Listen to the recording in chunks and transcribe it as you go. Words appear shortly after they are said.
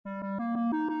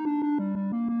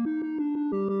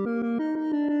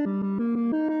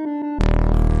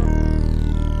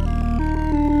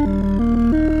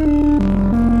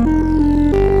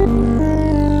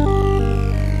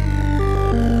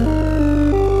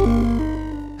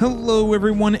Hello,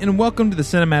 everyone, and welcome to the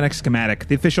Cinematic Schematic,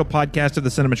 the official podcast of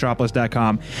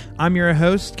thecinematropolis.com. I'm your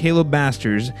host, Caleb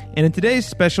Masters, and in today's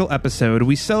special episode,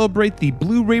 we celebrate the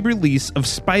Blu-ray release of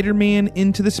Spider-Man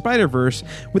Into the Spider-Verse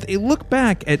with a look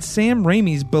back at Sam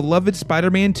Raimi's beloved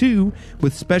Spider-Man 2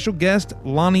 with special guest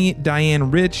Lonnie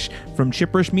Diane Rich from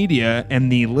Chipperish Media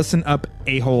and the Listen Up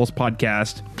A-Holes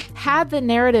podcast. Had the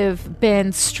narrative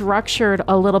been structured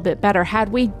a little bit better, had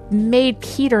we made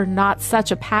Peter not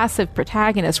such a passive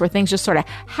protagonist where things just sort of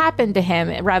happen to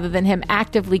him rather than him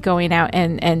actively going out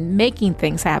and making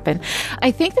things happen,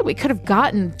 I think that we could have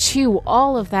gotten to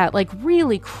all of that like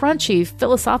really crunchy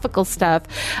philosophical stuff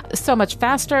so much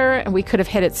faster, and we could have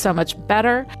hit it so much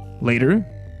better. Later,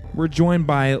 we're joined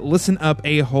by Listen Up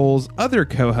A-Hole's other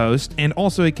co-host and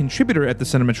also a contributor at the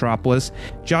Cinematropolis,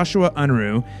 Joshua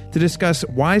Unruh, to discuss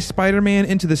why Spider-Man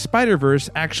Into the Spider-Verse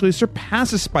actually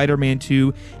surpasses Spider-Man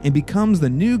 2 and becomes the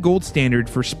new gold standard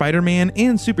for Spider-Man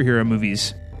and superhero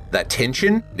movies. That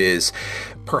tension is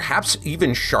perhaps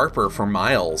even sharper for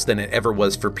Miles than it ever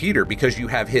was for Peter, because you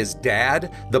have his dad,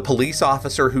 the police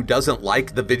officer who doesn't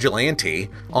like the vigilante,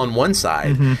 on one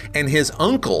side, and his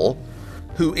uncle,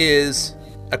 who is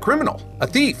a criminal, a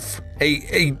thief,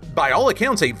 a by all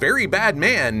accounts, a very bad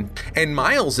man, and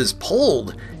Miles is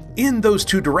pulled in those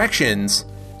two directions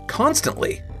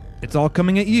constantly. It's all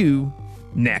coming at you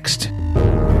next.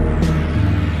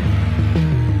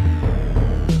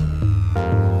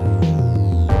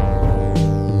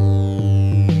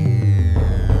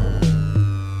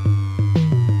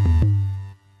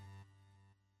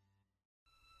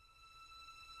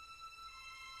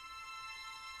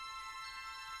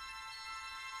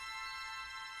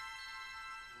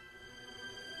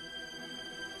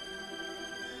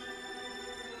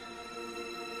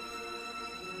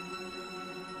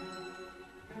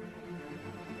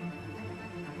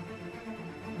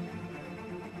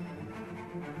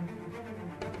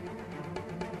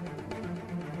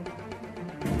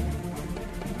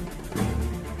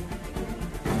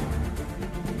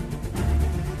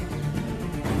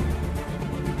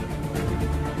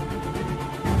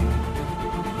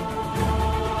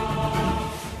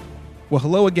 Well,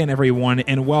 hello again, everyone,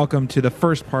 and welcome to the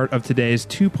first part of today's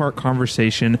two-part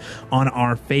conversation on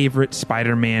our favorite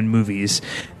Spider-Man movies.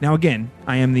 Now, again,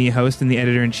 I am the host and the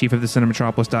editor-in-chief of the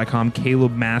Cinematropolis.com,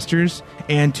 Caleb Masters,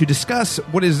 and to discuss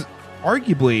what is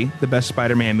arguably the best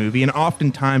Spider-Man movie and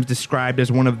oftentimes described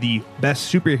as one of the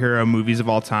best superhero movies of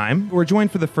all time, we're joined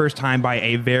for the first time by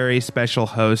a very special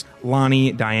host,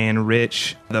 Lonnie Diane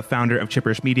Rich, the founder of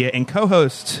Chipperish Media and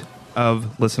co-host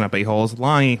of Listen Up A-Holes.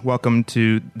 Lonnie, welcome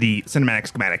to the Cinematic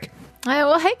Schematic.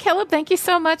 Well, hey, Caleb, thank you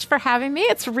so much for having me.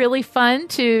 It's really fun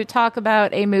to talk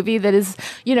about a movie that is,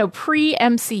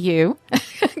 pre-MCU,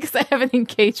 because I haven't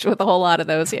engaged with a whole lot of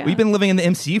those yet. We've been living in the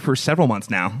MCU for several months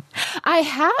now. I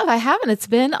have, and it's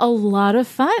been a lot of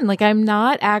fun. Like, I'm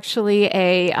not actually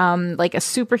a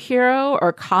superhero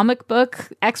or comic book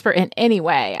expert in any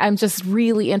way. I'm just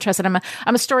really interested. I'm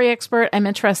a story expert. I'm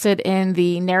interested in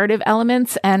the narrative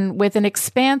elements, and with an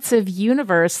expansive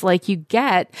universe like you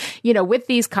get, with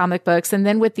these comic books and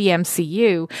then with the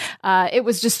MCU, it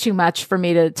was just too much for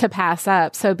me to pass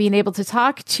up. So being able to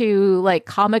talk to like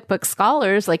comic book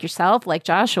scholars like yourself, like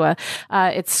Joshua,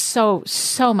 it's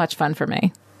so much fun for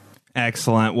me.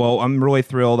 Excellent. Well, I'm really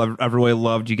thrilled. I've really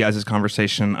loved you guys'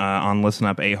 conversation on Listen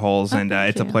Up A-Holes, and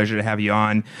it's a pleasure to have you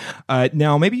on.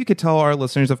 Now, maybe you could tell our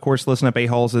listeners, of course, Listen Up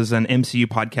A-Holes is an MCU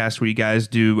podcast where you guys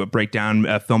do a breakdown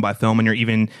film by film, and you're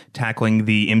even tackling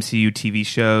the MCU TV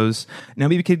shows. Now,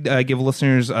 maybe you could give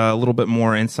listeners a little bit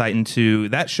more insight into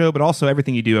that show, but also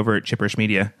everything you do over at Chipperish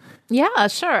Media. Yeah,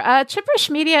 sure. Chipperish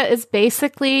Media is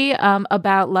basically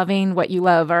about loving what you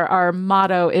love. Our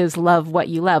motto is love what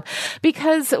you love,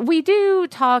 because we do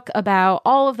talk about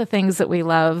all of the things that we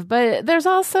love, but there's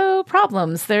also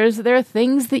problems. There are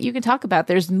things that you can talk about.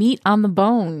 There's meat on the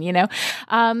bone,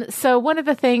 So one of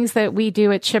the things that we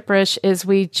do at Chipperish is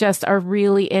we just are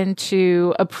really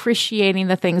into appreciating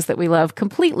the things that we love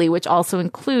completely, which also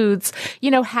includes,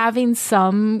 having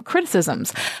some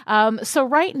criticisms. So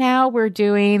right now we're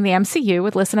doing the MCU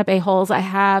with Listen Up A-Holes. I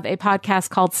have a podcast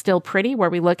called Still Pretty,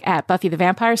 where we look at Buffy the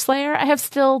Vampire Slayer. I have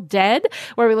Still Dead,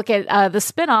 where we look at the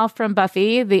spinoff from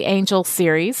Buffy, the Angel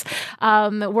series.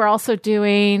 We're also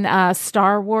doing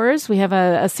Star Wars. We have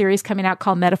a series coming out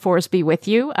called Metaphors Be With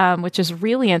You, which is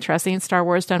really interesting. Star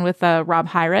Wars done with Rob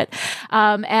Hyrett.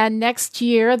 And next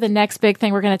year, the next big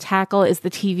thing we're going to tackle is the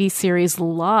TV series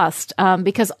Lost,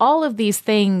 because all of these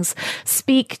things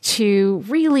speak to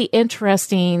really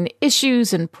interesting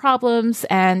issues and problems problems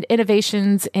and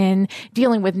innovations in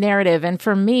dealing with narrative. And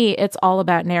for me, it's all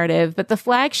about narrative. But the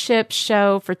flagship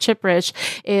show for Chipperish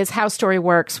is How Story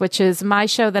Works, which is my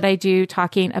show that I do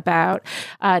talking about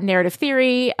narrative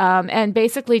theory, and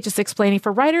basically just explaining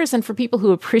for writers and for people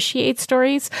who appreciate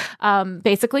stories,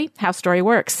 basically how story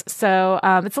works. So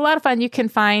it's a lot of fun. You can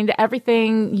find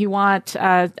everything you want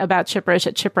about Chipperish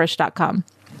at chipperish.com.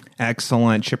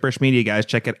 Excellent. Chipperish Media, guys.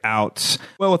 Check it out.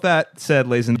 Well, with that said,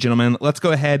 ladies and gentlemen, let's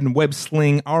go ahead and web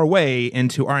sling our way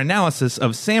into our analysis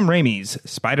of Sam Raimi's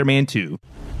Spider-Man 2.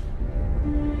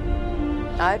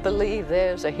 I believe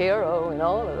there's a hero in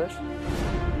all of us.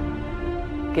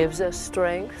 Gives us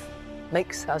strength,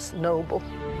 makes us noble.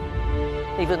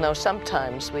 Even though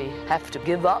sometimes we have to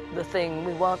give up the thing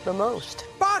we want the most.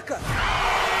 Parker!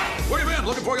 Where you been?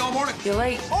 Looking for you all morning. You're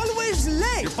late. Always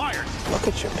late! You're fired. Look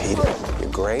at you, Peter.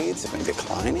 Your grades have been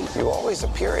declining. You always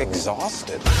appear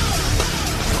exhausted.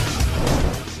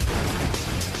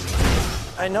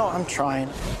 I know, I'm trying.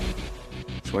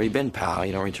 So where you been, pal?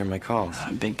 You don't return my calls.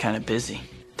 I've been kind of busy.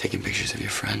 Taking pictures of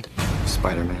your friend.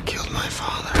 Spider-Man killed my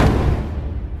father.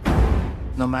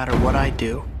 No matter what I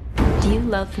do, do you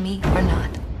love me or not?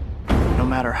 No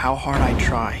matter how hard I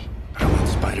try, I want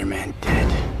Spider-Man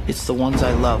dead. It's the ones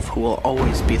I love who will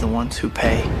always be the ones who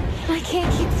pay. I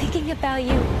can't keep thinking about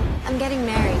you. I'm getting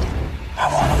married.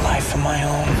 I want a life of my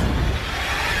own.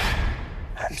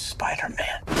 I'm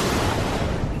Spider-Man.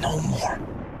 No more.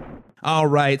 All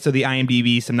right, so the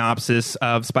IMDb synopsis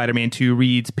of Spider-Man 2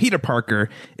 reads, Peter Parker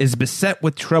is beset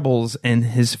with troubles in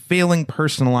his failing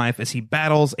personal life as he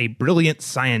battles a brilliant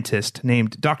scientist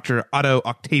named Dr. Otto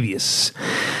Octavius.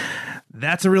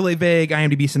 That's a really vague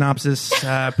IMDb synopsis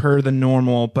per the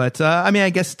normal, but I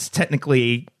guess it's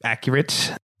technically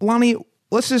accurate. Lonnie,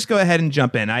 let's just go ahead and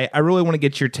jump in. I really want to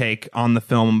get your take on the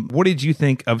film. What did you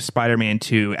think of Spider-Man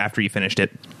 2 after you finished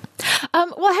it?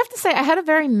 Well, I have to say, I had a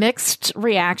very mixed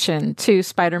reaction to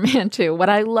Spider-Man 2. What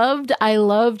I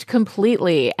loved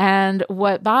completely. And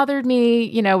what bothered me,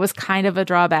 was kind of a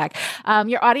drawback.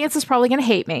 Your audience is probably going to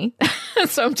hate me.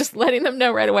 So I'm just letting them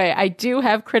know right away. I do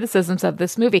have criticisms of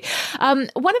this movie.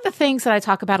 One of the things that I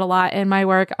talk about a lot in my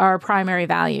work are primary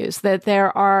values, that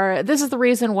this is the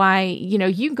reason why,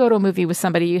 you can go to a movie with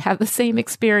somebody, you have the same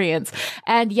experience,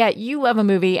 and yet you love a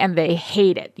movie and they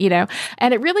hate it,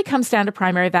 and it really comes down to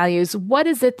primary values. What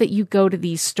is it that you go to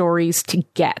these stories to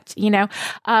get,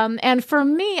 and for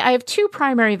me, I have two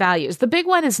primary values. The big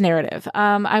one is narrative.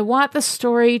 I want the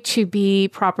story to be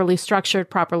properly structured,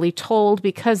 properly told,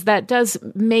 because that does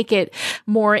make it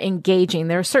more engaging.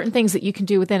 There are certain things that you can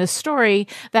do within a story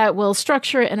that will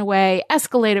structure it in a way,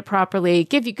 escalate it properly,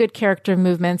 give you good character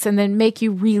movements, and then make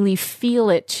you really feel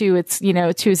it to its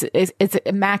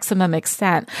maximum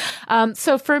extent.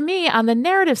 So for me, on the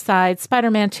narrative side,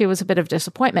 Spider-Man 2 was a bit of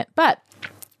disappointment, but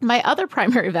my other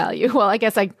primary value, well, I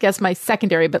guess my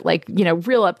secondary, but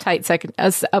real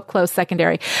uptight up close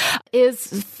secondary,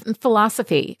 is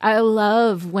philosophy. I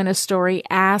love when a story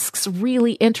asks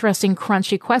really interesting,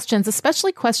 crunchy questions,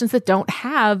 especially questions that don't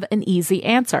have an easy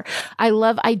answer. I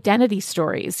love identity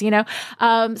stories,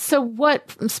 So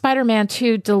what Spider-Man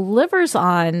 2 delivers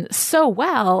on so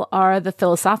well are the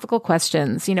philosophical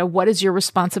questions. What is your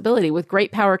responsibility? With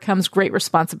great power comes great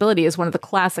responsibility is one of the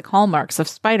classic hallmarks of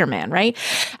Spider-Man, right?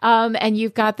 And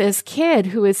you've got this kid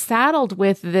who is saddled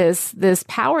with this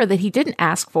power that he didn't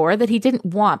ask for, that he didn't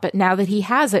want, but now that he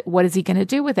has it, what is he going to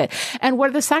do with it? And what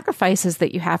are the sacrifices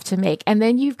that you have to make? And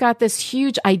then you've got this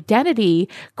huge identity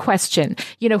question.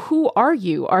 Who are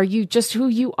you? Are you just who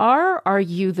you are? Are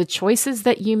you the choices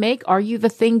that you make? Are you the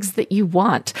things that you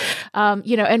want?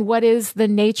 And what is the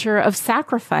nature of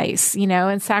sacrifice,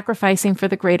 and sacrificing for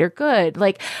the greater good?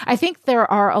 I think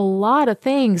there are a lot of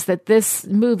things that this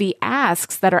movie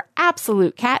asks that are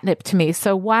absolute catnip to me.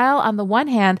 So while on the one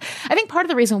hand, I think part of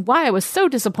the reason why I was so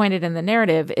disappointed in the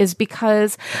narrative is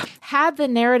because had the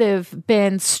narrative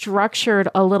been structured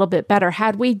a little bit better,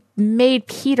 had we made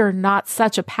Peter not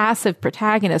such a passive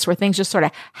protagonist where things just sort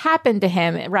of happen to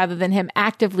him rather than him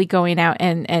actively going out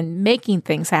and making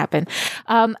things happen,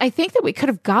 I think that we could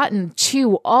have gotten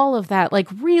to all of that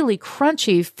really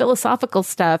crunchy philosophical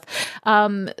stuff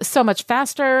so much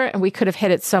faster, and we could have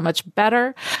hit it so much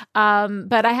better.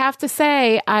 But I have to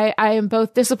say, I am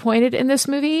both disappointed in this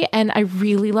movie and I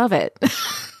really love it.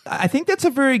 I think that's a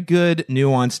very good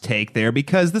nuanced take there,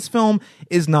 because this film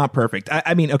is not perfect.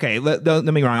 I mean, okay, let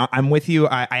me be wrong. I'm with you.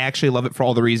 I actually love it for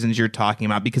all the reasons you're talking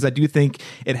about, because I do think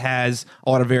it has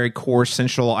a lot of very core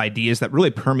central ideas that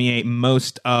really permeate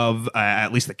most of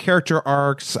at least the character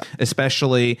arcs,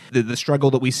 especially the struggle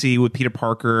that we see with Peter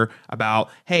Parker about,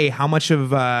 hey, how much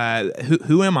of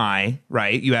who am I,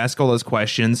 right? You ask all those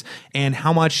questions, and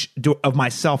how much of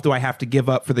myself do I have to give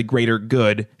up for the greater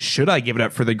good? Should I give it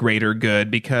up for the greater good?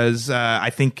 Because I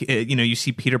think, you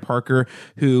see Peter Parker,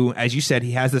 who, as you said,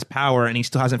 he has this power and he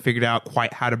still hasn't figured out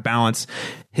quite how to balance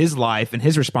his life and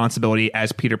his responsibility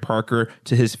as Peter Parker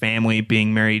to his family,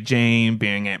 being Mary Jane,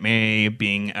 being Aunt May,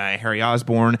 being Harry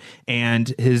Osborn,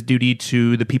 and his duty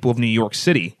to the people of New York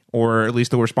City, or at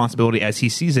least the responsibility as he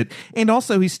sees it. And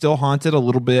also, he's still haunted a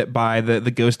little bit by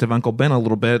the ghost of Uncle Ben a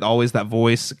little bit. Always that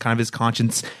voice, kind of his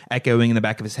conscience echoing in the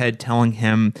back of his head, telling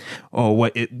him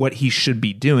what he should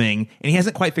be doing. And he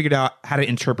hasn't quite figured out how to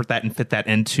interpret that and fit that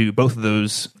into both of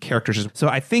those characters. So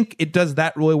I think it does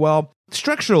that really well.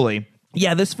 Structurally,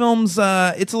 yeah, this film's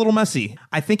it's a little messy.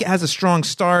 I think it has a strong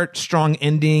start, strong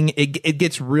ending. It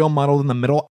gets real muddled in the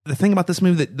middle. The thing about this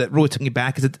movie that really took me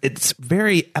back is it's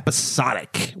very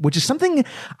episodic, which is something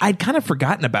I'd kind of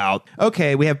forgotten about.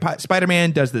 Okay, we have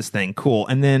Spider-Man does this thing, cool,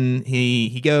 and then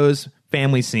he goes,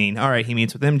 family scene. All right, he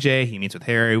meets with MJ, he meets with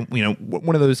Harry,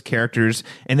 one of those characters,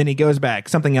 and then he goes back.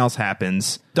 Something else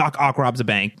happens. Doc Ock robs a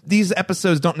bank. These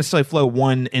episodes don't necessarily flow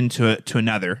one into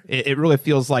another. It really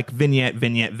feels like vignette,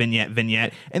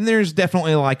 and there's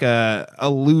definitely like a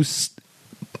loose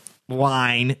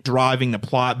line driving the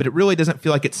plot, but it really doesn't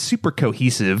feel like it's super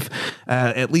cohesive,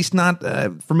 at least not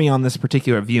for me on this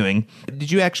particular viewing. Did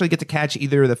you actually get to catch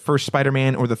either the first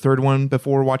Spider-Man or the third one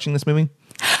before watching this movie?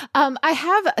 I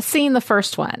have seen the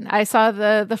first one. I saw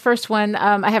the first one,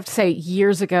 I have to say,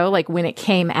 years ago, like when it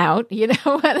came out, and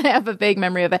I have a vague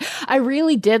memory of it. I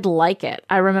really did like it.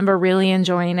 I remember really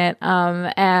enjoying it.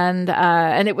 And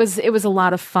it was a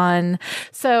lot of fun.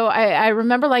 So I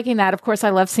remember liking that. Of course, I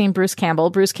love seeing Bruce Campbell.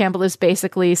 Bruce Campbell is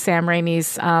basically Sam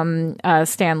Raimi's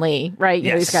Stan Lee, right?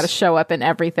 Yes. He's got to show up in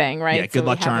everything, right? Yeah, good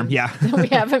luck charm. Yeah. We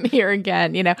have him here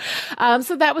again,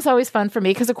 So that was always fun for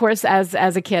me because, of course, as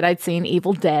a kid, I'd seen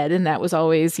Evil Dead, and that was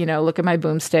always, look at my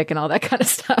boomstick and all that kind of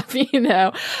stuff,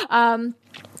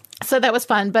 So that was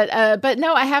fun, but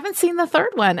no, I haven't seen the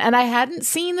third one, and I hadn't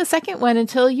seen the second one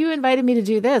until you invited me to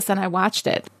do this, and I watched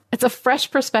it. It's a fresh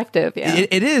perspective. Yeah,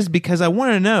 it is, because I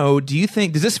want to know,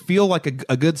 does this feel like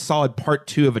a good solid part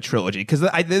two of a trilogy? Because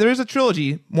there is a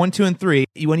trilogy, 1, 2, and 3.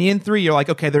 When you're in 3, you're like,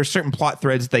 okay, there's certain plot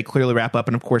threads they clearly wrap up,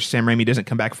 and of course, Sam Raimi doesn't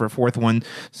come back for a fourth one.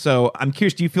 So I'm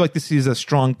curious, do you feel like this is a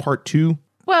strong part 2?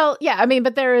 Well, yeah, I mean,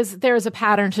 but there is a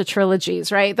pattern to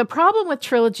trilogies, right? The problem with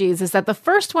trilogies is that the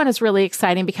first one is really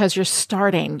exciting because you're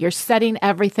setting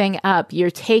everything up. You're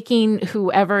taking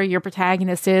whoever your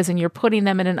protagonist is and you're putting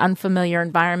them in an unfamiliar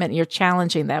environment and you're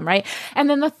challenging them, right? And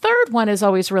then the third one is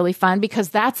always really fun because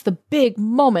that's the big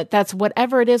moment. That's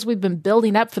whatever it is we've been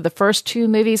building up for the first 2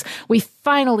 movies. We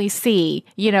finally see,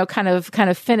 kind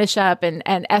of finish up and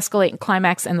escalate and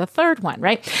climax in the third one,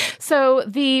 right? So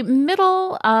the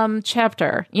middle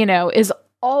chapter, is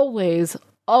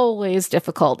always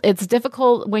difficult. It's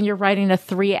difficult when you're writing a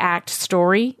 3-act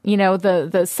story.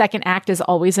 The second act is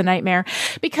always a nightmare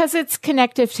because it's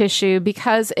connective tissue,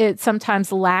 because it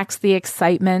sometimes lacks the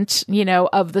excitement,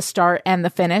 of the start and the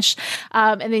finish.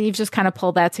 And then you've just kind of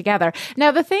pulled that together.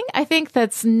 Now, the thing I think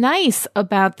that's nice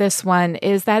about this one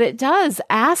is that it does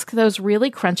ask those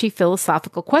really crunchy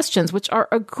philosophical questions, which are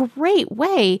a great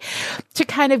way to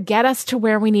kind of get us to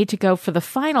where we need to go for the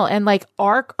final and like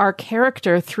arc our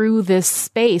character through this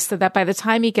space so that by the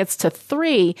time he gets to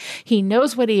 3, he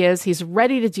knows what he is. He's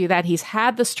ready to do that. He's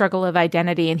had the struggle of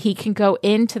identity and he can go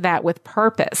into that with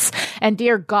purpose. And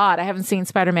dear God, I haven't seen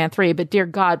Spider-Man 3, but dear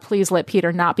God, please let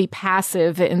Peter not be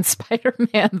passive in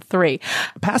Spider-Man 3.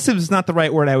 Passive is not the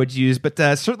right word I would use, but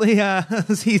certainly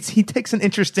he takes an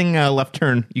interesting left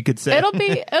turn, you could say. It'll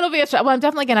be well, I'm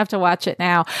definitely gonna have to watch it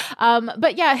now.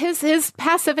 But yeah, his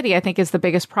passivity, I think, is the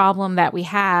biggest problem that we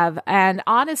have. And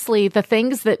honestly, the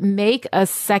things that make a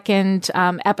second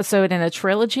episode in a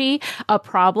trilogy a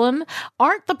problem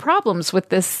aren't the problems with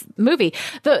this movie.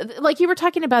 Like you were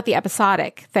talking about the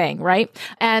episodic thing, right?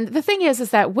 And the thing is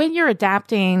that when you're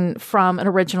adapting from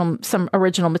some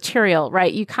original material,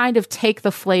 right, you kind of take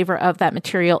the flavor of that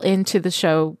material into the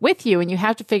show with you, and you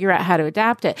have to figure out how to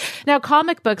adapt it. Now,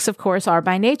 comic books, of course, are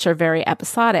by nature very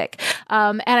episodic.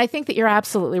 And I think that you're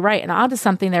absolutely right. And onto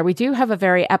something there. We do have a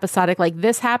very episodic, like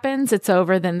this happens, it's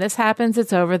over, then this happens,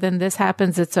 it's over, then this happens.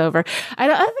 happens, it's over. I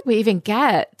don't think we even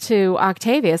get to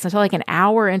Octavius until like an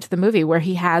hour into the movie where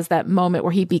he has that moment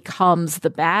where he becomes the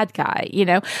bad guy, you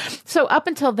know? So up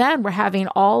until then, we're having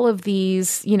all of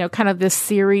these, you know, kind of this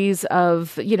series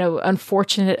of, you know,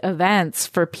 unfortunate events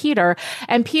for Peter.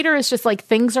 And Peter is just like,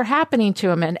 things are happening to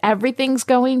him and everything's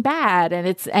going bad.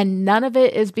 And none of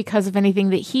it is because of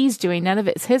anything that he's doing. None of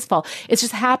it is his fault. It's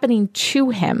just happening to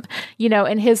him, you know,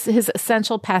 and his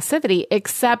essential passivity,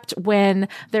 except when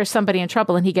there's somebody in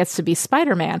trouble and he gets to be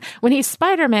Spider-Man. When he's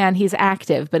Spider-Man, he's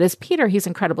active, but as Peter, he's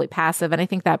incredibly passive. And I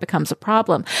think that becomes a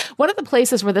problem. One of the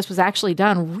places where this was actually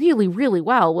done really, really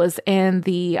well was in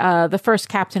the first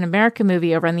Captain America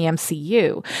movie over in the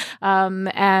MCU,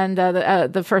 and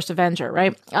the first Avenger,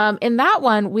 right? In that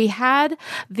one, we had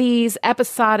these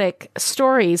episodic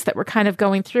stories that were kind of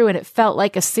going through, and it felt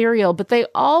like a serial, but they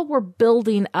all were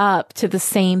building up to the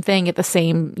same thing at the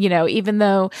same, you know, even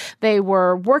though they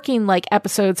were working like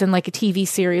episodes in like a TV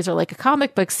series or like a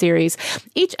comic book series,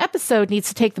 each episode needs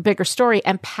to take the bigger story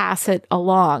and pass it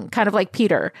along, kind of like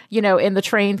Peter, you know, in the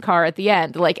train car at the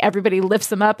end, like everybody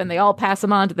lifts him up and they all pass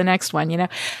him on to the next one, you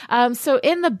know? So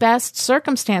in the best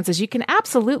circumstances, you can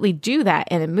absolutely do that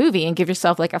in a movie and give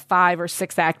yourself like a 5 or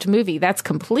 6 act movie. That's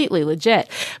completely legit.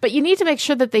 But you need to make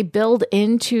sure that they build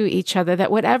into each other,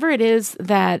 that whatever it is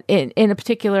that in a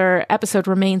particular episode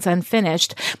remains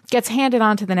unfinished gets handed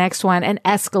on to the next one and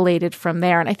escalated from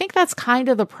there. And I think that's kind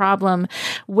of the problem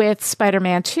with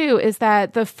Spider-Man 2 is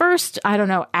that the first, I don't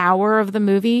know, hour of the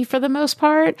movie for the most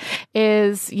part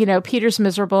is, you know, Peter's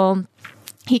miserable.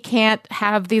 He can't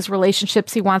have these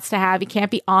relationships he wants to have. He can't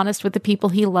be honest with the people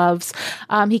he loves.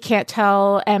 He can't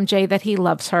tell MJ that he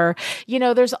loves her. You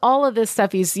know, there's all of this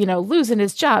stuff. He's, you know, losing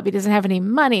his job. He doesn't have any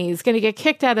money. He's going to get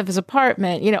kicked out of his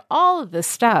apartment. You know, all of this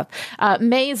stuff.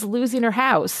 May's losing her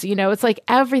house. You know, it's like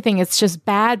everything. It's just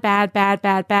bad, bad, bad,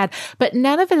 bad, bad. But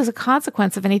none of it is a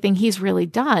consequence of anything he's really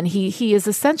done. He is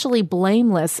essentially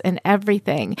blameless in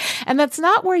everything. And that's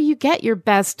not where you get your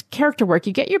best character work.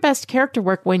 You get your best character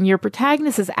work when your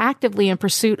protagonist is actively in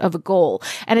pursuit of a goal.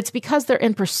 And it's because they're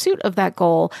in pursuit of that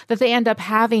goal that they end up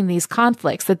having these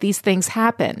conflicts, that these things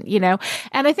happen, you know?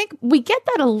 And I think we get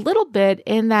that a little bit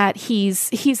in that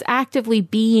he's actively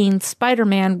being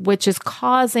Spider-Man, which is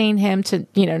causing him to,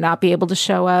 you know, not be able to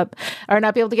show up or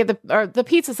not be able to get the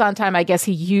pizzas on time. I guess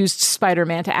he used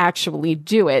Spider-Man to actually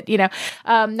do it, you know,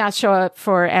 not show up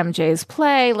for MJ's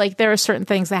play. Like there are certain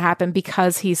things that happen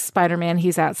because he's Spider-Man.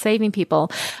 He's out saving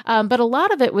people. But a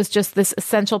lot of it was just this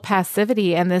essential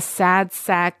passivity and this sad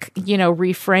sack, you know,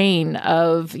 refrain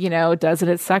of, you know, doesn't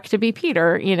it suck to be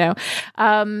Peter, you know?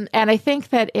 And I think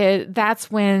that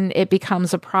that's when it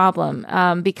becomes a problem,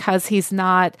 because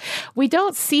we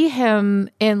don't see him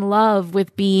in love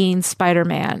with being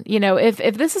Spider-Man. You know, if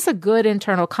this is a good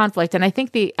internal conflict, and I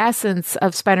think the essence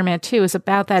of Spider-Man 2 is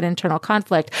about that internal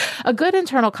conflict. A good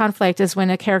internal conflict is when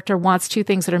a character wants two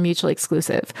things that are mutually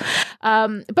exclusive.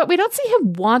 But we don't see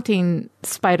him wanting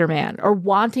Spider-Man or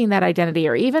wanting that identity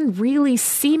or even really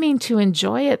seeming to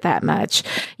enjoy it that much,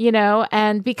 you know,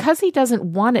 and because he doesn't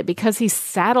want it, because he's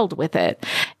saddled with it,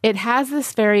 it has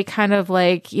this very kind of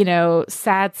like, you know,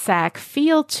 sad sack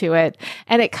feel to it.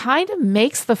 And it kind of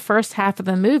makes the first half of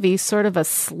the movie sort of a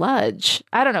sludge.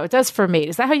 I don't know. It does for me.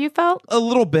 Is that how you felt? A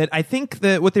little bit. I think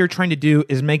that what they were trying to do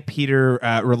is make Peter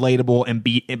relatable and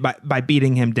by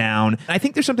beating him down. I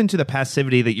think there's something to the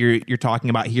passivity that you're talking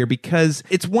about here, because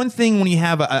it's one thing when you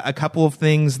have a couple of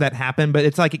things that happen, but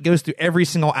it's like it goes through every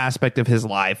single aspect of his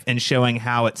life and showing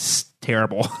how it's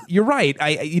terrible. You're right.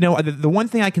 The one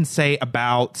thing I can say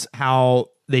about how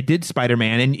they did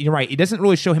Spider-Man, and you're right, it doesn't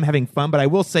really show him having fun, but I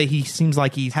will say he seems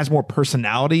like he has more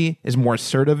personality, is more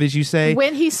assertive, as you say.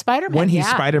 When he's Spider-Man,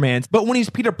 Spider-Man. But when he's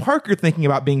Peter Parker thinking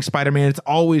about being Spider-Man, it's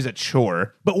always a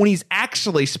chore. But when he's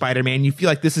actually Spider-Man, you feel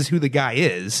like this is who the guy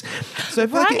is. So I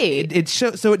feel like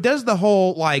so it does the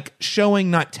whole like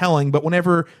showing, not telling, but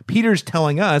whenever Peter's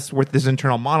telling us with this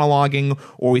internal monologuing,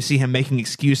 or we see him making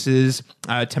excuses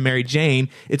to Mary Jane,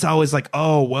 it's always like,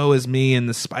 oh, woe is me, and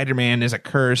the Spider-Man is a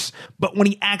curse. But when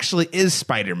he actually is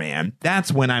Spider-Man,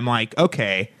 that's when I'm like,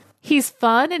 okay. He's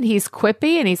fun and he's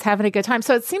quippy and he's having a good time.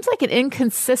 So it seems like an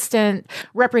inconsistent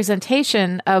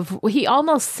representation of, he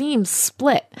almost seems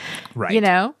split, right? You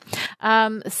know?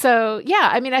 So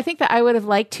yeah, I mean, I think that I would have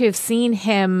liked to have seen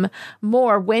him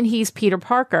more when he's Peter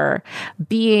Parker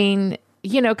being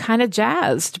kind of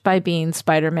jazzed by being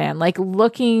Spider-Man, like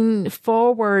looking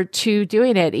forward to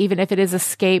doing it, even if it is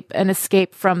an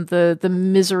escape from the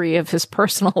misery of his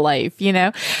personal life,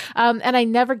 and I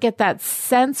never get that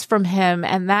sense from him.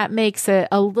 And that makes it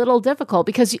a little difficult,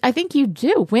 because I think you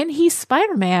do. When he's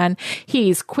Spider-Man,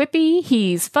 he's quippy,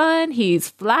 he's fun, he's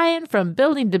flying from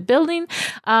building to building.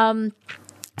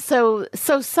 So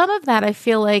some of that, I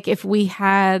feel like if we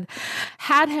had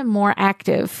him more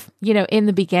active, in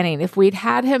the beginning, if we'd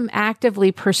had him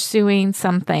actively pursuing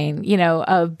something,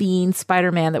 of being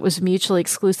Spider-Man that was mutually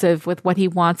exclusive with what he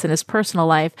wants in his personal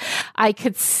life, I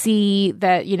could see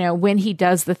that, when he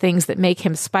does the things that make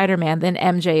him Spider-Man, then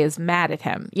MJ is mad at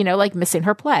him, like missing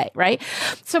her play, right?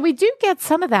 So we do get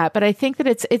some of that, but I think that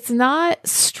it's not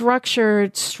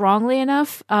structured strongly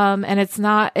enough, and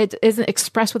it isn't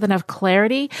expressed with enough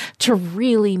clarity to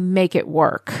really make it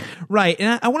work. Right.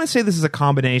 And I want to say this is a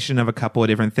combination of a couple of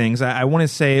different things. I want to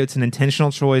say it's an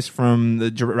intentional choice from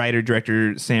the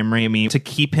writer-director Sam Raimi to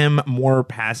keep him more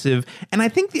passive. And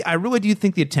I really do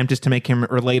think the attempt is to make him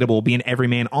relatable, be an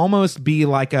everyman, almost be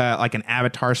like an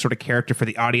Avatar sort of character for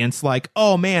the audience. Like,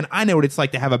 oh man, I know what it's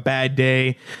like to have a bad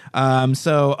day. That's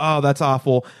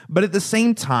awful. But at the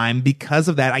same time, because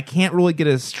of that, I can't really get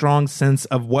a strong sense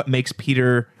of what makes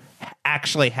Peter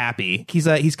actually happy. He's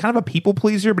kind of a people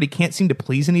pleaser, but he can't seem to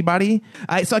please anybody.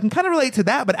 So I can kind of relate to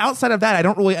that. But outside of that, I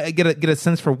don't really get a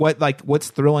sense for what's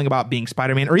thrilling about being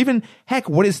Spider-Man, or even heck,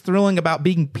 what is thrilling about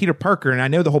being Peter Parker. And I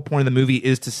know the whole point of the movie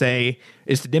is to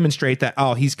demonstrate that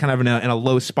he's kind of in a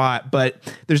low spot, but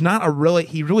there's not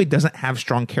he really doesn't have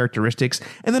strong characteristics.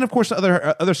 And then of course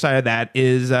the other side of that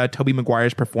is Tobey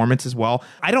Maguire's performance as well.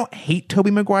 I don't hate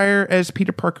Tobey Maguire as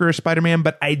Peter Parker or Spider-Man,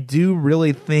 but I do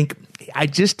really think I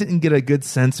just didn't get a good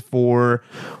sense for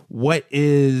what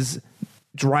is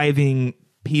driving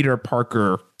Peter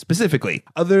Parker specifically,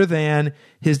 other than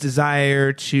his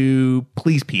desire to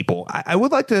please people. I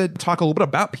would like to talk a little bit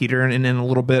about Peter and then a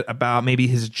little bit about maybe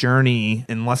his journey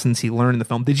and lessons he learned in the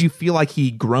film. Did you feel like he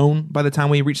grown by the time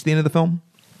we reached the end of the film?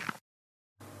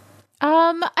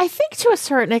 I think to a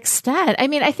certain extent. I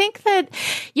mean, I think that,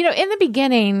 in the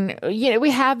beginning, we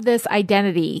have this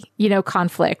identity,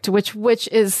 conflict, which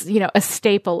is, a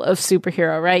staple of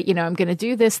superhero, right? I'm going to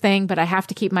do this thing, but I have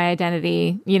to keep my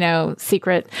identity,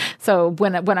 secret. So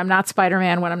when I'm not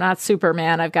Spider-Man, when I'm not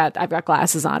Superman, I've got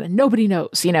glasses on and nobody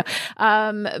knows,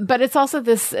 but it's also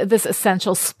this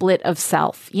essential split of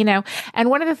self, and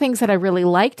one of the things that I really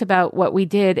liked about what we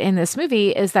did in this movie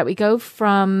is that we go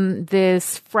from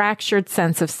this fractured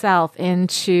sense of self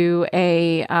into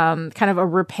a kind of a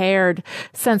repaired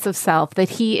sense of self, that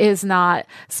he is not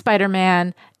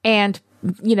Spider-Man and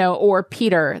or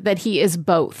Peter, that he is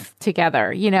both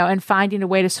together, and finding a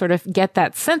way to sort of get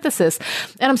that synthesis.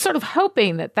 And I'm sort of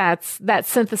hoping that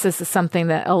synthesis is something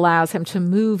that allows him to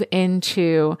move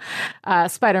into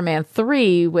Spider-Man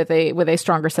 3 with a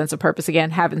stronger sense of purpose.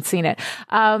 Again, haven't seen it.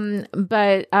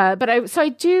 But I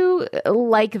do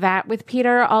like that with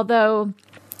Peter, although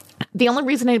the only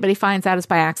reason anybody finds out is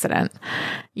by accident.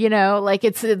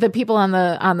 It's the people on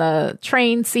the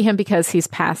train see him because he's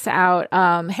passed out.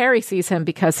 Harry sees him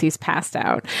because he's passed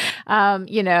out.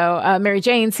 Mary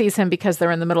Jane sees him because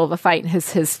they're in the middle of a fight and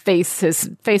his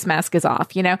face mask is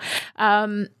off,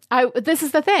 this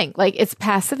is the thing, it's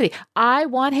passivity. I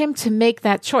want him to make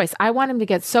that choice. I want him to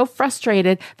get so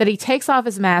frustrated that he takes off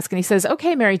his mask and he says,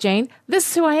 okay, Mary Jane, this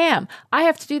is who I am. I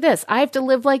have to do this. I have to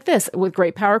live like this. With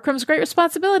great power comes great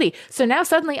responsibility. So now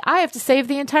suddenly I have to save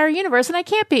the entire universe and I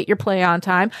can't be at your play on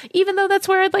time, even though that's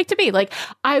where I'd like to be.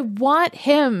 I want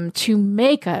him to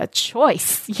make a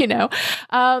choice, So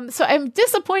I'm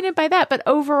disappointed by that. But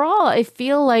overall, I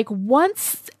feel like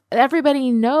once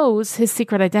everybody knows his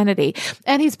secret identity,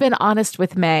 and he's been honest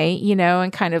with May,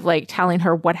 and kind of telling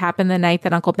her what happened the night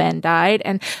that Uncle Ben died.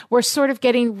 And we're sort of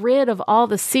getting rid of all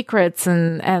the secrets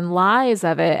and lies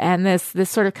of it. And this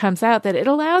sort of comes out that it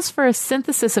allows for a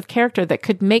synthesis of character that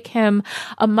could make him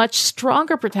a much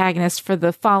stronger protagonist for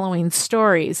the following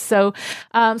stories. So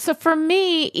for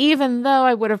me, even though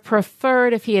I would have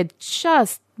preferred if he had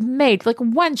just made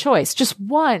one choice, just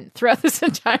one throughout this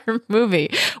entire movie,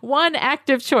 one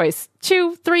active choice,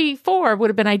 2, 3, 4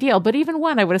 would have been ideal, but even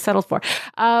one I would have settled for.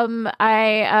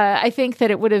 I think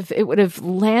that it would have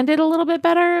landed a little bit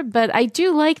better, but I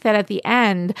do like that at the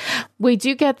end we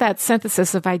do get that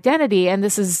synthesis of identity, and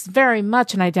this is very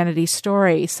much an identity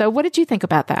story. So what did you think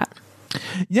about that?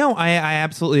 No, I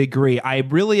absolutely agree. I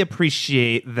really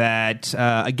appreciate that,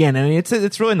 again, and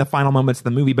it's really in the final moments of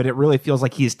the movie, but it really feels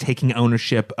like he's taking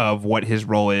ownership of what his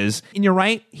role is. And you're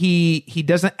right, he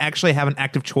doesn't actually have an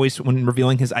active choice when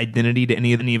revealing his identity to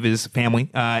any of his family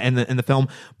in the film.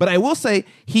 But I will say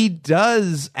he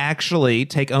does actually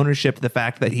take ownership to the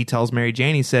fact that he tells Mary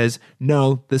Jane, he says,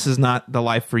 no, this is not the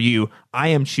life for you. I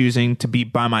am choosing to be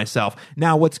by myself.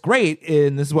 Now, what's great,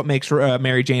 and this is what makes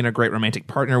Mary Jane a great romantic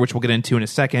partner, which we'll get into in a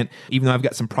second, even though I've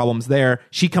got some problems there,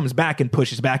 she comes back and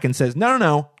pushes back and says,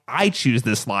 no, I choose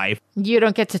this life. You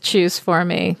don't get to choose for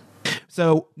me.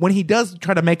 So when he does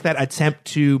try to make that attempt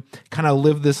to kind of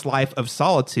live this life of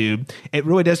solitude, it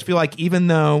really does feel like, even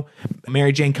though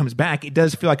Mary Jane comes back, it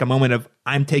does feel like a moment of,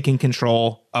 I'm taking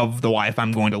control of the life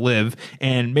I'm going to live.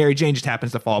 And Mary Jane just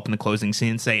happens to follow up in the closing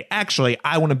scene and say, actually,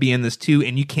 I want to be in this too,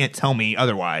 and you can't tell me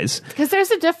otherwise. Because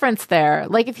there's a difference there.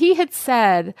 Like, if he had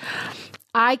said,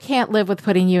 I can't live with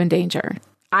putting you in danger,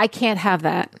 I can't have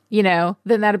that,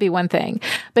 then that'd be one thing.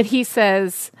 But he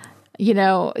says,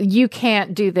 you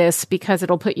can't do this because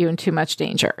it'll put you in too much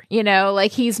danger.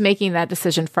 Like, he's making that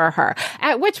decision for her.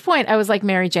 At which point I was like,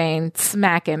 Mary Jane,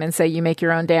 smack him and say, you make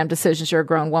your own damn decisions. You're a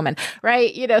grown woman.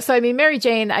 Right. So, I mean, Mary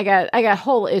Jane, I got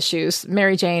whole issues.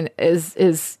 Mary Jane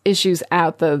is issues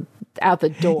out the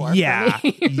door. Yeah.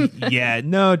 Yeah,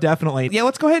 no, definitely. Yeah,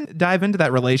 let's go ahead and dive into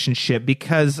that relationship,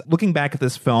 because looking back at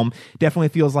this film, definitely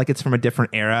feels like it's from a different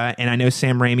era. And I know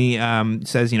Sam Raimi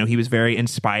says, he was very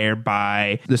inspired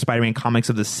by the Spider-Man comics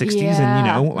of the 60s.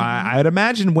 Yeah. And, I would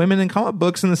imagine women in comic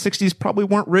books in the 60s probably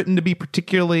weren't written to be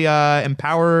particularly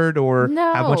empowered or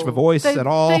have much of a voice at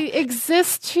all. They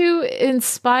exist to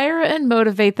inspire and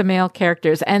motivate the male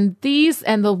characters. And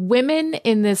the women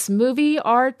in this movie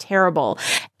are terrible.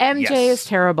 MJ is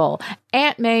terrible.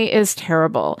 Aunt May is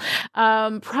terrible.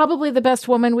 Probably the best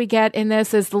woman we get in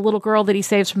this is the little girl that he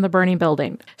saves from the burning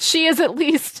building. She is at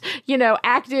least,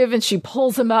 active, and she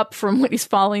pulls him up from when he's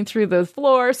falling through the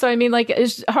floor. So, I mean, like,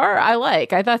 her,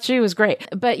 I thought she was great.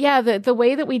 But yeah, the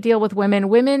way that we deal with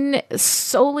women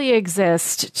solely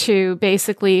exist to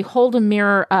basically hold a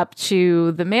mirror up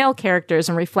to the male characters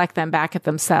and reflect them back at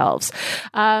themselves.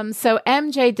 So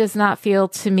MJ does not feel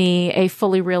to me a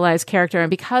fully realized character. And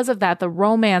because of that, the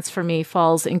romance for me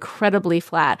falls incredibly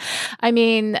flat. I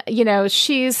mean,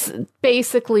 she's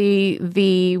basically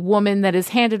the woman that is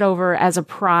handed over as a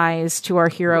prize to our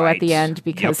hero at the end,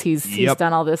 because he's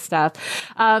done all this stuff.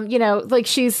 Like,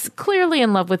 she's clearly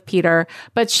in love with Peter,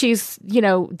 but she's,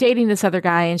 dating this other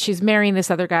guy, and she's marrying this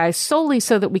other guy solely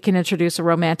so that we can introduce a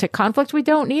romantic conflict. We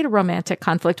don't need a romantic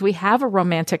conflict. We have a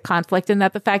romantic conflict in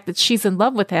that the fact that she's in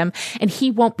love with him and he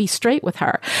won't be straight with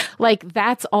her. Like,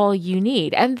 that's all you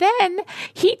need. And then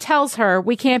he tells her,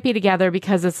 we can't be together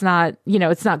because it's not,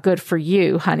 it's not good for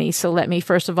you, honey. So let me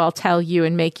first of all tell you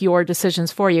and make your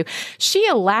decisions for you. She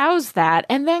allows that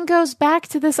and then goes back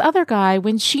to this other guy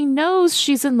when she knows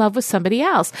she's in love with somebody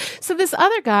else. So this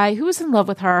other guy who is in love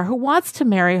with her, who wants to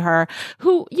marry her,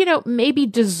 who, maybe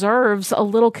deserves a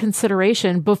little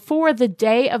consideration before the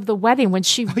day of the wedding when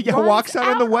she walks out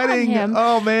on the wedding. Him,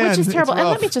 oh man, which is terrible. And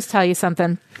let me just tell you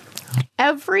something.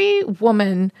 Every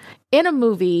woman in a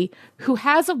movie who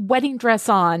has a wedding dress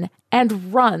on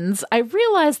and runs, I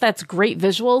realize that's great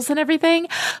visuals and everything,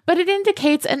 but it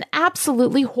indicates an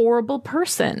absolutely horrible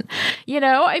person.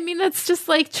 I mean, that's just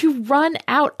like to run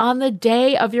out on the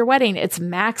day of your wedding. It's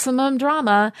maximum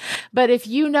drama. But if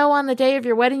on the day of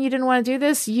your wedding you didn't want to do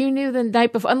this, you knew the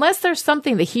night before, unless there's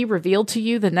something that he revealed to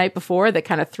you the night before that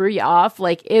kind of threw you off,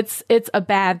 like it's a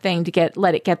bad thing to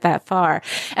let it get that far.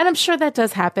 And I'm sure that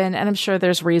does happen, and I'm sure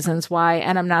there's reasons why.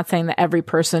 And I'm not saying that every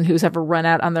person who's ever run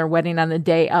out on their wedding on the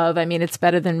day of, I mean, it's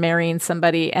better than marrying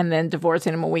somebody and then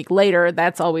divorcing him a week later.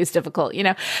 That's always difficult,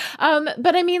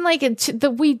 But I mean, like,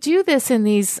 we do this in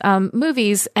these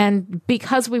movies, and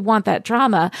because we want that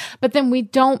drama, but then we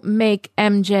don't make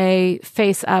MJ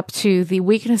face up to the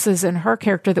weaknesses in her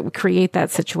character that would create that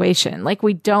situation. Like,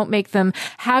 we don't make them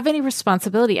have any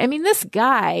responsibility. I mean, this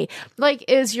guy, like,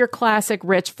 is your classic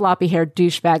rich floppy haired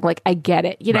douchebag. Like, I get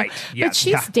it, Right. Yeah. But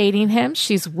she's dating him.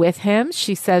 She's with him.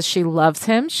 She says she loves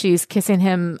him. She's kissing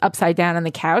him upside down on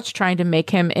the couch, trying to make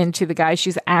him into the guy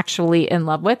she's actually in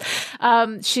love with.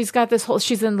 She's got this whole,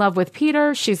 she's in love with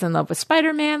Peter. She's in love with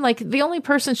Spider-Man. Like, the only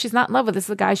person she's not in love with is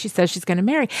the guy she says she's going to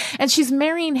marry. And she's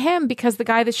marrying him because the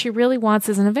guy that she really wants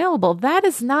isn't available. That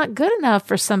is not good enough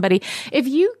for somebody. If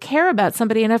you care about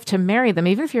somebody enough to marry them,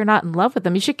 even if you're not in love with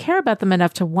them, you should care about them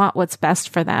enough to want what's best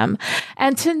for them,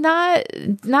 and to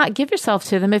not give yourself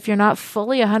to them if you're not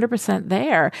fully 100%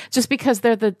 there. just because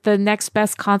they're the next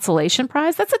best consolation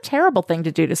prize. That's a terrible thing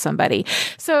to do to somebody.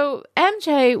 So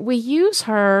MJ, we use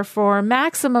her for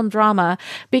maximum drama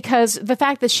because the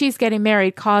fact that she's getting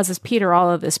married causes Peter all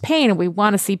of this pain, and we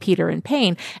want to see Peter in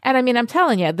pain. And I mean, I'm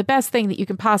telling you, the best thing that you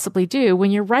can possibly do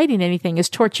when you're writing anything is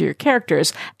torture your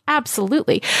characters.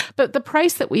 Absolutely. But the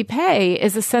price that we pay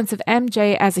is a sense of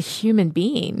MJ as a human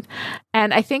being.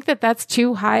 And I think that that's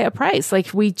too high a price.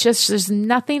 Like there's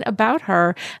nothing about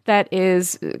her that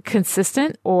is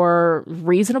consistent or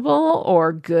reasonable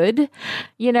or good.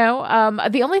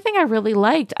 The only thing I really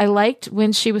I liked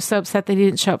when she was so upset that he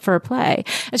didn't show up for her play.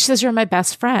 And she says, you're my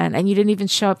best friend and you didn't even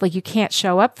show up. Like, you can't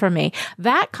show up for me.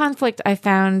 That conflict I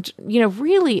found,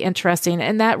 really interesting.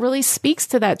 And that really speaks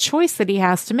to that choice that he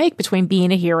has to make between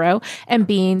being a hero and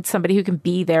being somebody who can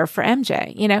be there for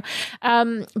MJ,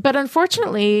 but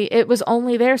unfortunately it was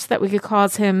only there so that we could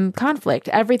cause him conflict.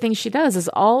 Everything she does is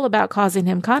all about causing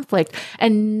him conflict,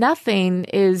 and nothing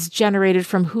is generated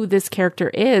from who this character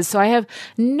is. So I have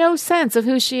no sense of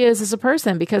who she is as a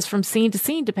person, because from scene to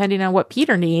scene, depending on what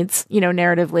Peter needs,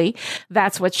 narratively,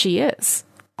 that's what she is.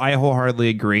 I wholeheartedly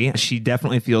agree. She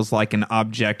definitely feels like an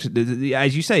object,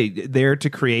 as you say, there to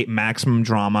create maximum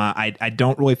drama. I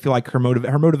don't really feel like her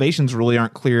motivations really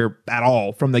aren't clear at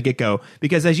all from the get-go.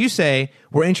 Because as you say,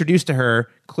 we're introduced to her.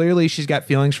 Clearly, she's got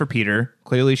feelings for Peter.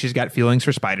 Clearly, she's got feelings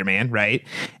for Spider-Man, right?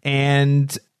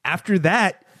 And after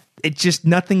that, it just,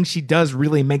 nothing she does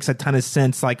really makes a ton of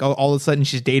sense. Like all of a sudden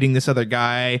she's dating this other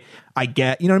guy. I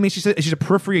get, you know what I mean? She's a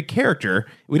periphery character.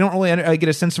 We don't really get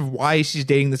a sense of why she's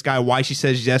dating this guy, why she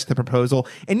says yes to the proposal.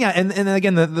 And yeah, and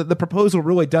again, the proposal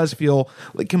really does feel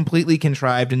like completely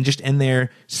contrived and just in there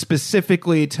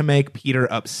specifically to make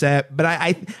Peter upset. But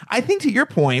I think to your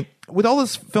point, with all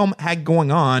this film had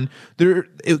going on,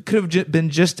 it could have been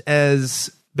just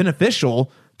as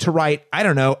beneficial to write, I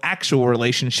don't know, actual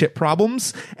relationship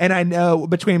problems. And I know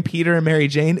between Peter and Mary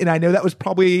Jane, and I know that was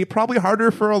probably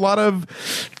harder for a lot of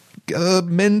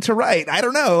men to write. I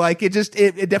don't know. Like it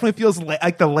definitely feels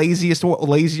like the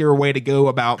lazier way to go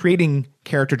about creating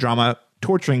character drama,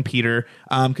 torturing Peter,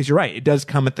 because you're right, it does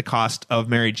come at the cost of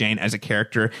Mary Jane as a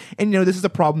character. And this is a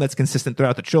problem that's consistent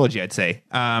throughout the trilogy, I'd say.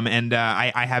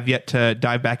 I have yet to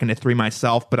dive back into 3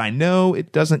 myself, but I know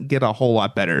it doesn't get a whole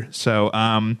lot better. So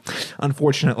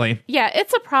unfortunately, yeah,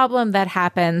 it's a problem that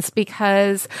happens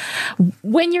because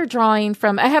when you're drawing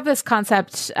from, I have this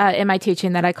concept in my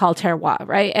teaching that I call terroir,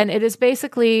 right? And it is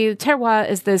basically, terroir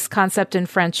is this concept in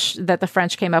French that the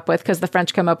French came up with, because the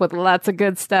French come up with lots of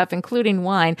good stuff, including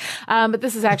wine. But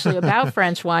this is actually about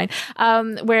French wine,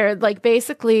 where like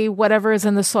basically whatever is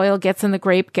in the soil gets in the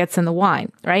grape, gets in the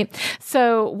wine, right?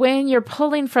 So when you're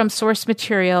pulling from source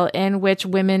material in which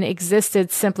women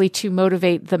existed simply to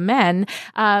motivate the men,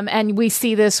 and we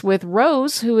see this with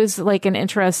Rose, who is like an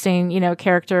interesting,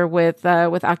 character with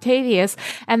Octavius,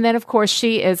 and then of course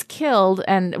she is killed,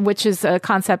 and which is a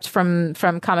concept from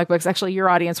comic books. Actually, your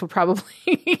audience would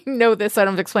probably know this. I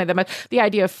don't have to explain that much. The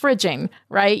idea of fridging,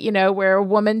 right? Where a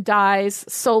woman dies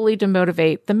solely to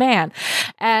motivate the man.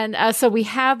 And so we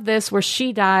have this where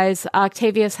she dies.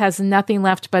 Octavius has nothing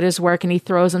left but his work, and he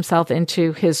throws himself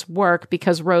into his work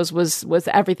because Rose was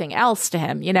everything else to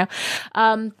him,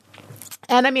 And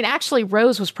I mean, actually,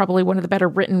 Rose was probably one of the better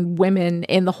written women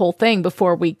in the whole thing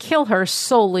before we kill her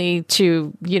solely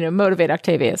to, motivate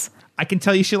Octavius. I can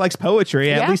tell you she likes poetry.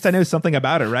 Yes. At least I know something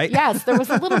about her, right? Yes, there was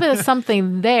a little bit of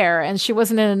something there, and she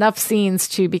wasn't in enough scenes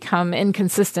to become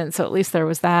inconsistent, so at least there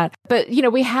was that. But,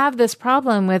 we have this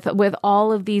problem with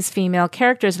all of these female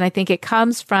characters, and I think it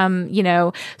comes from,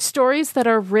 stories that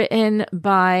are written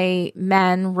by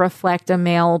men reflect a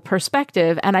male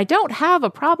perspective, and I don't have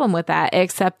a problem with that,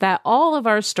 except that all of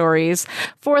our stories,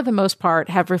 for the most part,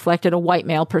 have reflected a white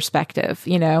male perspective,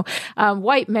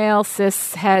 white male,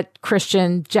 cis, het,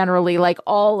 Christian, generally, like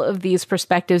all of these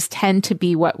perspectives tend to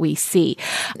be what we see.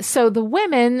 So the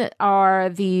women are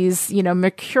these,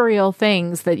 mercurial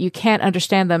things that you can't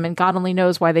understand them, and God only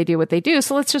knows why they do what they do.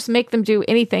 So let's just make them do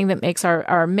anything that makes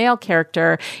our male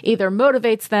character either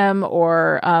motivates them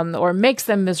or makes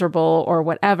them miserable or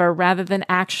whatever, rather than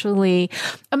actually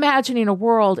imagining a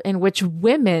world in which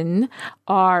women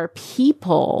are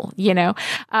people, Whoa,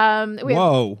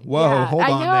 yeah, hold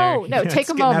on there. No, take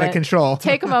a moment. Out of control.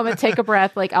 Take a moment, take a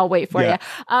breath. Like, I'll wait wait for you.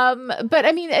 But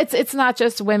I mean, it's not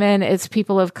just women, it's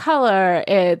people of color.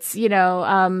 It's,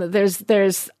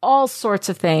 there's all sorts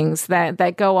of things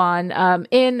that go on,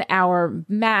 in our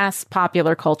mass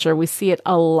popular culture. We see it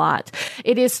a lot.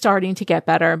 It is starting to get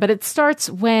better, but it starts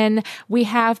when we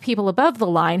have people above the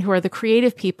line who are the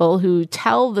creative people who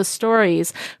tell the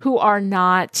stories who are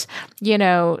not,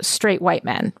 straight white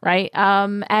men, right?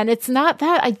 And it's not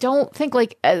that I don't think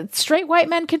straight white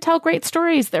men can tell great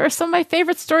stories. There are some of my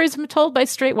favorite stories been told by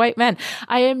straight white men.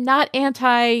 I am not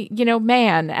anti,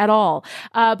 man at all.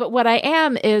 But what I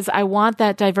am is I want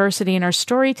that diversity in our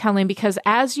storytelling, because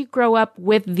as you grow up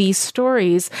with these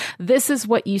stories, this is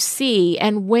what you see.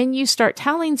 And when you start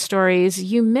telling stories,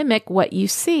 you mimic what you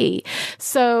see.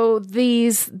 So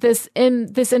this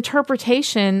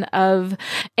interpretation of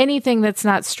anything that's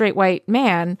not straight white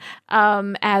man,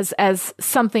 as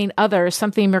something other,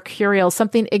 something mercurial,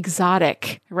 something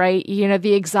exotic, right?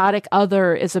 The exotic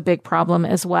other is a big problem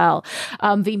as well.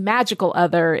 The magical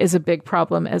other is a big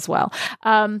problem as well.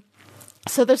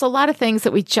 So there's a lot of things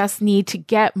that we just need to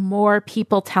get more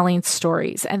people telling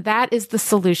stories. And that is the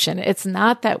solution. It's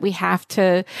not that we have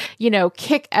to,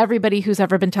 kick everybody who's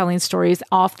ever been telling stories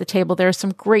off the table. There are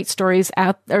some great stories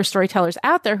storytellers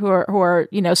out there who are,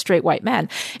 straight white men.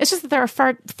 It's just that there are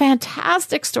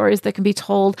fantastic stories that can be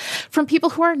told from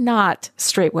people who are not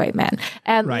straight white men.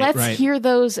 And let's hear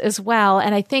those as well.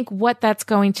 And I think what that's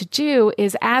going to do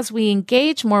is, as we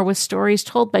engage more with stories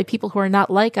told by people who are not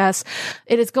like us,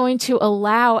 it is going to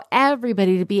allow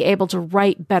everybody to be able to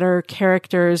write better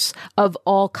characters of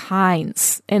all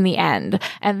kinds in the end.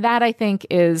 And that, I think,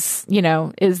 is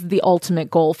the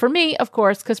ultimate goal for me, of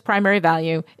course, because primary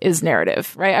value is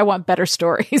narrative, right? I want better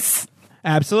stories.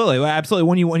 Absolutely. Well,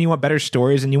 absolutely. When you want better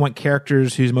stories and you want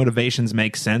characters whose motivations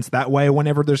make sense, that way,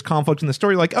 whenever there's conflict in the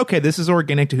story, like, okay, this is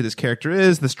organic to who this character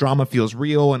is. This drama feels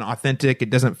real and authentic. It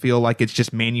doesn't feel like it's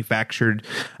just manufactured,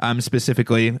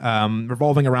 specifically,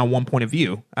 revolving around one point of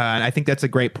view. And I think that's a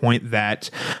great point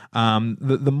that,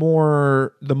 the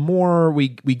more we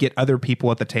get other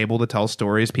people at the table to tell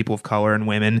stories, people of color and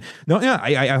women.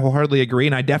 I wholeheartedly agree.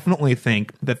 And I definitely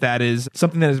think that is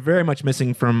something that is very much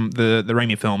missing from the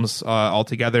Raimi films,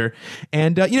 altogether.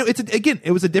 And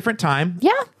it was a different time.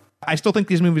 Yeah. I still think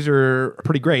these movies are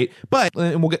pretty great, but,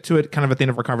 and we'll get to it kind of at the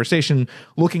end of our conversation,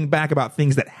 looking back about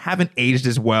things that haven't aged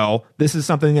as well. This is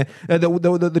something that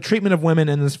the treatment of women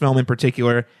in this film in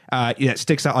particular, it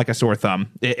sticks out like a sore thumb.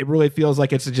 It really feels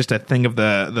like it's just a thing of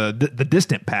the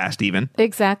distant past, even.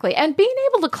 Exactly. And being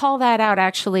able to call that out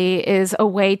actually is a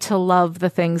way to love the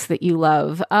things that you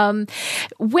love.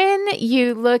 When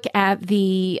you look at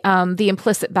the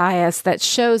implicit bias that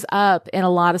shows up in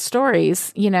a lot of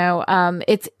stories,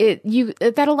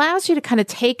 that allows you to kind of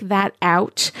take that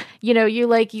out. You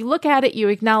look at it, you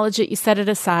acknowledge it, you set it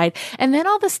aside, and then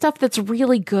all the stuff that's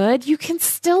really good, you can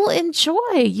still enjoy.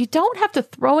 You don't have to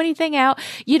throw anything out.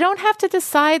 You don't have to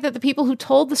decide that the people who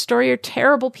told the story are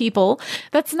terrible people.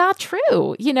 That's not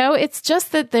true. It's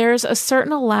just that there's a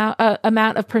certain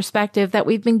amount of perspective that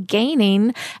we've been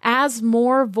gaining as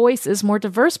more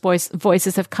diverse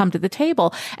voices have come to the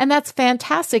table. And that's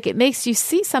fantastic. It makes you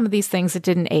see some of these things that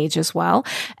didn't age as well,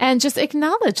 and just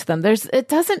acknowledge them. It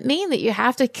doesn't mean that you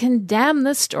have to condemn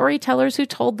the storytellers who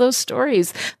told those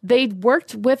stories. They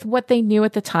worked with what they knew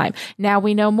at the time. Now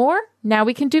we know more. Now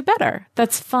we can do better.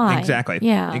 That's fine. Exactly.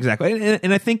 Yeah. Exactly.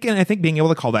 And I think being able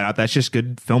to call that out, that's just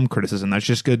good film criticism. That's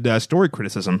just good story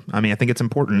criticism. I mean, I think it's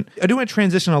important. I do want to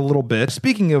transition a little bit.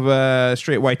 Speaking of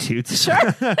straight white dudes,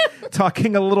 sure.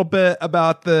 Talking a little bit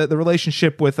about the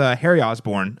relationship with Harry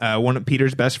Osborn, one of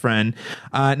Peter's best friend.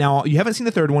 Now, you haven't seen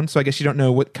the third one, so I guess you don't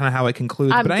know how it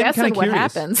concludes. I'm but I am kind of curious. What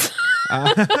happens.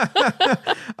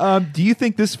 Do you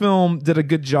think this film did a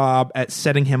good job at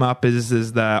setting him up as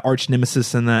the arch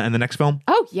nemesis in the next film?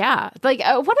 Oh, yeah. One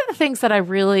of the things that I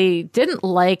really didn't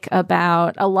like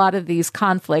about a lot of these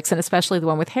conflicts, and especially the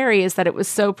one with Harry, is that it was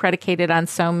so predicated on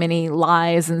so many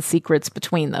lies and secrets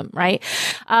between them, right?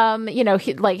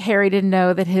 Harry didn't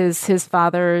know that his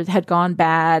father had gone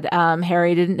bad.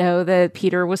 Harry didn't know that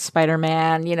Peter was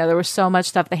Spider-Man. There was so much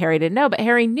stuff that Harry didn't know, but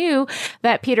Harry knew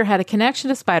that Peter had a connection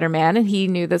to Spider-Man, and he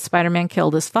knew that Spider-Man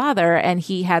killed his father, and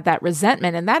he had that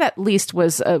resentment, and that at least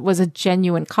was a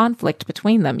genuine conflict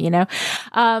between them,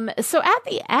 So at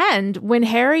the end, when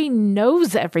Harry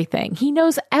knows everything, he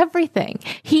knows everything.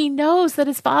 He knows that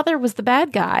his father was the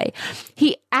bad guy.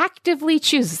 He actively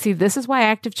chooses. See, this is why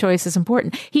active choice is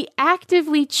important. He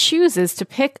actively chooses to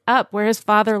pick up where his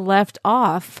father left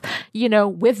off,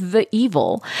 with the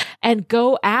evil, and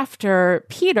go after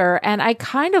Peter. And I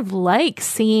kind of like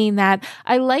seeing that.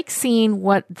 I like seeing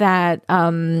what that,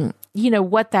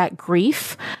 what that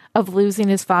grief of losing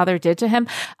his father did to him.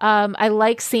 I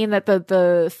like seeing that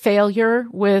the failure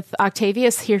with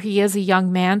Octavius, here he is, a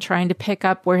young man trying to pick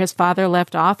up where his father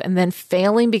left off and then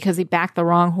failing because he backed the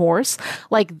wrong horse.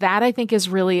 Like that, I think is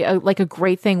really a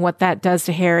great thing, what that does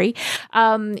to Harry.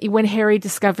 When Harry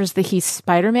discovers that he's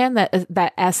Spider-Man,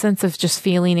 that essence of just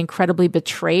feeling incredibly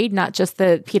betrayed, not just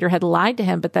that Peter had lied to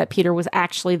him, but that Peter was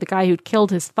actually the guy who'd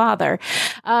killed his father.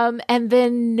 And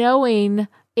then knowing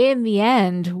in the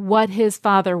end what his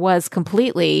father was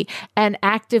completely and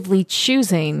actively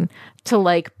choosing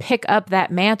to pick up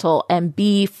that mantle and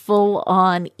be full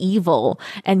on evil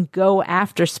and go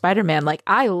after Spider-Man.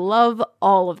 I love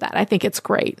all of that. I think it's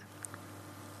great.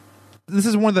 This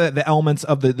is one of the elements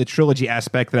of the trilogy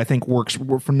aspect that I think works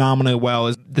phenomenally well.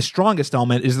 Is the strongest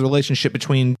element is the relationship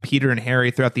between Peter and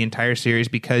Harry throughout the entire series,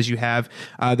 because you have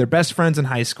their best friends in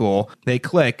high school. They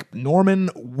click. Norman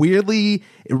weirdly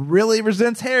really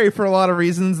resents Harry for a lot of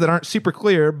reasons that aren't super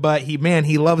clear, but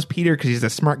he loves Peter because he's a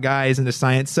smart guy, he's into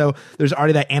science. So there's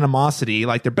already that animosity.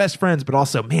 They're best friends, but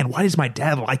also, man, why does my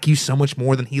dad like you so much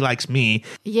more than he likes me?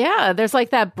 Yeah, there's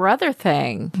that brother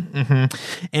thing.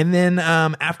 Mm-hmm. And then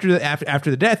after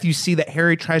the death, you see that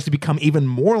Harry tries to become even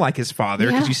more like his father,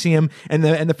 because you see him in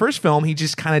the first film, he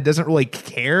just kind of doesn't really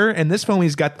care. In this film,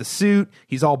 he's got the suit,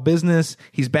 he's all business,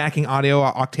 he's backing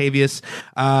Octavius,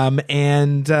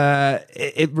 and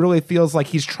it really feels like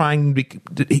he's trying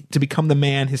to become the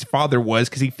man his father was,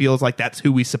 because he feels like that's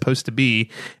who he's supposed to be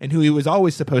and who he was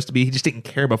always supposed to be. He just didn't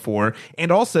care before,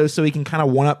 and also so he can kind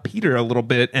of one up Peter a little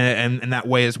bit and in that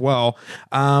way as well.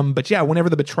 But yeah, whenever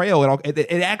the betrayal,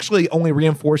 it actually only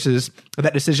reinforces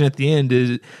that decision at the end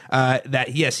is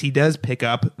that yes, he does pick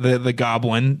up the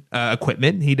goblin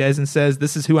equipment. He does and says,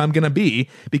 "This is who I'm going to be,"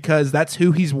 because that's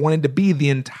who he's wanted to be the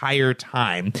entire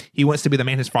time. He wants to be the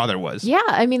man his father was. Yeah,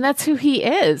 I mean, that's who he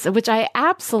is, which I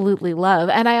absolutely love.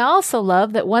 And I also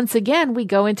love that once again we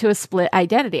go into a split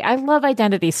identity. I love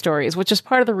identity stories, which is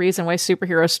part of the reason why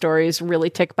superhero stories really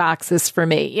tick boxes for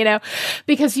me,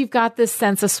 because you've got this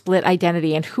sense of split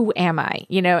identity. And who am I?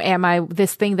 Am I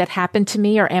this thing that happened to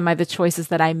me, or am I the choices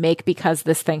that I make because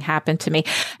this thing happened to me?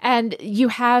 And you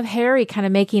have Harry kind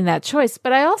of making that choice.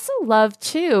 But I also love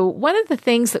too, one of the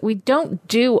things that we don't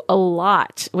do a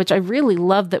lot, which I really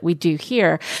love that we do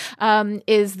here,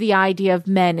 is the idea of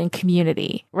men in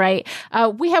community, right?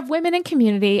 We have women in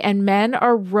community, and men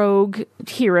are rogue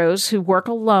heroes who work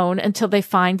alone until they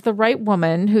find the right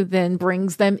woman who then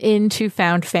brings them into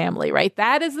found family, right?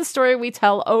 That is the story we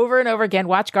tell over and over again.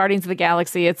 Watch Guardians of the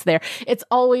Galaxy. It's there. It's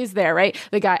always there, right?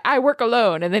 The guy, I work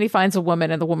alone, and then he finds a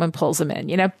woman and the woman pulls him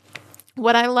in,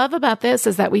 What I love about this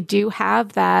is that we do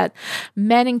have that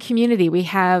men in community. We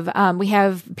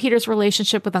have Peter's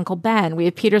relationship with Uncle Ben. We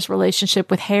have Peter's relationship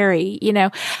with Harry.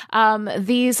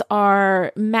 These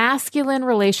are masculine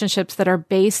relationships that are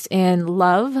based in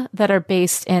love, that are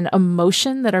based in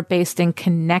emotion, that are based in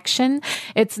connection.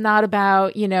 It's not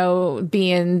about,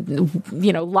 being,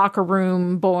 locker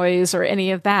room boys or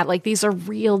any of that. These are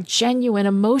real, genuine,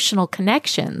 emotional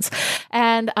connections.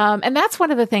 And that's one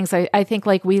of the things I think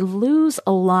we lose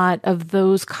a lot of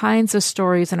those kinds of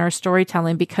stories in our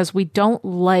storytelling, because we don't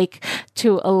like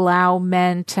to allow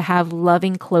men to have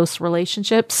loving, close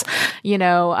relationships,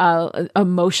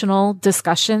 emotional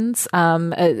discussions,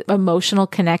 emotional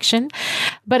connection.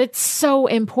 But it's so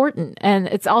important. And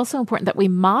it's also important that we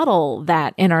model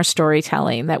that in our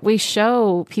storytelling, that we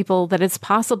show people that it's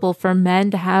possible for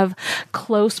men to have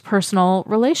close personal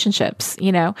relationships,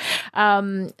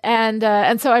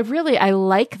 and so I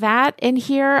like that in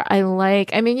here.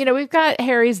 We've got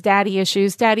Harry's daddy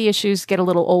issues. Daddy issues get a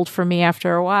little old for me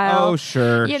after a while. Oh,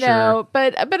 sure. Sure.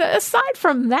 But aside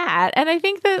from that, and I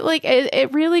think that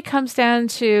it really comes down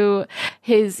to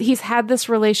he's had this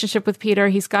relationship with Peter.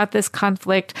 He's got this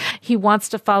conflict. He wants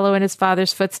to follow in his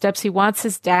father's footsteps. He wants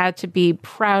his dad to be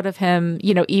proud of him,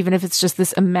 even if it's just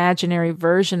this imaginary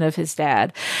version of his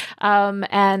dad.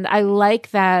 And I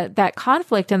like that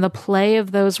conflict and the play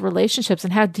of those relationships,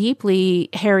 and how deeply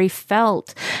Harry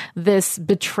felt this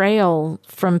betrayal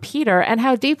from Peter, and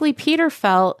how deeply Peter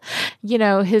felt,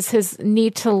 his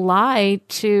need to lie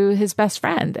to his best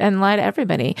friend and lie to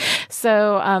everybody.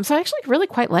 So I actually really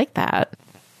quite like that.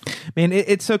 Man,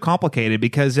 it's so complicated,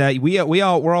 because we're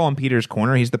all on Peter's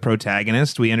corner. He's the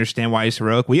protagonist. We understand why he's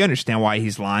heroic. We understand why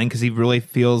he's lying, because he really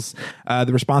feels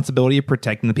the responsibility of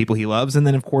protecting the people he loves. And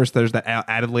then, of course, there's that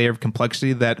added layer of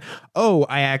complexity that,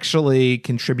 I actually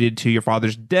contributed to your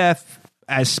father's death.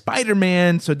 as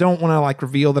Spider-Man, so don't want to like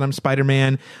reveal that I'm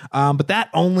Spider-Man. But that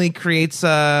only creates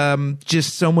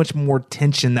just so much more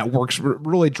tension that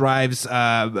really drives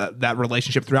that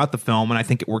relationship throughout the film, and I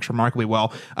think it works remarkably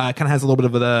well. Kind of has a little bit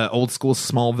of the old school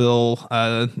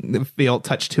Smallville feel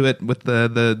touch to it with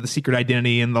the secret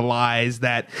identity and the lies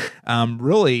that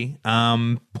really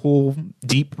pull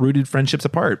deep rooted friendships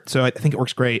apart. So I think it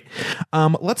works great.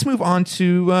 Let's move on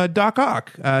to Doc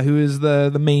Ock, who is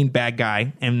the main bad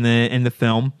guy in the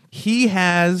film. He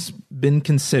has been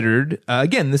considered,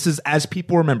 again, this is as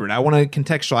people remembered. I want to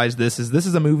contextualize this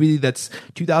is a movie that's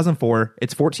 2004.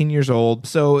 It's 14 years old.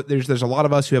 So there's a lot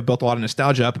of us who have built a lot of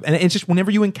nostalgia up. And it's just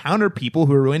whenever you encounter people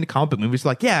who are really into comic book movies,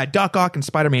 like, yeah, Doc Ock in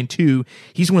Spider-Man 2,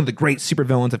 he's one of the great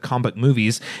supervillains of comic book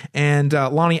movies. And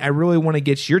Lonnie, I really want to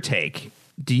get your take.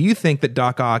 Do you think that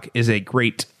Doc Ock is a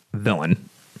great villain?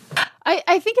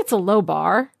 I think it's a low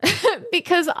bar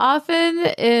because often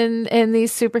in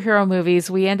these superhero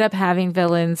movies, we end up having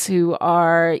villains who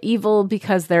are evil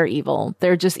because they're evil.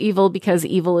 They're just evil because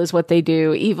evil is what they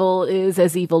do. Evil is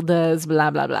as evil does, blah,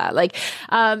 blah, blah. Like,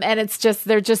 and it's just,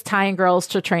 they're just tying girls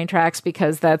to train tracks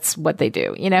because that's what they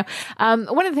do, you know?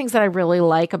 One of the things that I really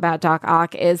like about Doc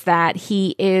Ock is that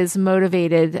he is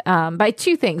motivated by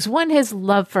two things. One, his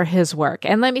love for his work.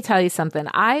 And let me tell you something.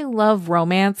 I love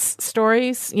romance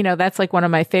stories. You know, that's like one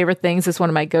of my favorite things. It's one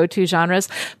of my go-to genres.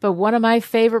 But one of my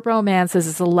favorite romances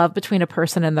is the love between a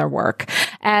person and their work.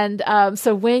 And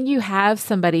so when you have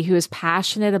somebody who is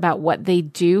passionate about what they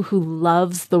do, who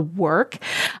loves the work,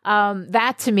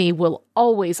 that to me will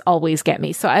always get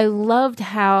me. So I loved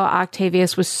how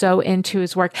Octavius was so into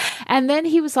his work. And then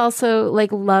he was also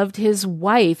like loved his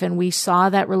wife, and we saw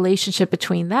that relationship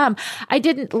between them. I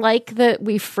didn't like that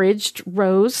we fridged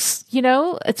Rose, you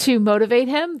know, to motivate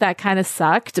him. That kind of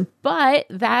sucked. But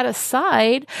that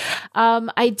aside,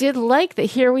 I did like that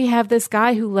here we have this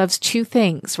guy who loves two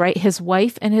things, right? His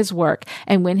wife and his work.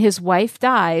 And when his wife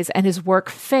dies and his work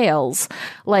fails,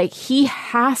 like he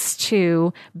has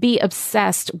to be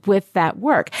obsessed with that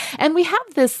work. And we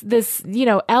have this, you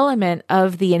know, element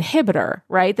of the inhibitor,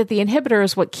 right? That the inhibitor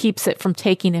is what keeps it from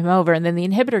taking him over. And then the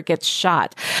inhibitor gets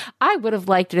shot. I would have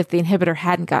liked it if the inhibitor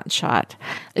hadn't gotten shot.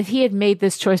 If he had made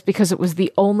this choice because it was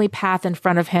the only path in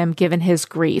front of him, given his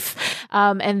grief.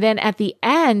 And then at the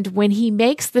end, when he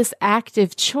makes this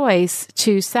active choice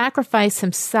to sacrifice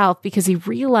himself because he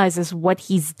realizes what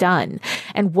he's done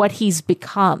and what he's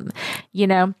become, you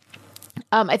know,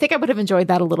 I think I would have enjoyed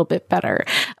that a little bit better.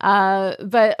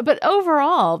 But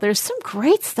overall, there's some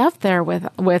great stuff there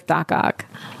with Doc Ock.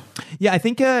 Yeah, I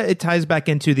think it ties back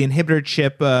into the inhibitor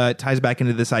chip, ties back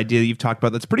into this idea that you've talked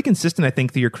about that's pretty consistent, I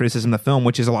think, through your criticism of the film,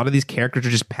 which is a lot of these characters are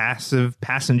just passive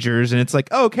passengers, and it's like,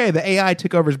 oh, okay, the AI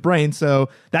took over his brain, so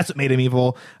that's what made him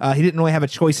evil. He didn't really have a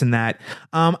choice in that.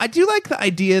 I do like the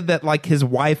idea that like his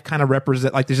wife kind of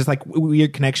represent, like there's just like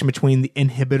weird connection between the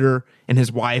inhibitor and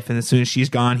his wife, and as soon as she's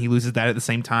gone, he loses that at the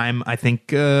same time. I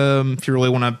think if you really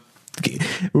want to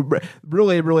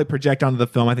really project onto the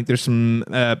film, I think there's some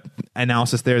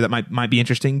analysis there that might be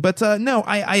interesting. But no,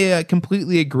 I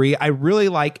completely agree. I really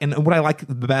like, and what I like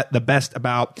the best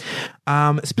about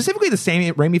specifically the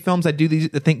Sam Raimi films, I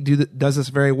think does this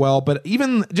very well. But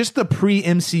even just the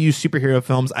pre-MCU superhero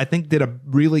films, I think did a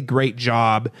really great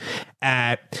job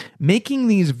at making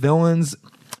these villains.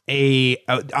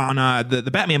 On the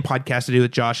Batman podcast I do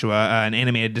with Joshua, an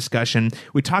animated discussion,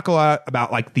 we talk a lot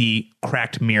about like the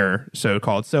cracked mirror, so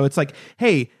called. So it's like,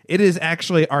 hey, it is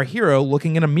actually our hero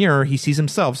looking in a mirror. He sees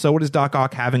himself. So what does Doc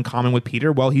Ock have in common with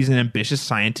Peter? Well, he's an ambitious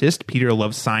scientist. Peter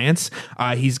loves science.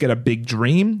 He's got a big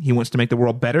dream. He wants to make the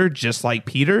world better, just like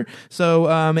Peter. So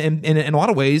in a lot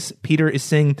of ways, Peter is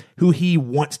seeing who he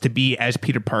wants to be as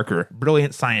Peter Parker.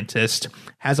 Brilliant scientist,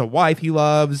 has a wife he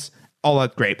loves. All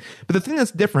that's great. But the thing that's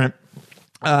different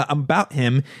about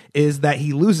him is that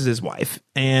he loses his wife,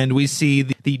 and we see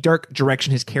the dark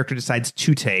direction his character decides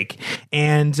to take.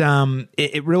 And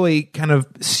it really kind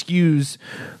of skews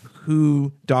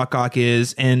who Doc Ock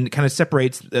is and kind of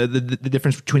separates the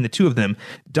difference between the two of them.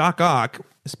 Doc Ock,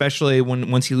 especially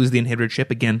once he loses the inhibitor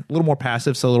chip, again, a little more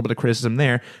passive, so a little bit of criticism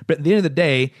there. But at the end of the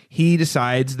day, he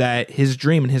decides that his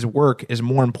dream and his work is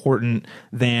more important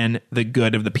than the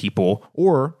good of the people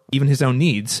or even his own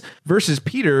needs, versus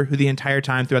Peter, who the entire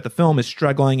time throughout the film is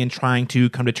struggling and trying to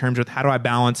come to terms with how do I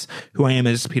balance who I am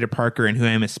as Peter Parker and who I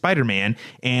am as Spider-Man.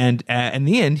 And in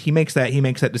the end, he makes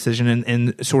that decision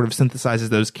and sort of synthesizes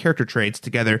those character traits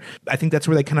together. I think that's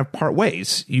where they kind of part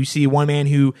ways. You see one man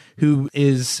who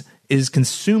is is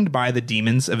consumed by the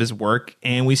demons of his work,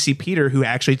 and we see Peter, who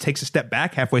actually takes a step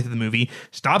back halfway through the movie,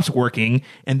 stops working,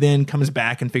 and then comes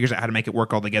back and figures out how to make it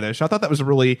work all together. So I thought that was a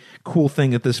really cool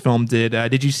thing that this film did.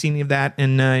 Did you see any of that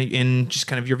in just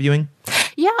kind of your viewing?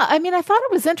 Yeah, I mean, I thought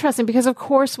it was interesting because, of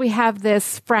course, we have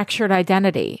this fractured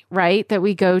identity, right, that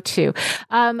we go to.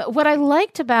 What I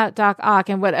liked about Doc Ock,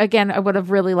 and what, again, I would have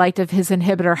really liked if his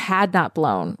inhibitor had not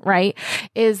blown, right,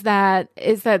 is that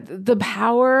the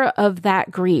power of that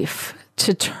grief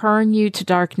to turn you to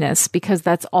darkness, because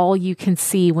that's all you can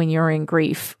see when you're in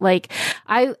grief. Like,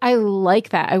 I like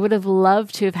that. I would have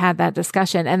loved to have had that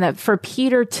discussion, and that for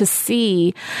Peter to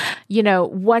see, you know,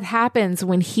 what happens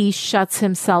when he shuts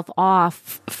himself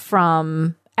off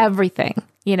from everything,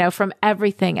 you know, from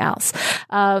everything else.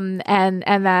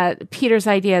 And that Peter's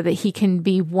idea that he can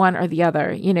be one or the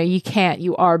other, you know, you can't,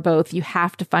 you are both, you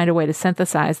have to find a way to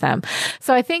synthesize them.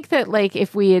 So I think that, like,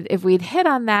 if we'd hit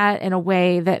on that in a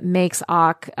way that makes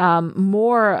Ock,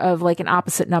 more of like an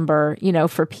opposite number, you know,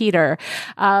 for Peter,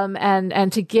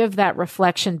 and to give that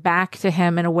reflection back to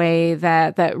him in a way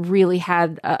that really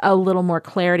had a little more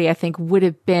clarity, I think would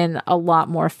have been a lot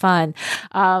more fun.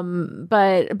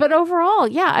 But overall,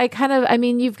 yeah, I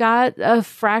mean, you've got a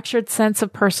fractured sense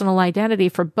of personal identity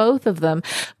for both of them,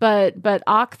 but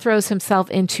Ock throws himself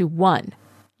into one,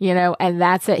 you know, and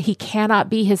that's it. He cannot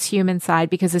be his human side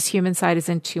because his human side is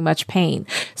in too much pain.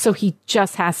 So he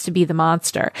just has to be the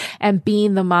monster, and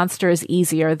being the monster is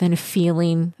easier than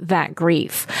feeling that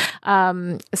grief.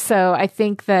 So I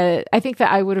think that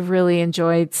I would have really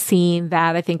enjoyed seeing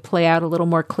that, I think, play out a little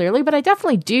more clearly, but I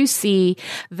definitely do see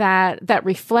that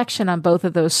reflection on both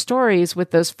of those stories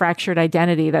with those fractured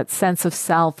identity, that sense of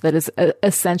self that is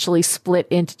essentially split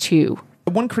into two.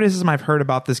 One criticism I've heard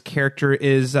about this character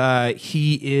is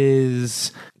he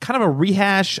is kind of a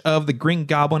rehash of the Green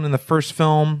Goblin in the first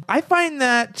film. I find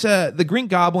that the Green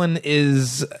Goblin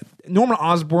is... Norman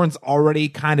Osborn's already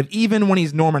kind of, even when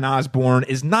he's Norman Osborn,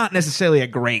 is not necessarily a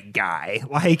great guy.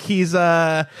 Like, he's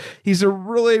a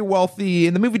really wealthy,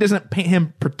 and the movie doesn't paint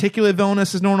him particularly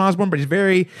villainous as Norman Osborn, but he's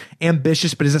very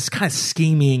ambitious, but he's just kind of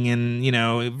scheming and, you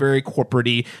know, very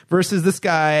corporate-y, versus this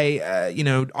guy, you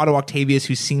know, Otto Octavius,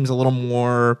 who seems a little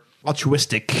more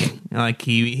altruistic. Like,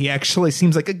 he actually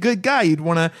seems like a good guy you'd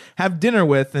want to have dinner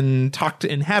with and talk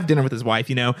to and have dinner with his wife,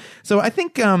 you know. So I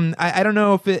think I don't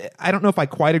know if I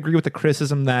quite agree with the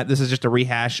criticism that this is just a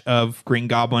rehash of Green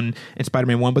Goblin and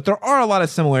Spider-Man 1, but there are a lot of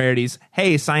similarities.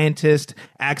 Hey, scientist,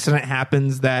 accident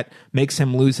happens that makes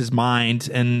him lose his mind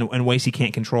in ways he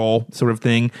can't control, sort of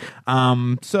thing.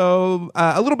 So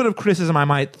a little bit of criticism I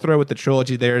might throw at the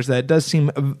trilogy there is that it does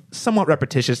seem somewhat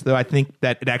repetitious, though I think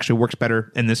that it actually works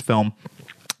better in this film.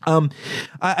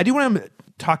 I do want to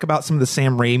talk about some of the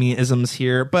Sam Raimi isms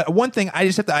here, but one thing I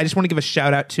just want to give a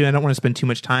shout out to. I don't want to spend too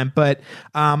much time, but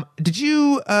what did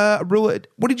you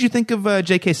think of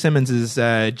J.K. Simmons'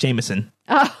 Jameson?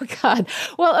 Oh, God.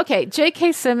 Well, okay.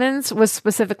 J.K. Simmons was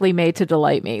specifically made to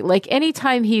delight me. Like,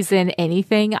 anytime he's in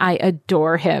anything, I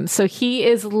adore him. So he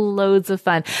is loads of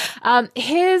fun.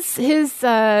 His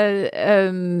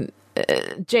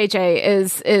JJ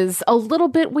is a little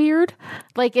bit weird.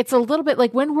 Like, it's a little bit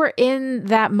like when we're in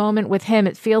that moment with him,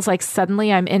 it feels like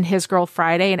suddenly I'm in His Girl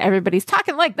Friday and everybody's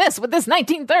talking like this with this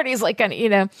 1930s, like, kind of, you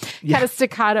know, kind of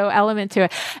staccato element to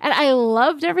it. And I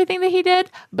loved everything that he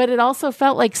did, but it also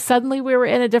felt like suddenly we were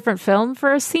in a different film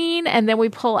for a scene, and then we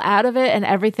pull out of it and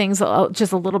everything's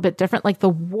just a little bit different. Like, the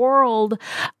world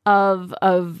of,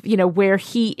 you know, where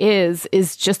he is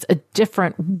just a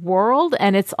different world.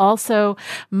 And it's also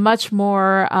much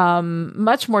more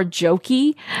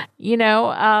jokey, you know?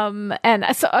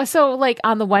 And so like,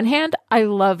 on the one hand, I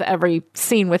love every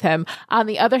scene with him. On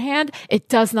the other hand, it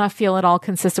does not feel at all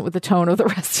consistent with the tone of the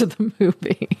rest of the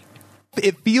movie.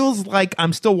 It feels like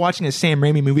I'm still watching a Sam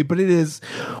Raimi movie, but it is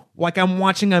like I'm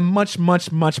watching a much,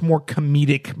 much, much more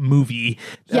comedic movie.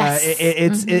 Yes.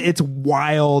 It's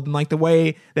wild, and like the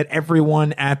way that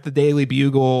everyone at the Daily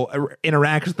Bugle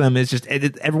interacts with them is just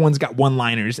everyone's got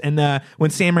one-liners. And when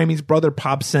Sam Raimi's brother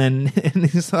pops in and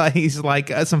he's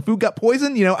like some food got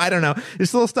poisoned, you know, I don't know,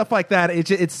 just little stuff like that.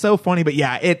 It's so funny, but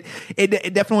yeah, it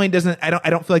definitely doesn't. I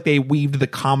don't feel like they weaved the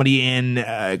comedy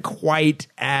in quite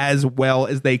as well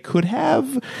as they could have.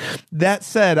 That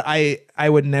said, I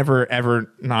would never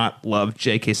ever not love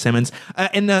J.K. Simmons.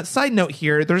 And a side note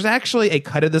here, there's actually a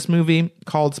cut of this movie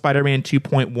called Spider-Man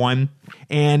 2.1,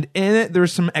 and in it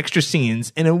there's some extra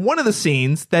scenes. And in one of the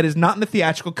scenes that is not in the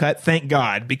theatrical cut, thank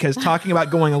God, because talking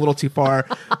about going a little too far,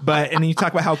 and you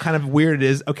talk about how kind of weird it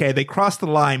is. Okay, they crossed the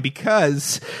line,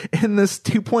 because in this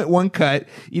 2.1 cut,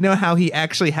 you know how he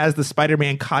actually has the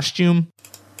Spider-Man costume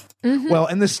Well,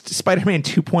 in this Spider-Man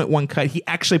 2.1 cut, he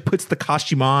actually puts the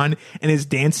costume on and is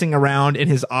dancing around in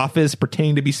his office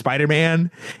pretending to be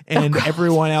Spider-Man, and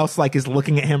everyone else like is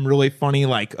looking at him really funny,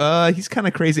 like, he's kind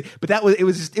of crazy. But it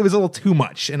was a little too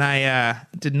much, and I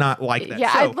did not like that.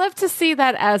 Yeah, I'd love to see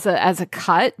that as a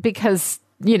cut because,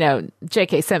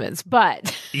 J.K. Simmons,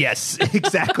 but yes,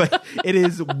 exactly. It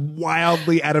is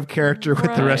wildly out of character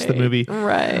with the rest of the movie.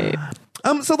 Right.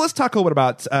 So let's talk a little bit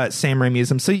about Sam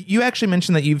Raimiism. So you actually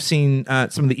mentioned that you've seen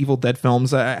some of the Evil Dead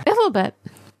films. A little bit.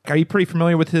 Are you pretty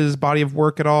familiar with his body of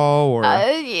work at all? Or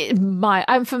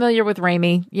I'm familiar with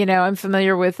Raimi. I'm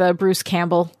familiar with Bruce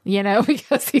Campbell.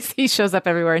 Because he shows up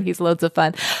everywhere and he's loads of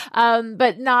fun.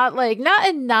 But not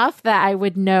enough that I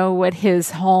would know what his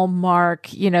hallmark,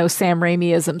 Sam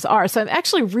Raimiisms are. So I'm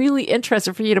actually really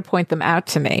interested for you to point them out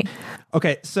to me.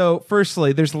 Okay, so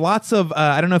firstly, there's lots of,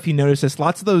 I don't know if you noticed this,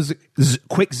 lots of those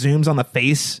quick zooms on the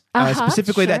face.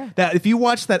 Specifically, sure. that if you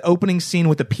watch that opening scene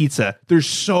with the pizza, there's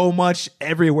so much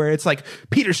everywhere. It's like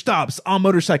Peter stops on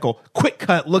motorcycle, quick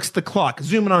cut, looks at the clock,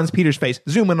 zooming on Peter's face,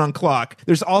 zooming on clock.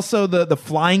 There's also the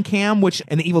flying cam, which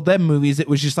in the Evil Dead movies, it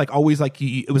was just like always like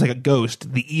it was like a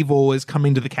ghost. The evil is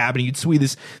coming to the cabin. You'd see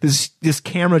this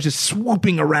camera just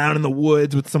swooping around in the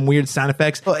woods with some weird sound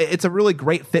effects. It's a really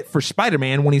great fit for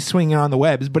Spider-Man when he's swinging on the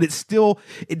webs, but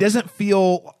it doesn't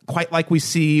feel quite like we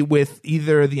see with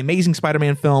either the Amazing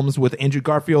Spider-Man films with Andrew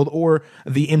Garfield or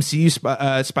the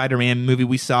MCU Spider-Man movie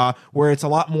we saw, where it's a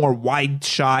lot more wide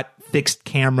shot, fixed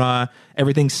camera,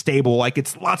 everything's stable. Like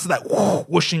it's lots of that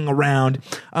whooshing around.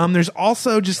 There's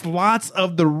also just lots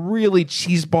of the really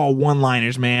cheeseball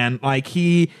one-liners, man. Like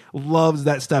he loves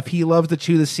that stuff. He loves to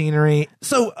chew the scenery.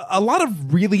 So a lot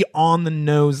of really on the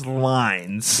nose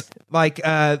lines. Like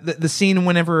the scene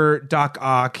whenever Doc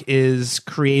Ock is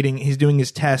he's doing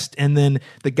his test, and then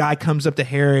the guy comes up to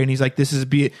Harry and he's like, "This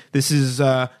is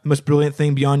the most brilliant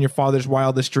thing beyond your father's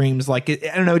wildest dreams." Like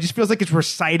I don't know, it just feels like it's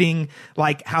reciting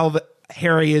like how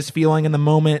Harry is feeling in the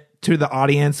moment to the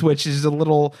audience, which is a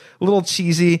little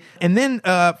cheesy. And then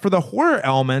for the horror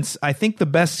elements, I think the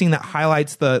best scene that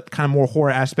highlights the kind of more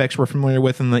horror aspects we're familiar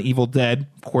with in the Evil Dead,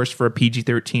 of course for a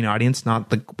PG-13 audience,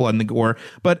 not the blood and the gore,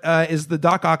 but is the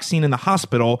Doc Ock scene in the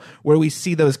hospital where we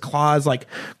see those claws. Like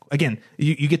again,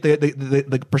 you get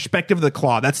the perspective of the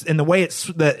claw. That's in the way it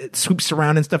swoops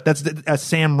around and stuff. That's a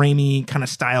Sam Raimi kind of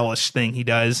stylish thing he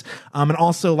does. And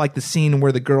also like the scene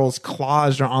where the girl's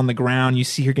claws are on the ground. You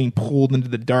see her getting pulled into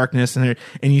the darkness, and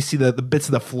you see the bits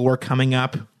of the floor coming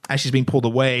up as she's being pulled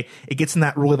away. It gets in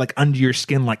that really like under your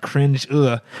skin, like cringe.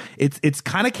 It's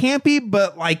kind of campy,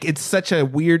 but like it's such a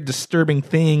weird, disturbing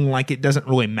thing. Like it doesn't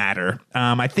really matter.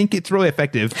 I think it's really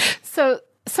effective. So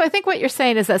I think what you're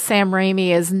saying is that Sam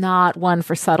Raimi is not one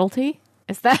for subtlety.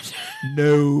 Is that?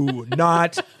 No,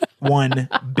 not one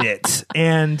bit.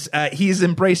 And he's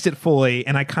embraced it fully,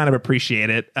 and I kind of appreciate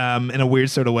it in a weird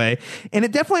sort of way. And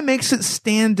it definitely makes it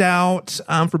stand out,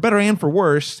 for better and for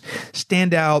worse,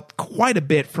 stand out quite a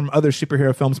bit from other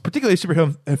superhero films, particularly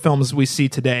superhero films we see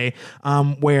today,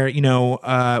 where,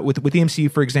 with the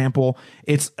MCU, for example,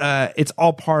 it's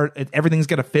all everything's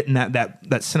got to fit in that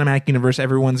cinematic universe.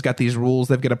 Everyone's got these rules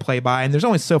they've got to play by, and there's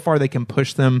only so far they can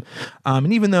push them.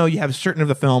 And even though you have certain of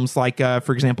the films, like,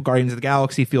 for example, Guardians of the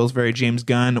Galaxy feels very James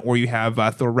Gunn, or you have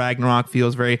Thor Ragnarok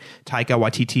feels very Taika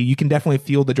Waititi. You can definitely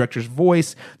feel the director's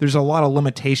voice. There's a lot of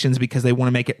limitations because they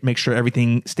want to make sure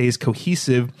everything stays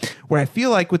cohesive. Where I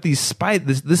feel like with these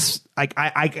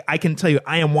I can tell you,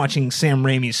 I am watching Sam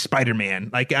Raimi's Spider-Man.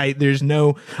 Like there's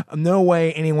no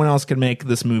way anyone else can make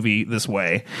this movie this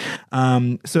way.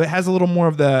 So it has a little more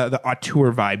of the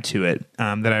auteur vibe to it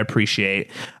that I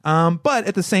appreciate. But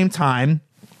at the same time,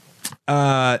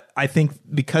 I think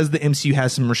because the MCU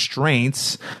has some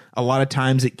restraints, a lot of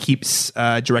times it keeps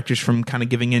directors from kind of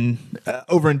giving in,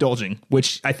 overindulging,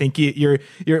 which I think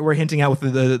we're hinting out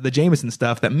with the Jameson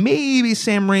stuff that maybe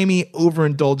Sam Raimi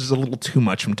overindulges a little too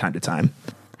much from time to time.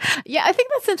 Yeah, I think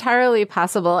that's entirely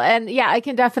possible. And yeah, I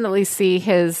can definitely see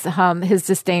his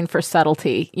disdain for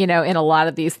subtlety, in a lot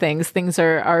of these things. Things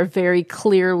are very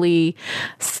clearly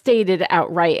stated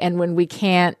outright. And when we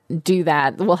can't do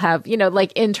that, we'll have,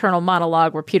 like internal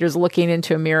monologue where Peter's looking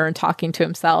into a mirror and talking to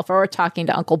himself, or talking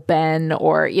to Uncle Ben,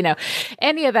 or,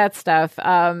 any of that stuff.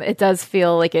 It does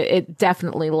feel like it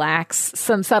definitely lacks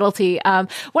some subtlety.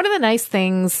 One of the nice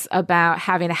things about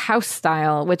having a house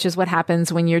style, which is what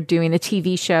happens when you're doing a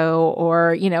TV show show,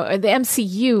 or, you know, the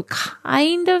MCU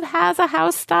kind of has a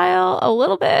house style a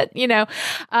little bit, you know.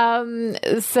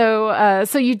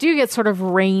 So you do get sort of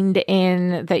reined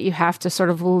in, that you have to sort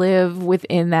of live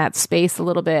within that space a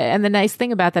little bit. And the nice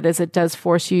thing about that is it does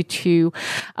force you to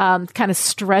kind of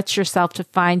stretch yourself to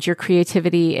find your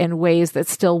creativity in ways that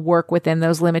still work within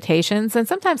those limitations. And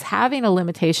sometimes having a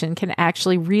limitation can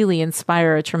actually really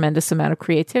inspire a tremendous amount of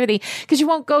creativity, because you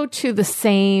won't go to the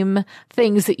same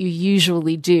things that you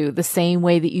usually do, the same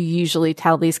way that you usually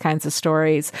tell these kinds of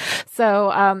stories. So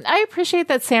I appreciate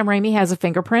that Sam Raimi has a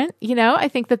fingerprint. You know, I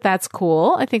think that that's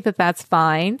cool. I think that that's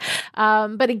fine.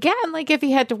 But again, like if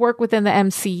he had to work within the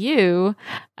MCU,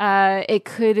 it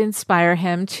could inspire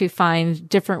him to find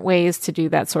different ways to do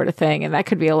that sort of thing. And that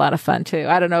could be a lot of fun too.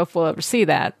 I don't know if we'll ever see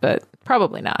that, but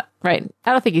probably not, right?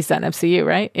 I don't think he's done MCU,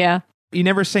 right? Yeah. You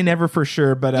never say never for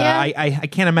sure, but Yeah. I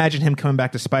can't imagine him coming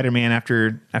back to Spider-Man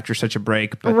after such a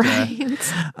break. But,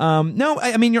 Right. No,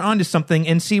 I mean you're onto something.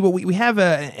 And see what we have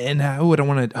I don't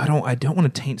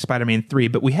want to taint Spider-Man 3,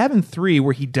 but we have in 3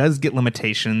 where he does get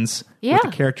limitations with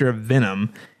the character of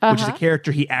Venom, which is a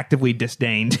character he actively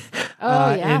disdained.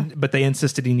 But they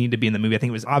insisted he needed to be in the movie. I think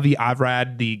it was Avi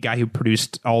Arad, the guy who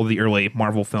produced all of the early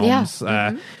Marvel films.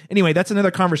 Yeah. Anyway, that's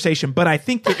another conversation. But I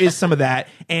think there is some of that,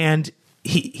 and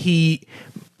he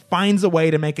finds a way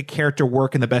to make a character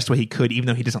work in the best way he could, even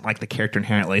though he doesn't like the character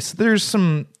inherently. So there's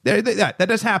some that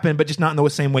does happen, but just not in the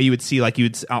same way you would see like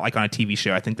like on a TV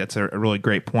show. I think that's a really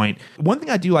great point. One thing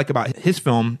I do like about his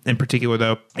film in particular,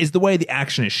 though, is the way the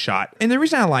action is shot. And the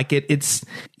reason I like it, it's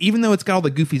even though it's got all the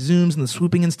goofy zooms and the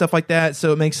swooping and stuff like that,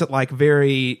 so it makes it like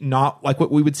very not like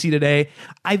what we would see today.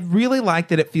 I really like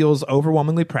that it feels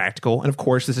overwhelmingly practical. And of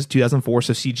course, this is 2004,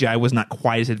 so CGI was not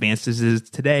quite as advanced as it is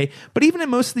today. But even in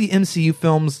most of the MCU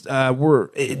films,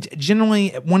 generally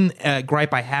one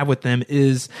gripe I have with them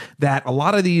is that a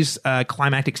lot of these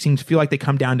climactic scenes feel like they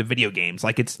come down to video games.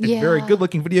 Like it's very good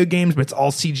looking video games, but it's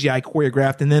all CGI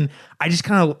choreographed, and then I just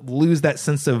kind of lose that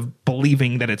sense of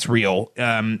believing that it's real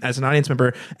as an audience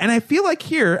member. And I feel like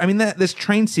here, I mean, this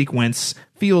train sequence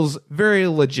feels very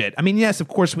legit. I mean, yes, of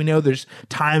course, we know there's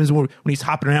times when he's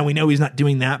hopping around, we know he's not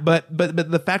doing that, but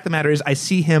the fact of the matter is, I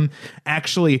see him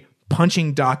actually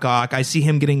punching Doc Ock. I see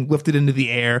him getting lifted into the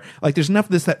air. Like there's enough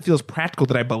of this that feels practical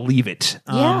that I believe it.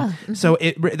 So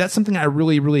that's something I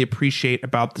really, really appreciate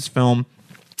about this film,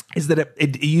 is that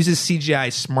it uses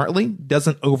CGI smartly,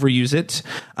 doesn't overuse it.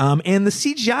 And the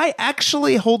CGI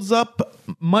actually holds up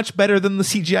much better than the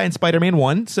CGI in Spider-Man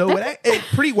 1. So it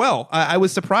pretty well. I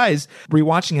was surprised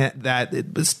rewatching it that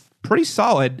it was pretty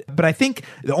solid. But I think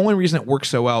the only reason it works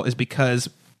so well is because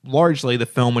largely the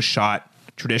film was shot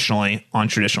traditionally on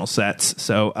traditional sets.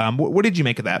 So what did you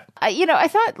make of that? I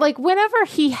thought like whenever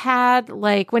he had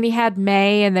when he had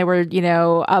May and they were,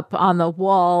 up on the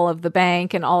wall of the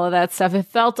bank and all of that stuff, it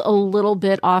felt a little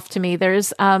bit off to me.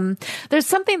 There's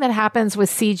something that happens with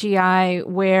CGI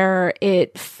where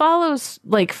it follows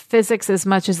like physics as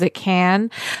much as it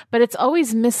can, but it's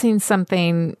always missing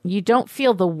something. You don't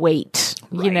feel the weight,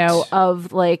 of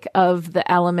the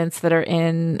elements that are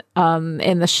in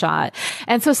the shot.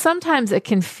 And so sometimes it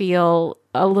can feel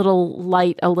a little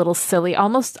light, a little silly,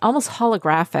 almost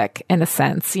holographic in a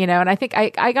sense, and I think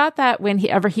I got that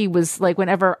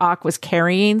whenever Ock was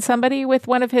carrying somebody with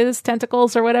one of his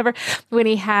tentacles or whatever, when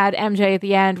he had MJ at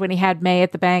the end, when he had May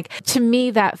at the bank, to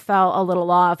me that fell a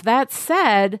little off. That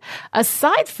said,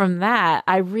 aside from that,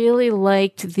 I really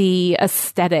liked the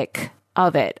aesthetic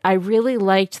of it. I really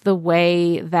liked the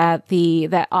way that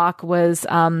that Ock was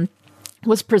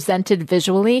presented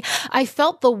visually. I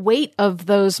felt the weight of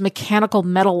those mechanical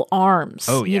metal arms,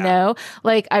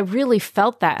 I really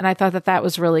felt that. And I thought that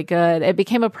was really good. It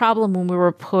became a problem when we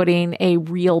were putting a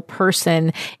real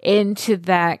person into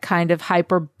that kind of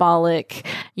hyperbolic,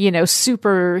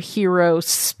 superhero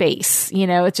space.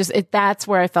 That's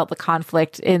where I felt the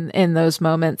conflict in those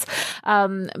moments.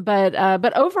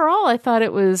 But overall, I thought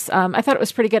it was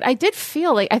pretty good. I did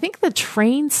feel I think the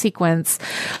train sequence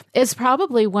is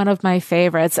probably one of my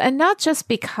favorites, and not just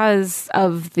because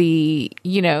of the,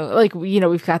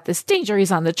 we've got this danger.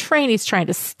 He's on the train. He's trying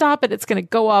to stop it. It's going to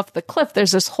go off the cliff.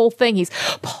 There's this whole thing. He's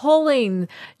pulling,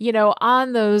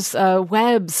 on those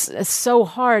webs so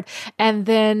hard, and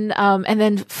then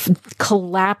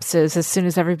collapses as soon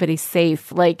as everybody's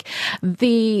safe. And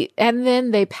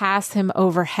then they pass him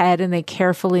overhead and they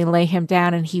carefully lay him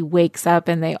down, and he wakes up,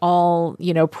 and they all,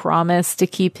 promise to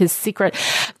keep his secret.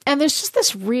 And there's just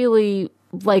this really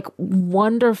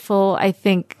wonderful, I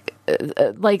think,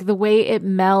 like the way it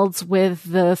melds with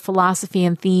the philosophy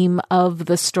and theme of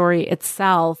the story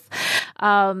itself,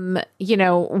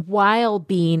 while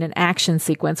being an action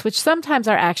sequence, which sometimes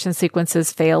our action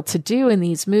sequences fail to do in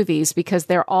these movies because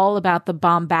they're all about the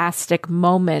bombastic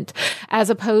moment as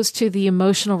opposed to the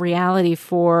emotional reality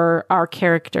for our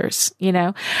characters,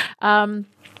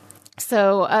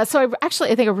 So I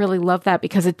think I really love that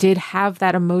because it did have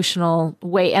that emotional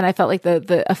weight, and I felt like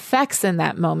the effects in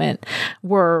that moment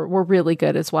were really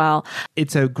good as well.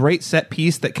 It's a great set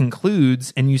piece that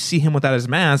concludes, and you see him without his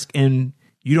mask, and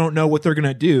you don't know what they're going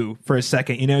to do for a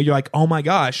second. You're like, oh my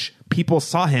gosh, people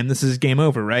saw him. This is game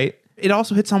over, right? It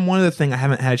also hits on one other thing I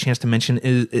haven't had a chance to mention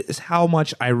is how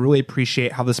much I really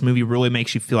appreciate how this movie really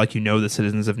makes you feel like you know the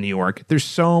citizens of New York. There's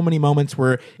so many moments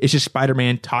where it's just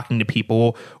Spider-Man talking to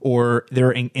people, or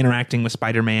they're interacting with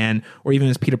Spider-Man, or even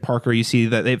as Peter Parker, you see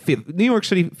that New York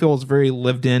City feels very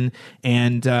lived in,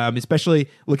 and especially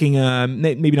looking,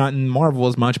 maybe not in Marvel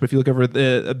as much, but if you look over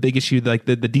a big issue like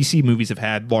the DC movies have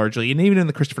had largely, and even in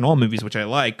the Christopher Nolan movies, which I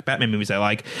like, Batman movies I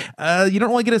like, you don't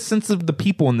really get a sense of the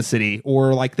people in the city,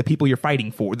 or like the people you're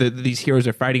fighting for, these heroes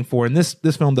are fighting for, and this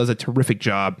film does a terrific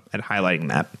job at highlighting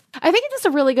that. I think it does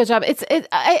a really good job.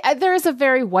 There is a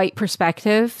very white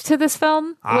perspective to this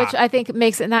film, which I think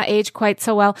makes it not age quite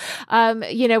so well.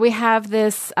 We have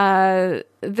this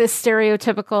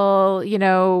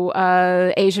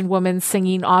stereotypical, Asian woman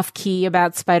singing off key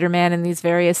about Spider-Man in these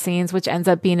various scenes, which ends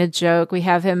up being a joke. We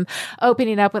have him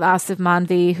opening up with Asif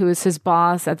Manvi, who is his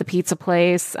boss at the pizza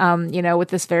place, with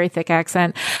this very thick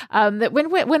accent. That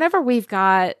whenever we've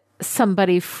got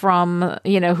somebody from,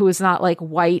 who is not like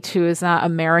white, who is not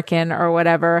American or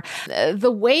whatever,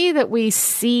 the way that we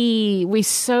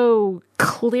so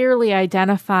clearly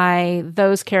identify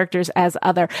those characters as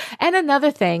other. And another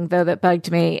thing, though, that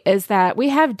bugged me is that we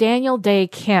have Daniel Day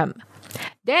Kim.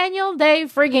 Daniel Day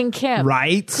friggin' Kim.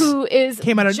 Right. Who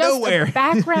came out of just nowhere. A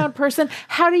background person.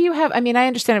 How do you have, I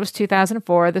understand it was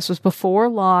 2004. This was before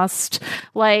Lost.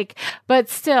 But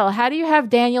still, how do you have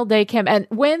Daniel Day Kim? And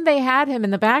when they had him in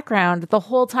the background, the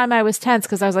whole time I was tense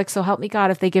because I was like, so help me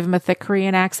God, if they give him a thick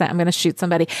Korean accent, I'm going to shoot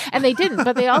somebody. And they didn't,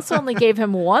 but they also only gave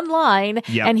him one line,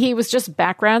 and he was just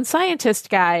background scientist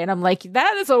guy. And I'm like,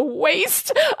 that is a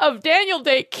waste of Daniel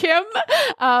Day Kim,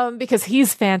 because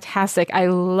he's fantastic. I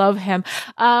love him.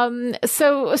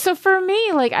 So for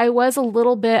me, I was a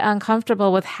little bit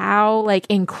uncomfortable with how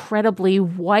incredibly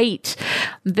white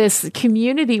this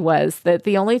community was, that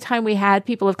the only time we had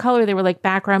people of color, they were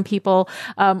background people,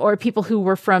 or people who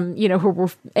were from, who were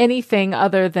anything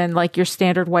other than your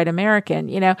standard white American,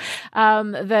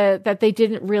 that they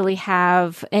didn't really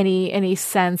have any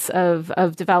sense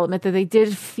of development, that they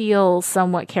did feel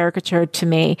somewhat caricatured to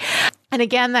me. And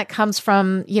again, that comes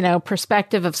from,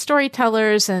 perspective of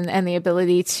storytellers and the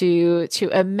ability to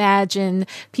imagine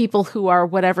people who are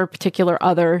whatever particular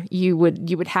other you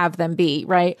would have them be,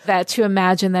 right? That to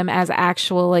imagine them as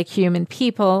actual human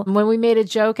people. When we made a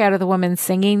joke out of the woman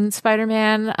singing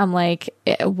Spider-Man, I'm like,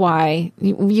 why?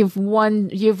 You've one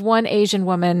Asian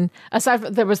woman, aside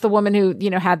from, there was the woman who,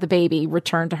 had the baby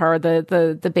returned to her,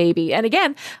 the baby. And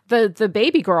again, the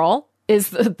baby girl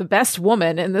is the best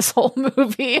woman in this whole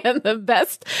movie, and the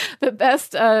best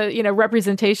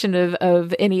representation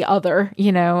of any other,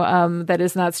 that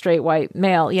is not straight white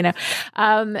male,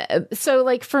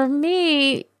 So for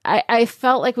me, I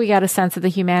felt like we got a sense of the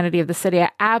humanity of the city.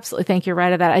 I absolutely think you're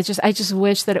right of that. I just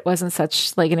wish that it wasn't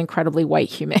such an incredibly white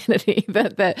humanity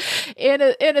that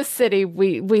in a city,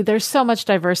 we there's so much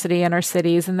diversity in our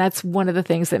cities, and that's one of the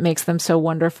things that makes them so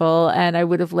wonderful. And I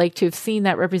would have liked to have seen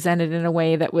that represented in a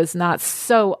way that was not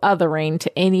so othering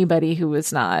to anybody who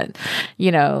was not,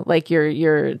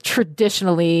 your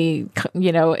traditionally,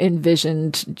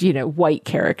 envisioned, white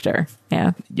character.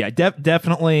 Yeah. Yeah,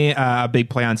 definitely a big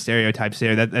play on stereotypes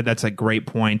there. That's a great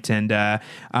point, and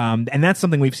that's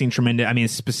something we've seen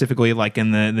tremendous. Specifically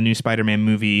in the new Spider-Man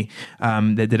movie,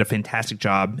 that did a fantastic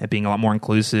job at being a lot more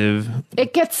inclusive.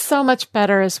 It gets so much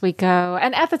better as we go,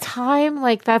 and at the time,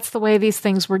 that's the way these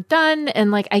things were done.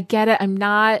 And I get it.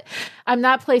 I'm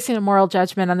not placing a moral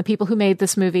judgment on the people who made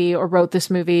this movie or wrote this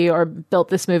movie or built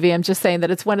this movie. I'm just saying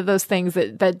that it's one of those things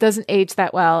that doesn't age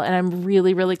that well, and I'm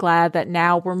really, really glad that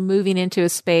now we're moving into a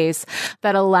space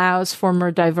that allows for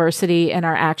more diversity in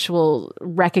our actual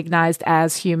recognized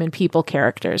as human people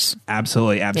characters.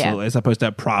 Absolutely. Yeah. As opposed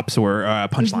to props or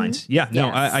punchlines. Mm-hmm. Yeah, no,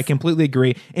 yes. I completely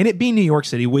agree. And it being New York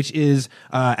City, which is,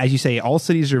 as you say, all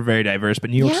cities are very diverse, but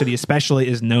New York City especially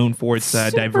is known for its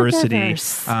diversity,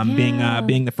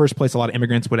 being the first place a lot of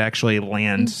immigrants would actually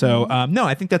land. So no,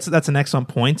 I think that's an excellent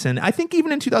point. And I think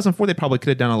even in 2004, they probably could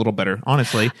have done a little better,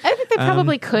 honestly. I think they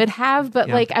probably could have, but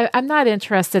like I'm not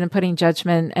interested in putting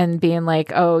judgment and being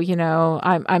like, oh, you know,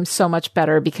 I'm so much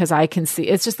better because I can see.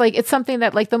 It's just like, it's something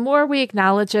that like the more we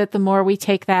acknowledge it, the more we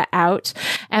take that out,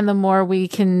 and the more we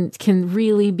can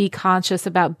really be conscious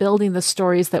about building the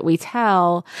stories that we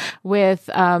tell with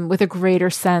a greater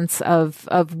sense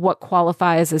of what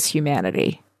qualifies as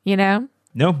humanity, you know?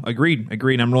 No, agreed.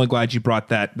 I'm really glad you brought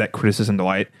that criticism to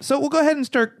light. So we'll go ahead and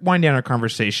start winding down our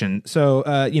conversation. So,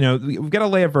 we've got to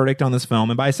lay a verdict on this film.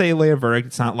 And by I say lay a verdict,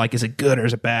 it's not like, is it good or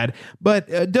is it bad?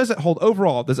 But does it hold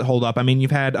up? I mean,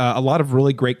 you've had a lot of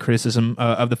really great criticism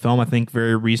of the film, I think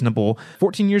very reasonable.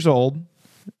 14 years old.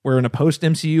 We're in a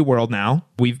post-MCU world now.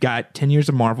 We've got 10 years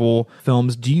of Marvel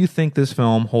films. Do you think this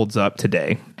film holds up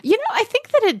today? You know, I think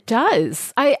that it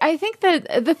does. I think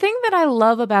that the thing that I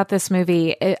love about this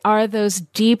movie are those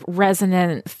deep,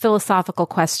 resonant philosophical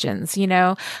questions. You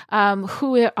know,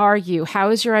 who are you? How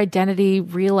is your identity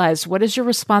realized? What is your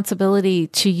responsibility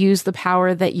to use the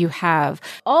power that you have?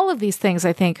 All of these things,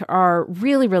 I think, are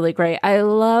really, really great. I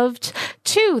loved,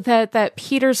 too, that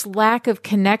Peter's lack of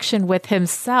connection with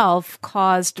himself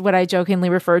caused what I jokingly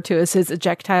referred to as his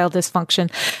ejectile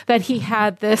dysfunction, that he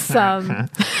had this...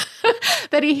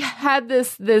 that he had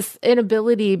this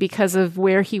inability because of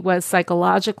where he was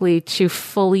psychologically to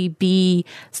fully be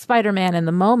Spider-Man in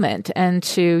the moment and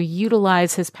to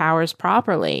utilize his powers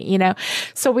properly, you know?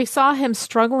 So we saw him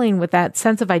struggling with that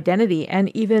sense of identity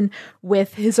and even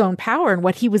with his own power and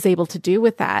what he was able to do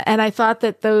with that. And I thought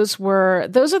that those are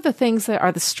the things that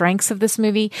are the strengths of this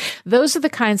movie. Those are the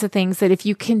kinds of things that if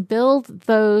you can build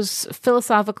those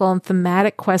philosophical and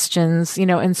thematic questions, you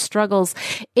know, and struggles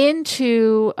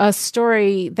into a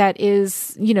story that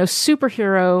is, you know,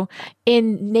 superhero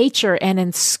in nature and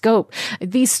in scope.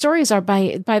 These stories are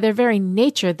by their very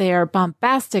nature, they are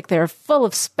bombastic. They are full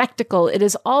of spectacle. It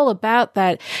is all about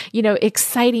that, you know,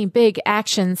 exciting big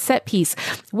action set piece.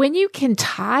 When you can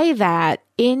tie that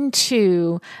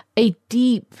into a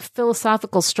deep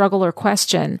philosophical struggle or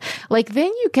question, like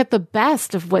then you get the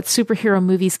best of what superhero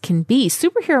movies can be.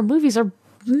 Superhero movies are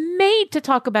made to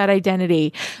talk about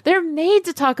identity. They're made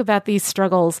to talk about these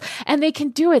struggles, and they can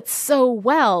do it so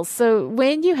well. So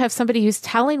when you have somebody who's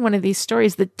telling one of these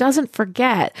stories that doesn't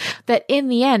forget that in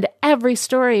the end, every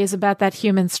story is about that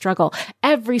human struggle.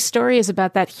 Every story is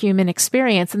about that human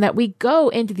experience, and that we go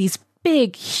into these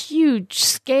big, huge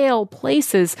scale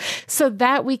places so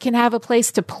that we can have a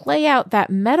place to play out that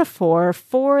metaphor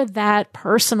for that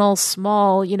personal,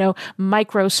 small, you know,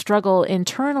 micro struggle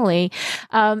internally.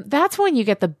 That's when you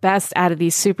get the best out of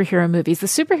these superhero movies, the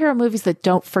superhero movies that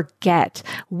don't forget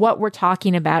what we're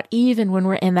talking about, even when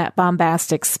we're in that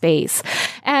bombastic space.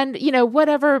 And, you know,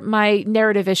 whatever my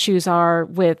narrative issues are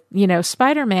with, you know,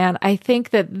 Spider-Man, I think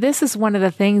that this is one of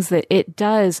the things that it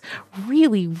does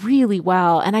really, really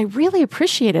well. And I really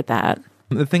appreciated that.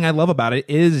 The thing I love about it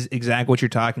is exactly what you're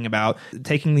talking about,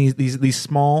 taking these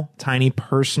small, tiny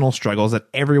personal struggles that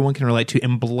everyone can relate to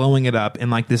and blowing it up in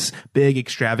like this big,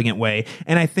 extravagant way.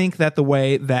 And I think that the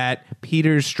way that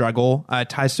Peter's struggle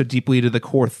ties so deeply to the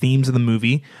core themes of the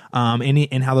movie,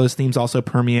 and how those themes also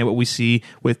permeate what we see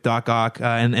with Doc Ock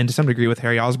and to some degree with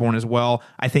Harry Osborn as well.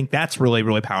 I think that's really,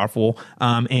 really powerful.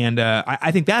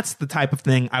 I think that's the type of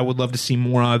thing I would love to see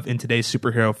more of in today's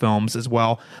superhero films as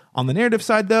well. On the narrative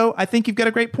side, though, I think you've got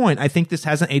a great point. I think this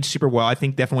hasn't aged super well. I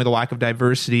think definitely the lack of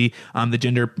diversity, the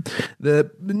gender,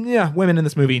 women in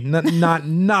this movie,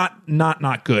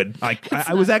 not good. Like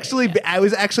I was actually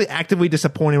actively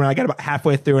disappointed when I got about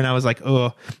halfway through, and I was like,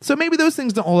 oh. So maybe those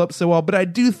things don't hold up so well. But I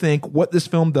do think what this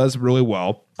film does really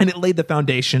well, and it laid the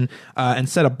foundation and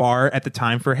set a bar at the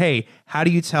time for, hey, how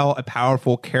do you tell a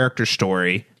powerful character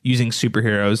story using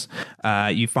superheroes?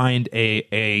 You find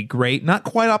a great, not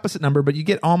quite opposite number, but you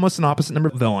get almost an opposite number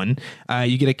villain.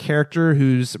 You get a character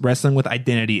who's wrestling with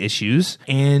identity issues,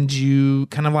 and you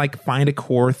kind of like find a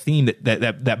core theme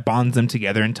that bonds them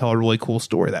together and tell a really cool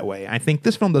story that way. I think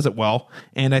this film does it well,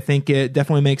 and I think it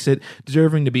definitely makes it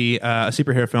deserving to be a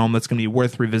superhero film that's going to be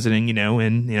worth revisiting,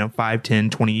 in 5, 10,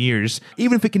 20 years.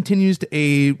 Even if it continues to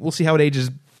age, we'll see how it ages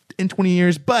in 20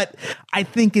 years, but I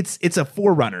think it's a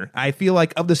forerunner. I feel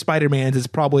like of the Spider-Mans, it's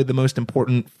probably the most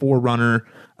important forerunner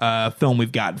film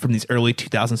we've got from these early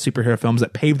 2000 superhero films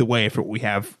that paved the way for what we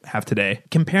have today.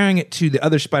 Comparing it to the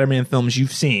other Spider-Man films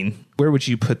you've seen, where would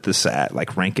you put this at,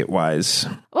 like rank it wise?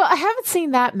 Well, I haven't seen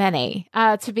that many,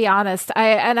 to be honest.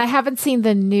 I haven't seen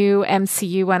the new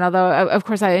MCU one, although, of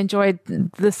course, I enjoyed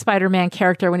the Spider-Man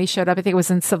character when he showed up. I think it was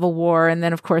in Civil War, and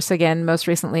then, of course, again, most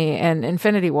recently in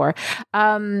Infinity War.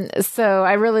 So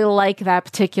I really like that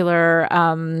particular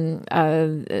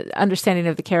understanding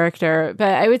of the character.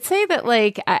 But I would say that,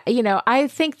 like, I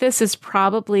think this is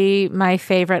probably my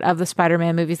favorite of the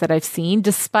Spider-Man movies that I've seen,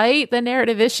 despite the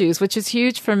narrative issues, which is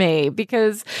huge for me,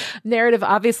 because narrative,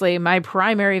 obviously, my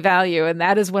primary value, and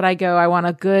that is what I want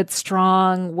a good,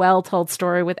 strong, well-told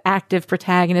story with active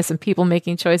protagonists and people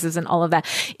making choices and all of that.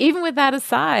 Even with that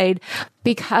aside,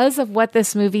 because of what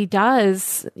this movie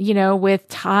does, with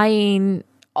tying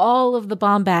all of the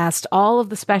bombast, all of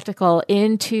the spectacle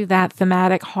into that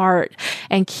thematic heart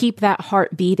and keep that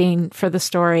heart beating for the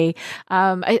story.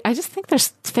 I just think there's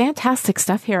fantastic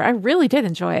stuff here. I really did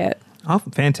enjoy it. Oh,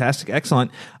 fantastic. Excellent.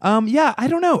 Yeah, I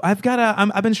don't know. I've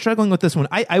been struggling with this one.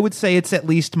 I would say it's at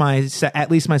least my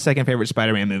second favorite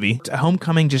Spider-Man movie.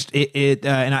 Homecoming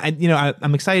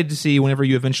I'm excited to see whenever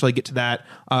you eventually get to that,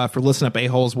 for Listen Up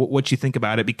A-Holes, what you think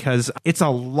about it, because it's a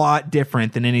lot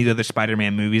different than any of the other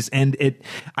Spider-Man movies. And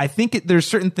I think there's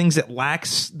certain things it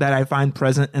lacks that I find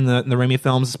present in the Raimi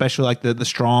films, especially like the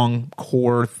strong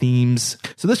core themes.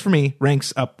 So this for me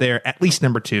ranks up there, at least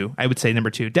number 2. I would say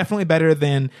number 2. Definitely better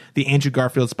than the Andrew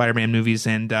Garfield Spider-Man movies,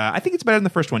 and I think it's better than the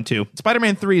first one too.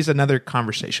 Spider-Man 3 is another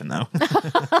conversation though.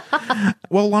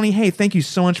 Well, Lonnie, hey, thank you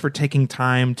so much for taking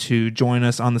time to join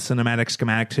us on the Cinematic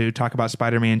Schematic to talk about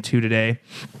Spider-Man 2 today.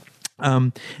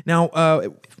 Now,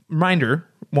 reminder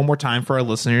one more time for our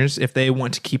listeners, if they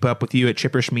want to keep up with you at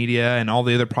Chipperish Media and all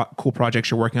the other cool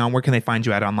projects you're working on, where can they find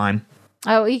you at online?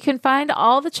 Oh, you can find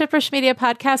all the Chipperish Media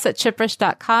podcasts at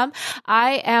chipperish.com.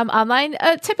 I am online,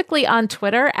 typically on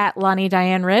Twitter at Lonnie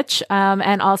Diane Rich,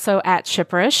 and also at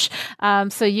Chipperish.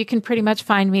 So you can pretty much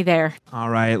find me there. All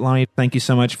right, Lonnie, thank you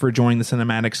so much for joining the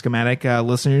Cinematic Schematic.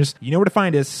 Listeners, you know where to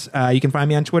find us. You can find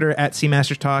me on Twitter at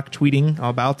CMastersTalk, tweeting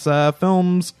about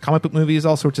films, comic book movies,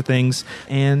 all sorts of things.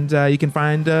 And you can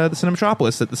find the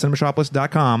Cinematropolis at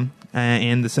thecinematropolis.com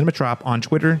and the Cinematrop on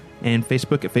Twitter and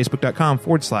Facebook at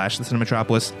facebook.com/the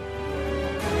Cinematropolis.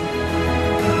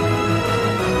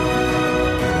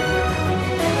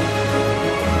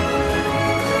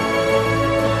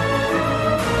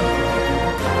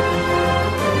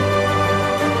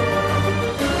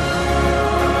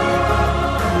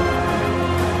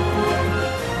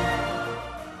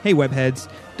 Hey, webheads,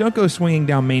 don't go swinging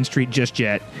down Main Street just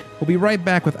yet. We'll be right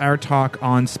back with our talk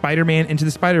on Spider-Man Into the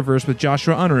Spider-Verse with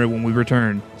Joshua Unruh when we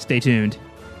return. Stay tuned.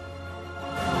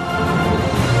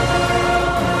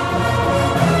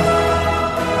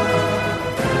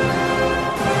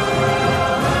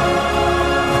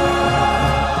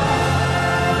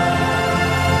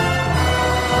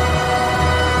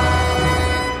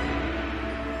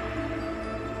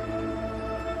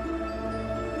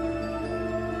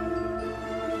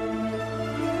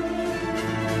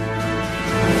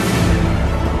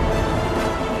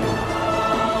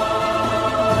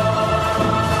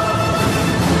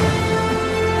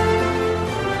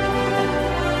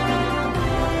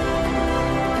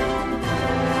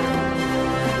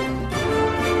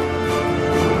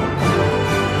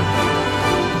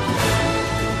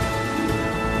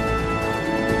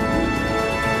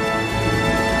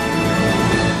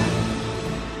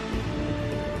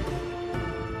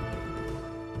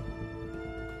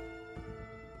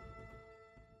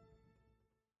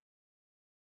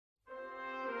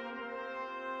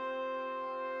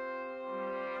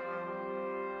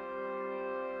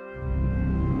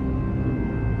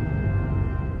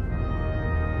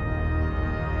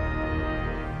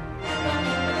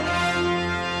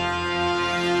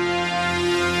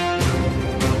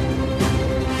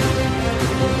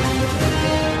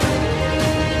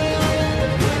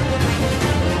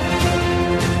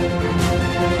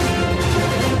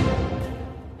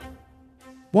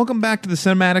 Welcome back to the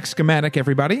Cinematic Schematic,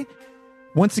 everybody.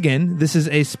 Once again, this is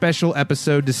a special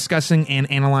episode discussing and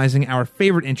analyzing our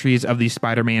favorite entries of the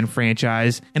Spider-Man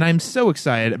franchise, and I'm so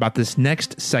excited about this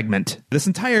next segment. This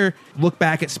entire look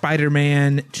back at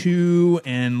Spider-Man 2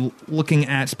 and looking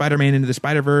at Spider-Man Into the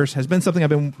Spider-Verse has been something I've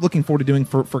been looking forward to doing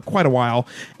for quite a while,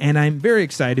 and I'm very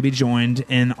excited to be joined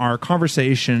in our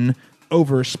conversation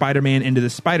over Spider-Man Into the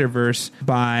Spider-Verse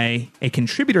by a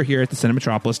contributor here at the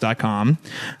Cinematropolis.com,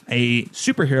 a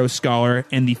superhero scholar,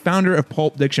 and the founder of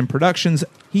Pulp Diction Productions.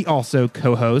 He also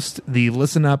co-hosts the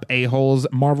Listen Up A-Holes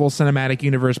Marvel Cinematic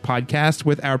Universe podcast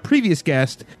with our previous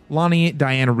guest, Lonnie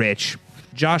Diane Rich.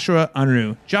 Joshua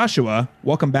Unruh. Joshua,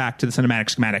 welcome back to the Cinematic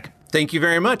Schematic. Thank you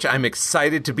very much. I'm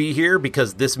excited to be here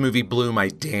because this movie blew my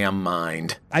damn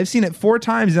mind. I've seen it 4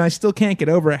 times and I still can't get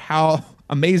over how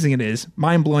amazing it is.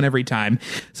 Mind blown every time.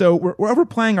 So we're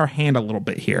overplaying our hand a little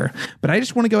bit here, but I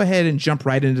just want to go ahead and jump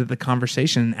right into the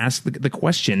conversation and ask the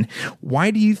question,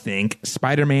 why do you think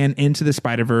Spider-Man Into the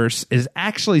Spider-Verse is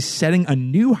actually setting a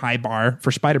new high bar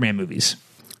for Spider-Man movies?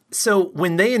 So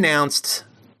when they announced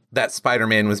that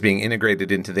Spider-Man was being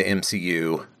integrated into the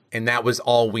MCU, and that was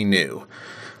all we knew,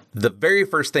 the very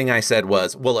first thing I said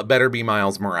was, well, it better be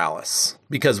Miles Morales,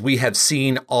 because we have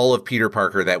seen all of Peter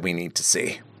Parker that we need to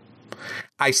see.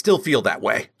 I still feel that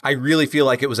way. I really feel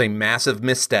like it was a massive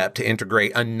misstep to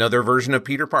integrate another version of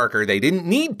Peter Parker. They didn't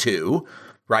need to,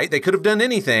 right? They could have done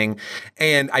anything.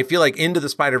 And I feel like Into the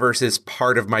Spider-Verse is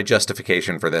part of my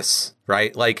justification for this,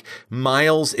 right? Like,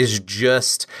 Miles is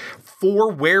just,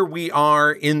 for where we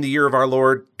are in the year of our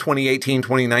Lord, 2018,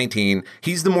 2019,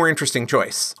 he's the more interesting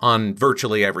choice on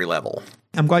virtually every level.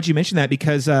 I'm glad you mentioned that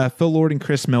because Phil Lord and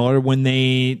Chris Miller, when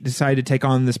they decided to take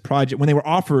on this project, when they were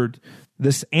offered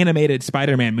this animated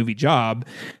Spider-Man movie job,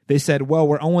 they said, well,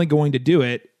 we're only going to do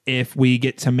it if we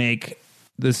get to make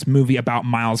this movie about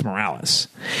Miles Morales.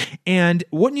 And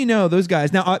wouldn't you know, those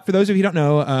guys, now for those of you who don't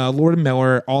know, Lord and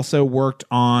Miller also worked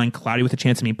on Cloudy with a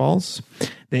Chance of Meatballs.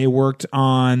 They worked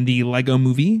on the Lego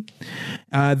movie.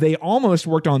 They almost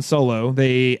worked on Solo.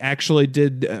 They actually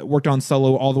worked on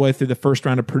Solo all the way through the first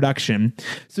round of production.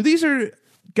 So these are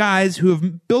guys who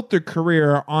have built their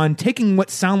career on taking what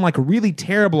sound like really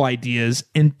terrible ideas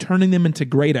and turning them into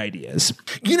great ideas.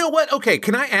 You know what? Okay,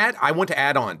 can I add? I want to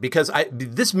add on because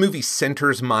this movie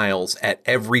centers Miles at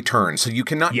every turn. So you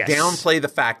cannot downplay the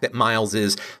fact that Miles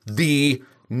is the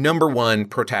number one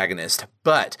protagonist.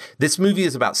 But this movie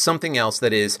is about something else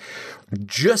that is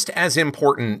just as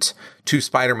important to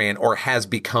Spider-Man, or has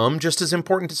become just as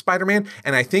important to Spider-Man,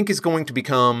 and I think is going to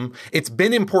become, it's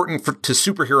been important to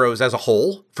superheroes as a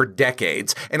whole for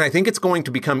decades, and I think it's going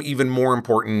to become even more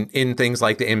important in things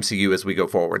like the MCU as we go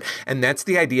forward, and that's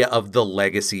the idea of the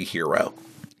legacy hero.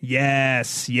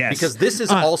 Yes. Because this is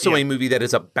also a movie that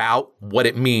is about what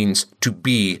it means to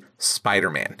be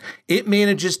Spider-Man. It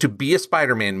manages to be a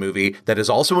Spider-Man movie that is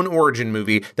also an origin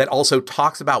movie that also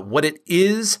talks about what it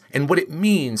is and what it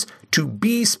means to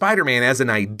be Spider-Man as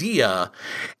an idea,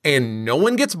 and no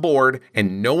one gets bored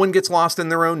and no one gets lost in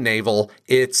their own navel.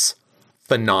 It's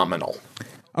phenomenal.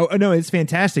 Oh, no, it's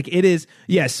fantastic. It is.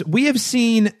 Yes, we have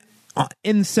seen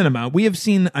in cinema, we have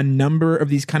seen a number of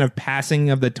these kind of passing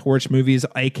of the torch movies,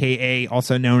 aka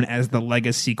also known as the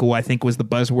Lego sequel, I think was the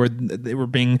buzzword they were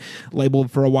being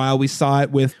labeled for a while. We saw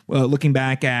it with looking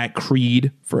back at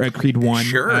Creed for Creed 1.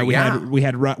 Sure, we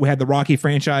had the Rocky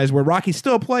franchise where Rocky's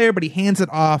still a player, but he hands it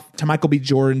off to Michael B.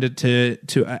 Jordan to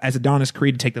as Adonis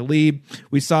Creed to take the lead.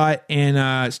 We saw it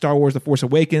in Star Wars: The Force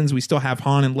Awakens. We still have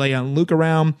Han and Leia and Luke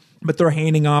around, but they're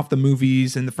handing off the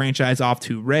movies and the franchise off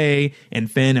to Rey and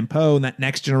Finn and Poe and that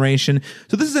next generation.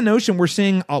 So this is a notion we're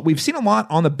seeing. We've seen a lot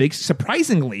on the big.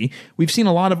 Surprisingly, we've seen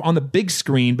a lot of on the big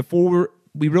screen before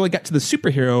we really got to the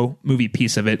superhero movie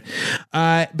piece of it.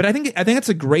 But I think that's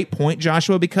a great point,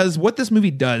 Joshua, because what this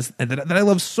movie does, and that I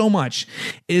love so much,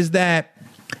 is that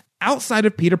outside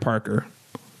of Peter Parker,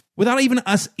 without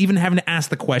us having to ask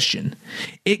the question,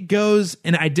 it goes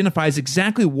and identifies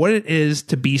exactly what it is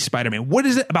to be Spider-Man. What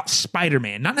is it about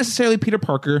Spider-Man, not necessarily Peter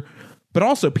Parker, but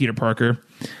also Peter Parker,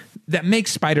 that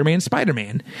makes Spider-Man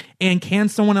Spider-Man? And can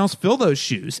someone else fill those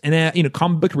shoes? And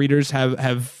comic book readers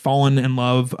have fallen in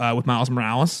love with Miles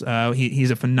Morales.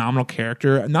 He's a phenomenal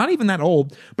character, not even that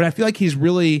old, but I feel like he's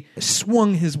really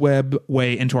swung his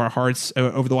way into our hearts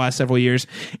over the last several years.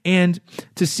 And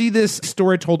to see this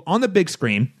story told on the big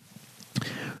screen,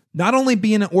 not only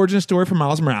be an origin story for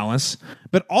Miles Morales,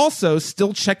 but also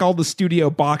still check all the studio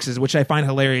boxes, which I find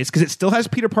hilarious because it still has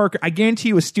Peter Parker. I guarantee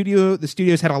you the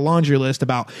studios had a laundry list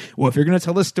about, well, if you're going to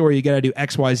tell this story, you got to do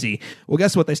X, Y, Z. Well,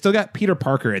 guess what? They still got Peter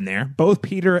Parker in there, both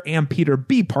Peter and Peter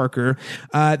B. Parker.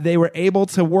 They were able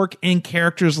to work in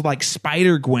characters like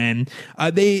Spider-Gwen.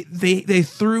 They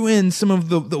threw in some of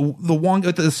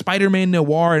the Spider-Man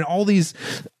noir and all these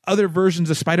other versions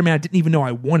of Spider-Man I didn't even know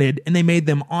I wanted, and they made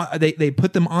them they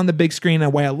put them on the big screen in a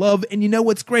way I love. And you know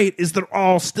what's great is they're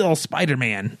all still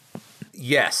Spider-Man.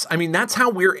 Yes. I mean, that's how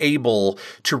we're able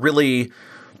to really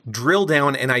drill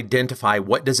down and identify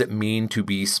what does it mean to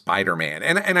be Spider-Man.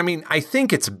 And I mean, I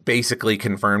think it's basically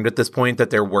confirmed at this point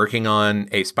that they're working on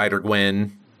a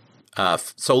Spider-Gwen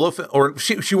solo or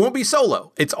she won't be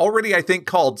solo. It's already, I think,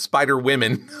 called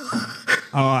Spider-Women.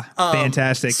 Oh,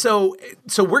 fantastic. So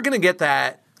we're going to get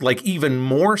that like even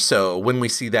more so when we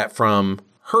see that from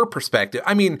her perspective.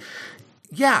 I mean,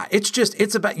 Yeah,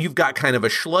 it's about, you've got kind of a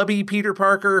schlubby Peter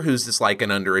Parker who's just like an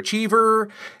underachiever,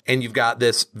 and you've got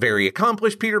this very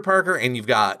accomplished Peter Parker, and you've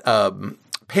got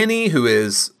Penny, who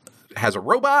has a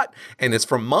robot and is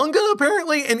from manga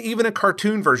apparently, and even a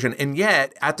cartoon version. And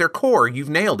yet at their core, you've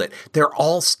nailed it. They're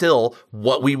all still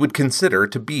what we would consider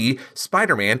to be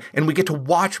Spider-Man. And we get to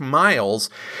watch Miles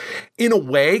in a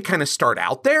way kind of start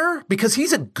out there, because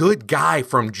he's a good guy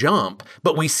from jump,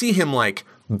 but we see him like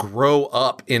grow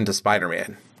up into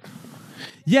Spider-Man.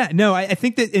 Yeah, no, I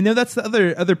think that, and that's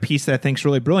the other piece that I think is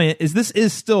really brilliant, is this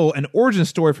is still an origin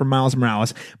story for Miles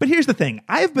Morales. But here's the thing.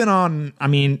 I've been on, I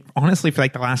mean, honestly, for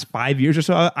like the last 5 years or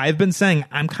so, I've been saying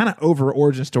I'm kind of over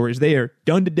origin stories. They are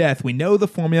done to death. We know the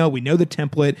formula. We know the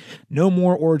template. No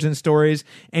more origin stories.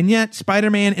 And yet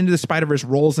Spider-Man Into the Spider-Verse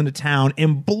rolls into town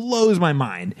and blows my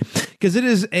mind, because it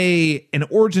is an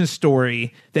origin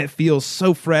story that feels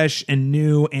so fresh and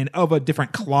new and of a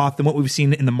different cloth than what we've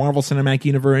seen in the Marvel Cinematic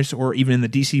Universe or even in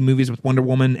the DC movies with Wonder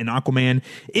Woman and Aquaman.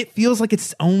 It feels like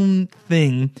its own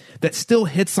thing that still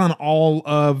hits on all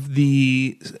of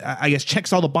the, I guess,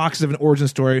 checks all the boxes of an origin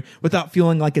story without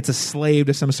feeling like it's a slave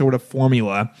to some sort of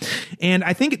formula. And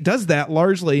I think it does that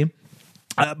largely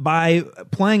by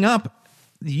playing up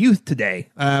the youth today,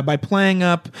 by playing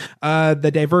up the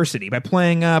diversity, by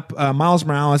playing up Miles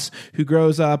Morales, who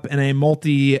grows up in a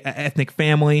multi-ethnic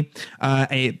family,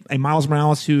 a Miles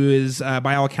Morales who is,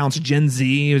 by all accounts, Gen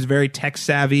Z, who's very tech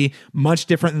savvy, much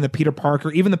different than the Peter Parker,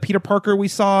 even the Peter Parker we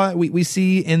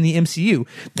see in the MCU.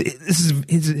 This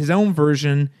is his own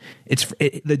version.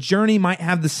 The journey might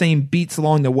have the same beats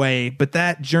along the way, but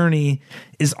that journey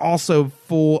is also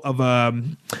full of a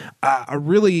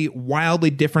really wildly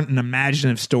different and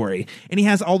imaginative story. And he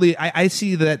has I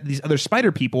see that these other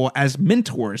Spider people as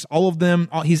mentors, all of them,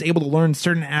 he's able to learn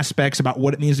certain aspects about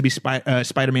what it means to be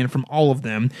Spider-Man from all of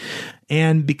them.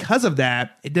 And because of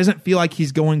that, it doesn't feel like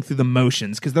he's going through the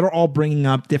motions, because they're all bringing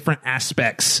up different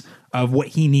aspects of what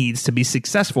he needs to be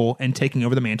successful in taking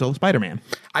over the mantle of Spider-Man.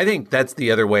 I think that's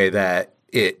the other way that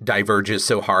it diverges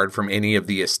so hard from any of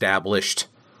the established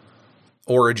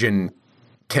origin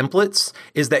templates,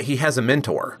 is that he has a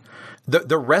mentor.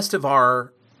 The rest of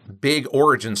our big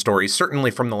origin stories,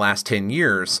 certainly from the last 10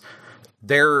 years,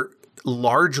 they're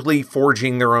largely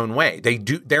forging their own way.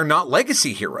 They're not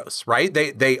legacy heroes, right?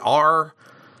 They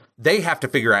have to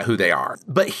figure out who they are.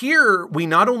 But here we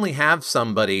not only have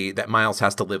somebody that Miles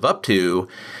has to live up to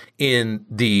in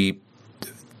the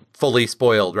fully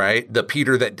spoiled, right? The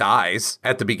Peter that dies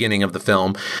at the beginning of the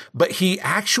film, but he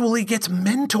actually gets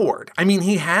mentored. I mean,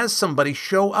 he has somebody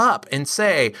show up and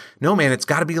say, no, man, it's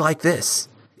got to be like this.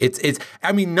 It's,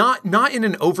 I mean, not in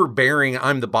an overbearing,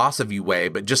 I'm the boss of you way,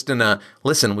 but just in a,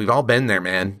 listen, we've all been there,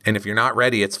 man. And if you're not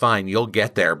ready, it's fine. You'll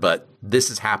get there. But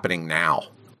this is happening now,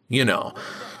 you know?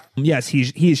 Yes,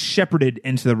 he's shepherded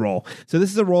into the role. So this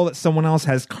is a role that someone else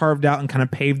has carved out and kind of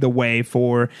paved the way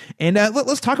for. And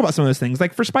let's talk about some of those things.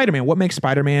 Like for Spider-Man, what makes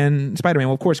Spider-Man?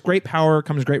 Well, of course, great power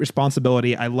comes great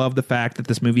responsibility. I love the fact that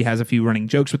this movie has a few running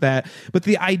jokes with that. But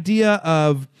the idea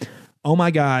of, oh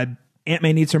my God, Aunt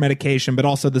May needs her medication, but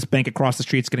also this bank across the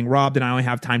street's getting robbed, and I only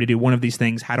have time to do one of these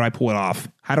things. How do I pull it off?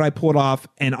 How do I pull it off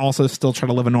and also still try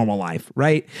to live a normal life,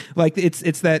 right? Like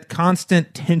it's that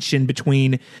constant tension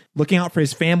between looking out for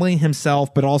his family,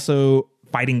 himself, but also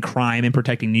fighting crime and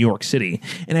protecting New York City.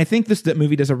 And I think that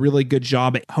movie does a really good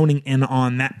job at honing in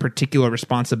on that particular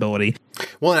responsibility.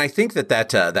 Well, and I think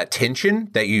that tension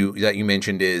that you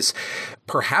mentioned is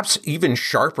perhaps even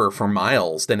sharper for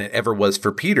Miles than it ever was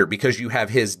for Peter, because you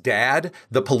have his dad,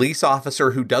 the police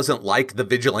officer who doesn't like the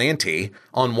vigilante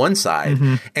on one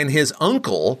side, and his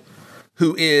uncle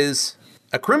who is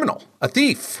a criminal, a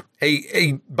thief,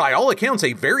 a by all accounts,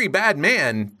 a very bad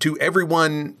man to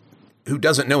everyone who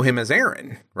doesn't know him as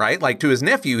Aaron, right? Like to his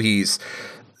nephew, he's,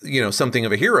 something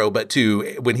of a hero, but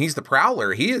when he's the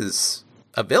Prowler, he is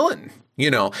a villain,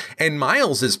 and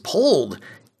Miles is pulled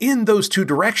in those two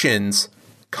directions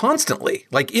constantly.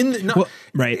 Like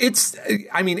right. It's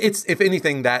if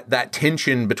anything, that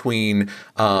tension between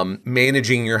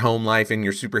managing your home life and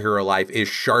your superhero life is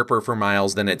sharper for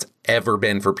Miles than it's ever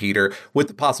been for Peter, with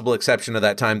the possible exception of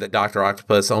that time that Dr.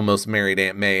 Octopus almost married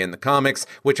Aunt May in the comics,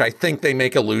 which I think they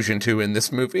make allusion to in this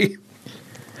movie.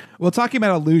 Well, talking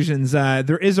about illusions,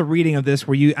 there is a reading of this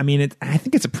where I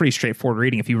think it's a pretty straightforward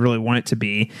reading if you really want it to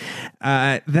be,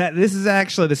 that this is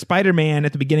actually the Spider-Man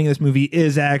at the beginning of this movie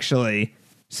is actually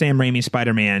Sam Raimi's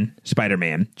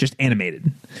Spider-Man, just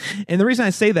animated. And the reason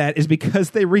I say that is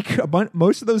because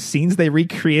most of those scenes they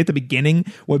recreate at the beginning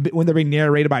when they're being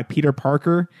narrated by Peter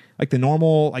Parker, like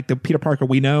the Peter Parker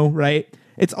we know, right?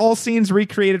 It's all scenes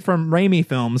recreated from Raimi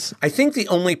films. I think the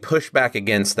only pushback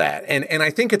against that, and I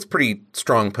think it's pretty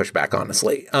strong pushback,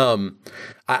 honestly.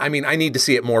 I mean, I need to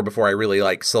see it more before I really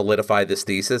like solidify this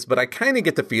thesis, but I kind of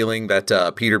get the feeling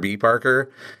that Peter B.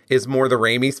 Parker is more the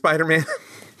Raimi Spider-Man.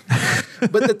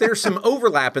 But that there's some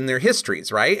overlap in their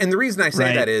histories, right? And the reason I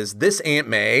say that is this Aunt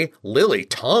May, Lily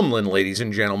Tomlin, ladies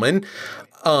and gentlemen,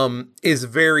 is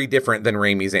very different than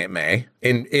Raimi's Aunt May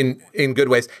in good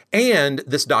ways. And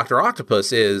this Dr.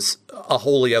 Octopus is a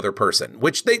wholly other person,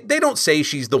 which they don't say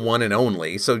she's the one and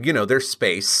only. So, you know, there's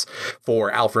space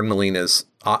for Alfred Molina's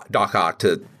Doc Ock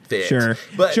to fit. Sure.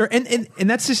 And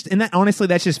that's just, and that honestly,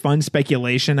 that's just fun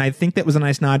speculation. I think that was a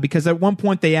nice nod because at one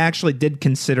point they actually did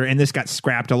consider, and this got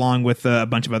scrapped along with a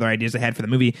bunch of other ideas they had for the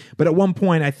movie. But at one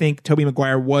point, I think Tobey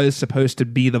Maguire was supposed to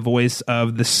be the voice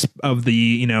of the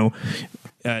you know,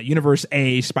 Universe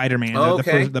A Spider-Man,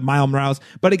 the Miles Morales,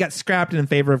 but it got scrapped in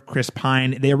favor of Chris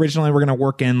Pine. They originally were going to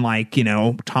work in like, you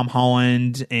know, Tom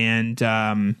Holland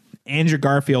and Andrew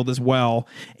Garfield as well,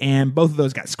 and both of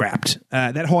those got scrapped.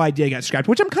 That whole idea got scrapped,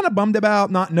 which I'm kind of bummed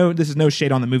about. This is no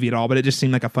shade on the movie at all, but it just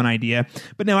seemed like a fun idea.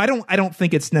 But no, I don't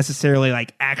think it's necessarily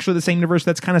like actually the same universe.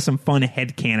 That's kind of some fun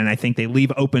headcanon. I think they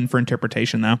leave open for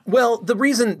interpretation, though. Well,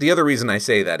 the other reason I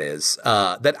say that is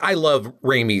that I love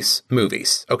Raimi's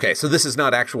movies. Okay, so this is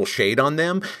not actual shade on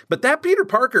them, but that Peter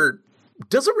Parker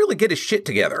doesn't really get his shit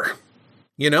together.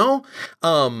 You know?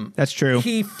 That's true.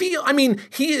 He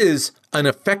is an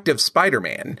effective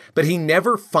Spider-Man, but he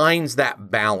never finds that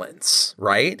balance,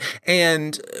 right?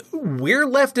 And we're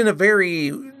left in a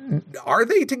very, are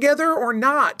they together or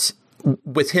not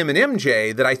with him and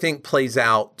MJ that I think plays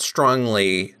out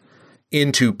strongly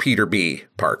into Peter B.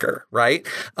 Parker, right?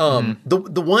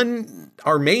 The one,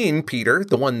 our main Peter,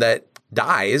 the one that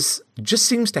dies, just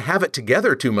seems to have it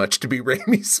together too much to be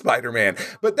Raimi's Spider-Man.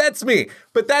 But that's me.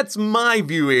 But that's my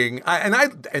viewing.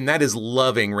 And that is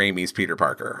loving Raimi's Peter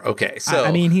Parker. Okay, so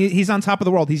I mean, he's on top of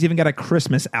the world. He's even got a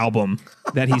Christmas album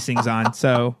that he sings on.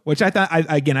 So, which I thought,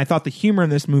 I thought the humor in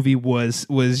this movie was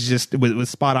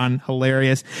spot on,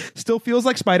 hilarious. Still feels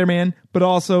like Spider-Man, but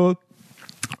also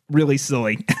really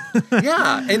silly.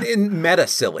 Yeah, and meta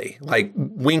silly, like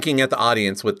winking at the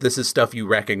audience with "This is stuff you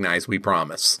recognize, we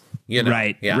promise." You know?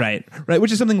 Right.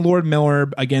 Which is something Lord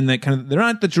Miller, again, that kind of, they're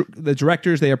not the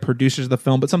directors, they are producers of the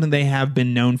film, but something they have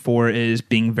been known for is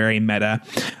being very meta.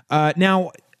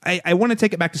 Now, I want to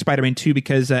take it back to Spider-Man 2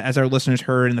 because as our listeners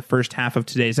heard in the first half of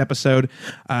today's episode,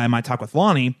 in my talk with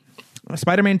Lonnie,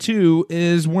 Spider-Man 2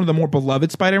 is one of the more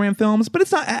beloved Spider-Man films, but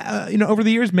it's not, over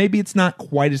the years, maybe it's not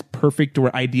quite as perfect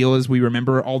or ideal as we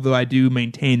remember, although I do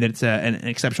maintain that it's an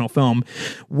exceptional film.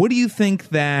 What do you think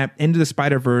that Into the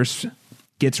Spider-Verse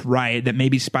gets right that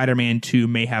maybe Spider-Man 2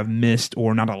 may have missed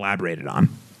or not elaborated on?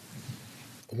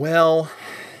 Well,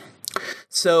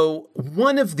 so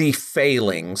one of the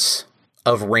failings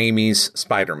of Raimi's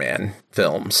Spider-Man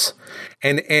films,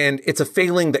 and it's a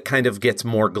failing that kind of gets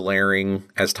more glaring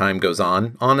as time goes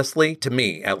on, honestly, to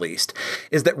me at least,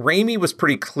 is that Raimi was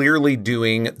pretty clearly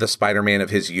doing the Spider-Man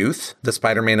of his youth, the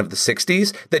Spider-Man of the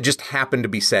 60s, that just happened to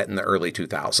be set in the early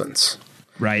 2000s.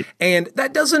 Right. And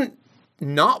that doesn't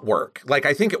not work. Like,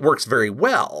 I think it works very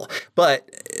well, but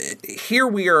here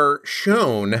we are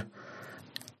shown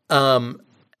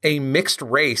a mixed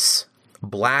race,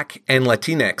 Black and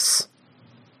Latinx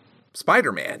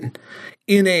Spider-Man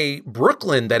in a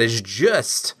Brooklyn that is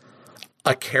just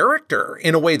a character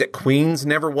in a way that Queens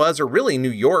never was, or really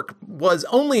New York was,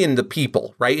 only in the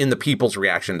people, right? In the people's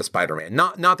reaction to Spider-Man,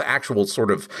 not the actual sort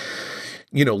of,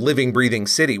 living, breathing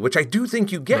city, which I do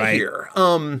think you get here.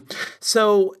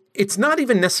 So it's not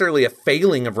even necessarily a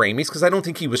failing of Raimi's, because I don't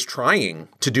think he was trying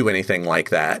to do anything like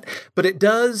that, but it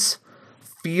does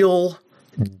feel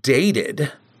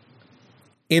dated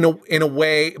in a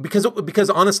way, because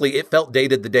honestly, it felt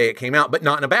dated the day it came out, but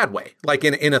not in a bad way, like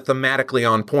in a thematically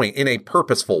on point, in a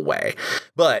purposeful way.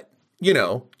 But,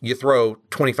 you throw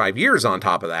 25 years on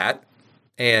top of that,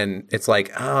 and it's like,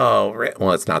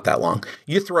 well, it's not that long.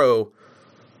 You throw,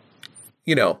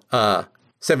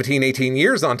 17, 18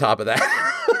 years on top of that.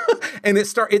 And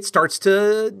it's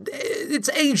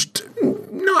aged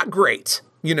not great,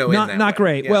 not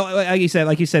great. Yeah. Well, like you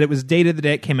said, it was dated the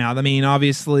day it came out. I mean,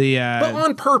 obviously, but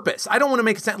on purpose. I don't want to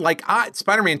make it sound like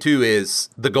Spider-Man 2 is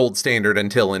the gold standard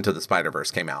until Into the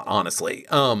Spider-Verse came out. Honestly,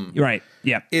 right?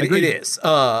 Yeah, it is.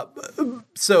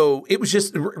 So it was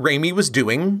just Raimi was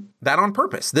doing that on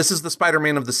purpose. This is the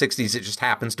Spider-Man of the 60s. It just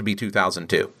happens to be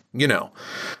 2002.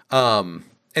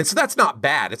 And so that's not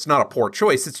bad. It's not a poor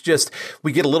choice. It's just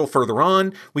we get a little further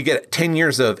on. We get 10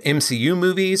 years of MCU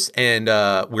movies, and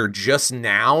we're just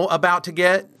now about to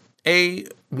get a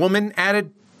woman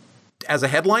added as a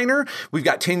headliner, we've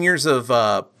got 10 years of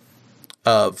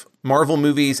Marvel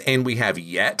movies, and we have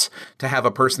yet to have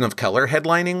a person of color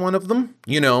headlining one of them,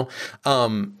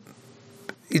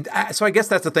 so I guess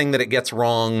that's the thing that it gets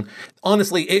wrong.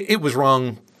 Honestly, it was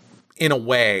wrong in a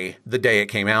way the day it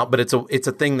came out, but it's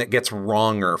a thing that gets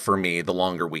wronger for me the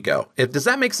longer we go. Does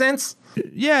that make sense?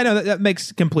 Yeah, no, that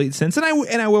makes complete sense. And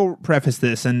I will preface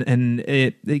this, and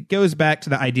it goes back to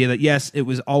the idea that yes, it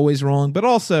was always wrong, but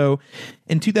also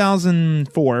in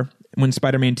 2004 when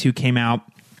Spider-Man 2 came out,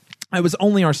 it was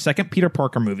only our second Peter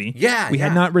Parker movie. We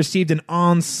had not received an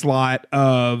onslaught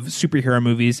of superhero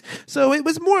movies, so it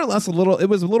was more or less a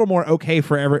little more okay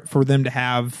for them to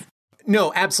have.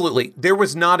 No, absolutely. There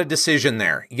was not a decision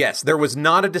there. Yes, there was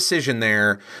not a decision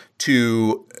there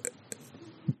to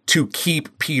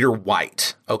keep Peter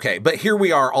white. Okay, but here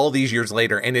we are all these years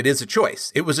later, and it is a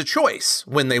choice. It was a choice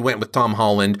when they went with Tom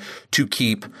Holland to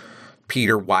keep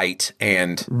Peter white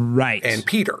and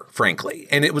Peter, frankly.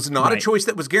 And it was not a choice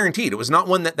that was guaranteed. It was not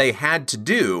one that they had to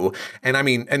do. And I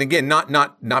mean, and again,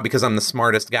 not because I'm the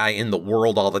smartest guy in the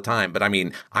world all the time, but I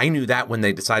mean, I knew that when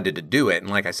they decided to do it.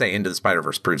 And like I say, Into the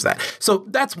Spider-Verse proves that. So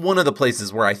that's one of the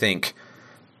places where I think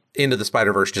Into the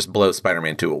Spider-Verse just blows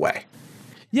Spider-Man 2 away.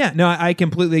 Yeah, no, I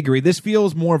completely agree. This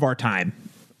feels more of our time.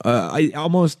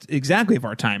 Almost exactly of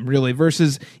our time, really,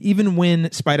 versus even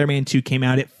when Spider-Man 2 came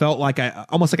out, it felt like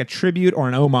almost like a tribute or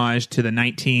an homage to the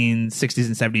 1960s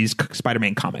and 70s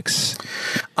Spider-Man comics.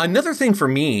 Another thing for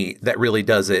me that really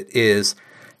does it is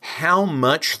how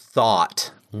much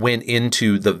thought went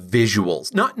into the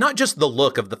visuals. Not just the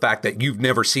look of the fact that you've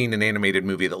never seen an animated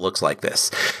movie that looks like this,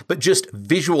 but just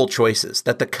visual choices,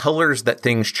 that the colors that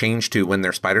things change to when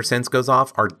their spider sense goes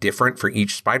off are different for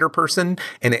each spider person,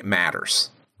 and it matters.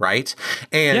 Right?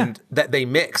 And that they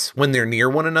mix when they're near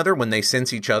one another, when they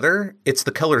sense each other, it's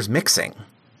the colors mixing,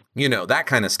 that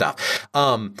kind of stuff.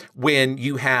 When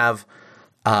you have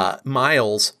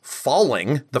Miles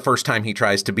falling the first time he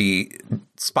tries to be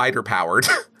spider powered,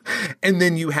 and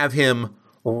then you have him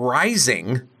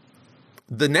rising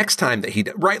the next time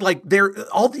that right? Like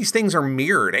all these things are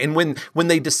mirrored. And when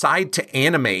they decide to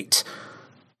animate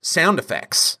sound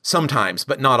effects sometimes,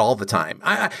 but not all the time.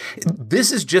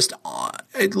 This is just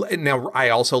now. I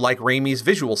also like Raimi's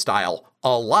visual style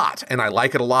a lot, and I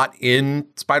like it a lot in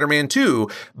Spider-Man 2.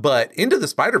 But Into the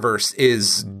Spider-Verse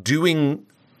is doing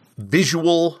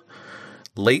visual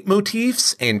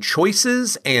leitmotifs and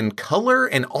choices and color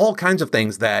and all kinds of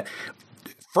things that,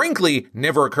 frankly,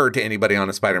 never occurred to anybody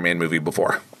on a Spider-Man movie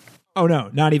before. Oh, no,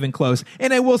 not even close.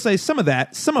 And I will say some of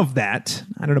that,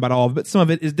 I don't know about all of it, but some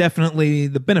of it is definitely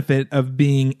the benefit of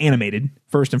being animated,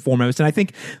 first and foremost. And I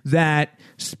think that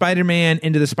Spider-Man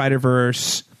Into the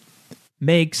Spider-Verse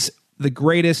makes the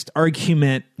greatest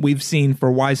argument we've seen for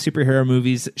why superhero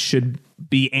movies should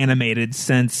be animated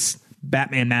since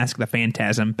Batman Mask of the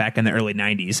Phantasm back in the early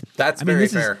 90s. That's very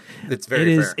fair. It's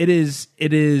very fair. It is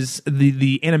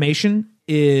the animation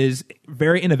is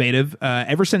very innovative.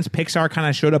 Ever since Pixar kind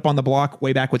of showed up on the block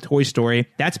way back with Toy Story,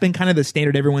 that's been kind of the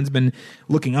standard. Everyone's been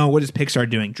looking, what is Pixar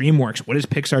doing? DreamWorks, what is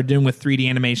Pixar doing with 3D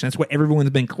animation? That's what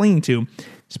everyone's been clinging to.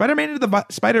 Spider-Man Into the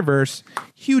Spider-Verse,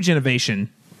 huge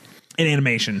innovation in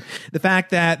animation. The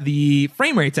fact that the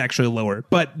frame rate's actually lower,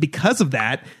 but because of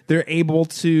that, they're able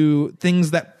to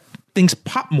things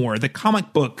pop more. The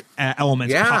comic book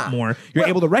elements pop more. You're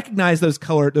able to recognize those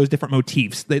different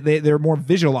motifs. They're more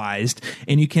visualized,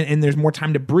 and there's more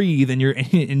time to breathe.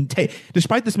 And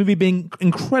despite this movie being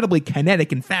incredibly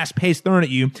kinetic and fast paced, thrown at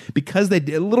you, because they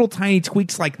did little tiny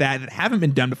tweaks like that haven't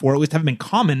been done before, at least haven't been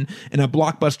common in a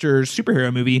blockbuster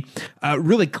superhero movie,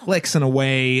 really clicks in a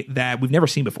way that we've never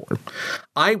seen before.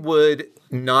 I would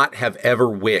not have ever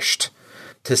wished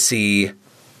to see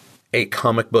a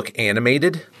comic book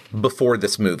animated before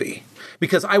this movie,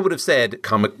 because I would have said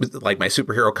like my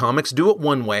superhero comics do it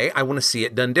one way. I want to see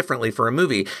it done differently for a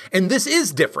movie. And this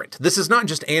is different. This is not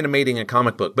just animating a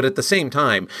comic book, but at the same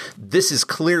time, this is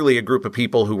clearly a group of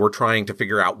people who were trying to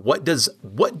figure out what does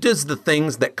the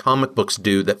things that comic books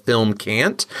do that film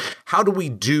can't? How do we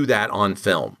do that on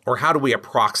film? Or how do we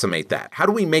approximate that? How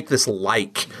do we make this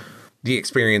like the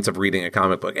experience of reading a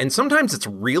comic book? And sometimes it's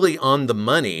really on the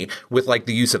money with like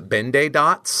the use of Ben-Day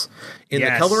dots in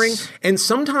the coloring. And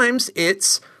sometimes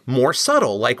it's more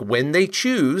subtle, like when they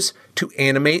choose to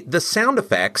animate the sound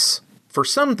effects for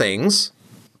some things,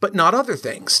 but not other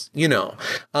things, well,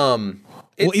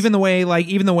 even the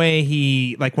way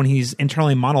he, like when he's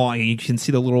internally monologuing, you can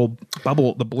see the little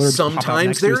bubble, the blurb.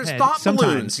 Sometimes there's thought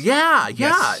balloons. Yeah.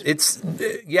 Yes.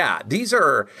 These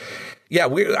are, Yeah,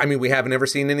 we haven't ever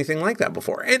seen anything like that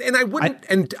before. And I wouldn't,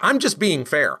 and I'm just being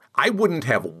fair, I wouldn't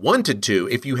have wanted to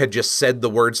if you had just said the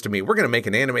words to me, we're going to make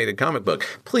an animated comic book.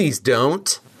 Please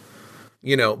don't.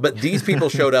 But these people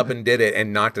showed up and did it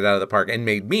and knocked it out of the park and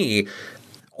made me,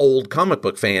 old comic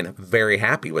book fan, very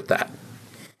happy with that.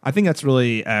 I think that's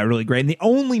really, really great. And the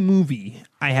only movie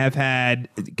I have had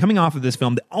coming off of this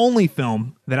film, the only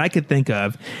film that I could think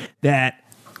of that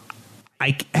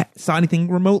I saw anything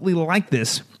remotely like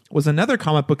this was another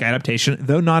comic book adaptation,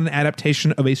 though not an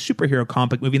adaptation of a superhero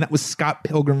comic movie, and that was Scott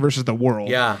Pilgrim versus the World.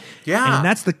 Yeah. And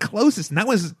that's the closest, and that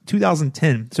was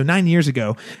 2010, so 9 years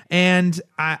ago. And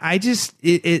I just,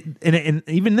 and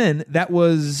even then, that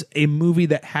was a movie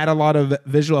that had a lot of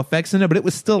visual effects in it, but it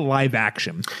was still live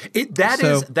action.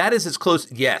 That is as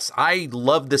close. Yes, I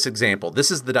love this example.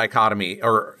 This is the dichotomy,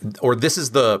 or this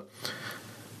is the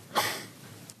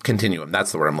continuum.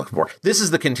 That's the word I'm looking for. This is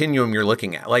the continuum you're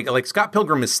looking at. Like Scott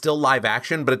Pilgrim is still live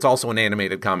action, but it's also an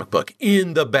animated comic book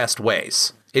in the best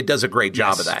ways. It does a great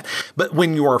job of that. But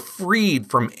when you are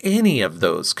freed from any of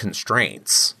those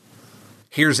constraints,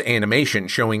 here's animation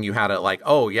showing you how to, like,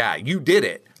 oh yeah, you did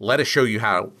it. Let us show you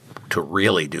how to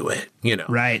really do it.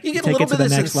 Right. You get a little bit of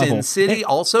this in Sin City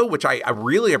also, which I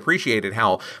really appreciated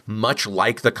how much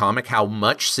like the comic, how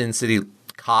much Sin City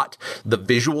caught the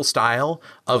visual style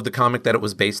of the comic that it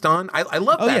was based on. I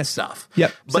love that stuff.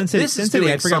 Yep. But this is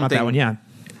doing I forgot about that one. Yeah.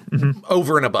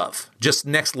 Over and above, just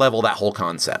next level, that whole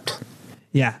concept.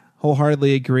 Yeah.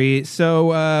 Wholeheartedly agree.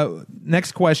 So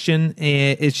next question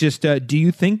is just, do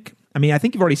you think, I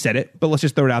think you've already said it, but let's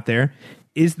just throw it out there.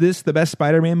 Is this the best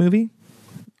Spider-Man movie?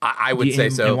 I would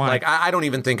say so. Like, I don't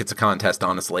even think it's a contest,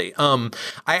 honestly. I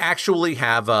actually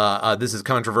have, this is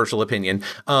controversial opinion.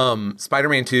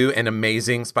 Spider-Man 2 and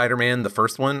Amazing Spider-Man, the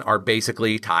first one, are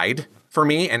basically tied for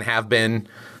me and have been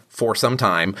for some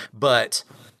time. But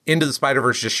Into the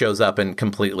Spider-Verse just shows up and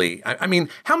completely,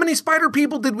 how many spider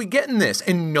people did we get in this?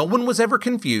 And no one was ever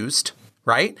confused.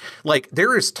 Right? Like,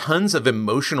 there is tons of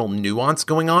emotional nuance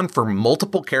going on for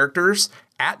multiple characters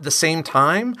at the same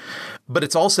time, but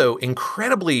it's also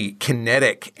incredibly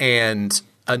kinetic and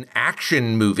an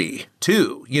action movie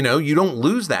too. You don't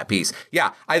lose that piece.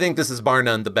 Yeah, I think this is bar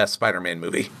none the best Spider-Man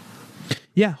movie.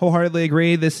 Yeah, wholeheartedly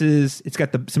agree. It's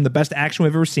got some of the best action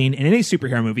we've ever seen in any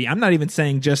superhero movie. I'm not even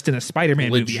saying just in a Spider-Man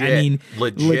movie.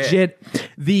 Legit.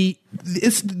 The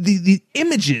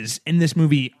images in this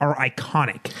movie are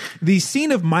iconic. The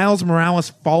scene of Miles Morales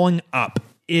falling up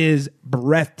is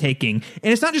breathtaking.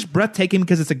 And it's not just breathtaking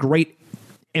because it's a great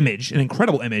image, an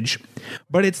incredible image,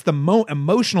 but it's the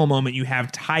emotional moment you have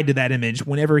tied to that image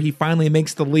whenever he finally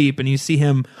makes the leap and you see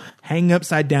him hanging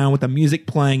upside down with the music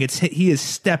playing. He is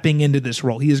stepping into this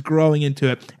role. He is growing into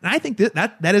it. And I think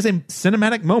that is a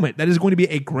cinematic moment. That is going to be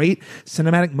a great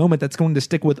cinematic moment that's going to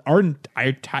stick with our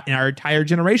entire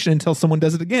generation until someone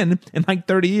does it again in like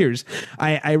 30 years.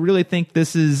 I really think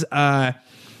this is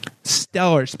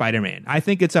stellar Spider-Man. I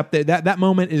think it's up there. That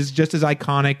moment is just as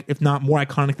iconic, if not more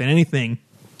iconic than anything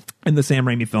in the Sam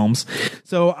Raimi films.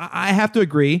 So I have to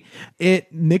agree.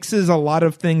 It mixes a lot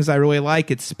of things I really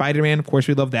like. It's Spider-Man. Of course,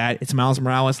 we love that. It's Miles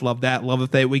Morales. Love that. Love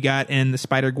that we got in the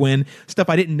Spider-Gwen stuff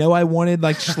I didn't know I wanted,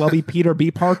 like Schlubby Peter B.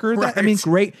 Parker. Right.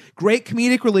 Great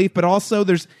comedic relief, but also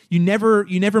you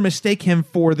never mistake him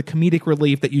for the comedic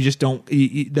relief that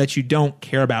you don't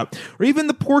care about. Or even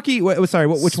the Porky,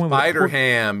 which one?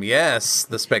 Spider-Ham. Yes,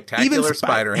 the spectacular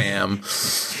Spider-Ham.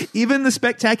 Even the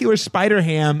spectacular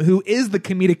Spider-Ham, who is the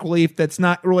comedic relief that's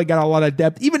not really got a lot of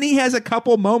depth. Even he has a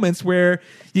couple moments where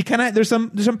you there's some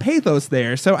pathos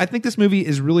there. So I think this movie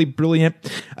is really brilliant.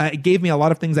 It gave me a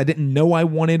lot of things I didn't know I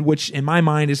wanted, which in my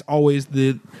mind is always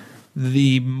the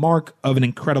mark of an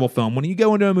incredible film. When you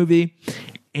go into a movie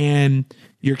and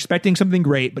you're expecting something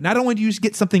great, but not only do you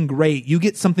get something great, you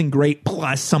get something great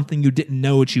plus something you didn't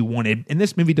know what you wanted. And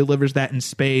this movie delivers that in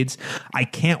spades. I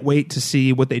can't wait to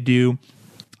see what they do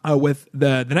with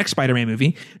the next Spider-Man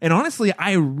movie. And honestly,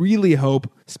 I really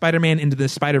hope Spider-Man Into the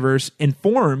Spider-Verse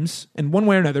informs in one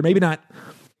way or another, maybe not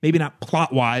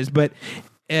plot-wise, but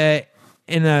in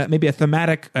maybe a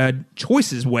thematic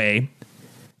choices way,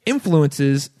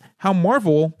 influences how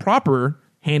Marvel proper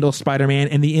handles Spider-Man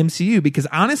and the MCU. Because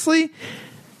honestly,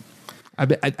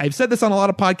 I've said this on a lot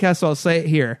of podcasts, so I'll say it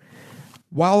here.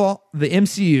 While the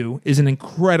MCU is an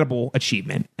incredible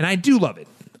achievement, and I do love it,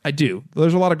 I do.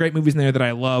 There's a lot of great movies in there that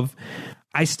I love.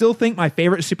 I still think my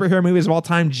favorite superhero movies of all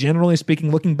time, generally speaking,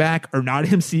 looking back, are not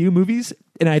MCU movies.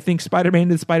 And I think Spider-Man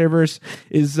Into the Spider-Verse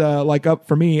is like up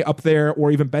for me up there,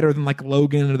 or even better than like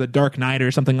Logan or The Dark Knight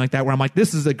or something like that, where I'm like,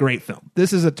 this is a great film.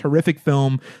 This is a terrific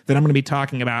film that I'm going to be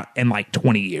talking about in like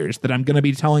 20 years, that I'm going to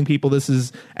be telling people this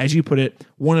is, as you put it,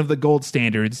 one of the gold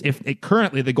standards, if it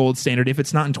currently the gold standard, if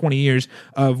it's not in 20 years,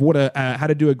 of what how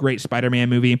to do a great Spider-Man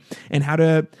movie, and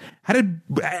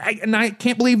and I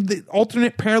can't believe the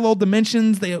alternate parallel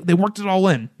dimensions, they worked it all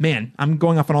in. Man, I'm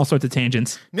going off on all sorts of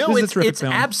tangents. No, it's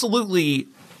absolutely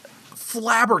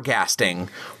flabbergasting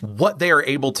what they are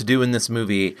able to do in this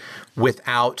movie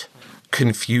without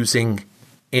confusing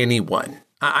anyone.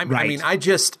 I mean, I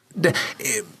just...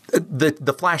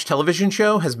 The Flash television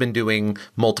show has been doing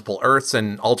multiple Earths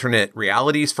and alternate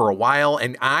realities for a while,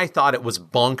 and I thought it was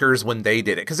bonkers when they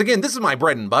did it. Because, again, this is my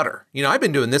bread and butter. You know, I've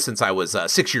been doing this since I was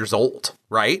 6 years old,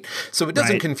 right? So it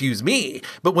doesn't confuse me.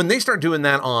 But when they start doing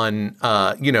that on,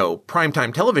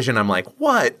 primetime television, I'm like,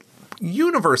 what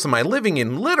universe am I living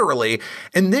in, literally?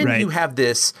 And then you have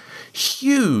this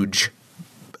huge,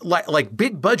 like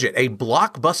big budget, a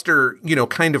blockbuster,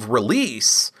 kind of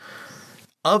release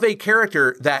of a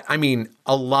character that, I mean,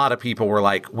 a lot of people were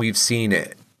like, we've seen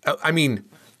it. I mean,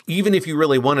 even if you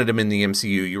really wanted him in the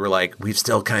MCU, you were like, we've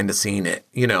still kind of seen it,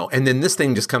 and then this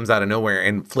thing just comes out of nowhere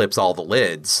and flips all the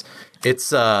lids.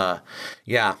 It's, I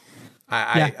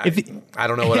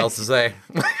don't know what else to say.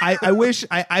 I wish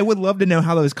I would love to know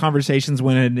how those conversations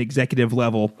went at an executive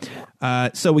level.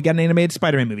 So we got an animated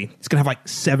Spider-Man movie. It's gonna have like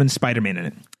 7 Spider-Man in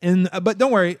it, but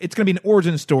don't worry, it's gonna be an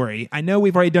origin story. I know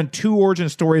we've already done 2 origin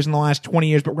stories in the last 20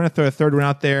 years, but we're gonna throw a third one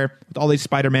out there with all these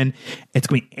Spider-Men. It's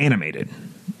gonna be animated.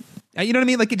 You know what I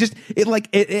mean? Like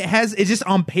it's just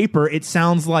on paper, it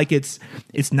sounds like it's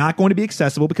not going to be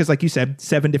accessible because, like you said,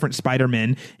 7 different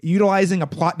Spider-Men utilizing a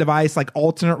plot device like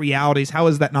alternate realities. How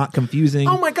is that not confusing?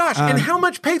 Oh my gosh. And how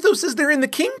much pathos is there in the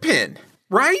Kingpin?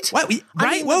 Right? What?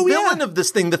 Right? The villain of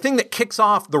this thing, the thing that kicks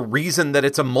off the reason that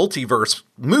it's a multiverse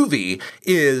movie,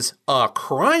 is a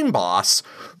crime boss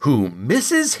who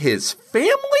misses his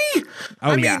family.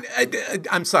 Oh,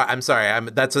 I'm sorry.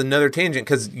 That's another tangent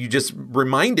because you just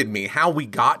reminded me how we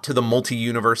got to the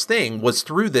multi-universe thing was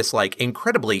through this like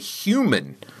incredibly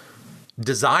human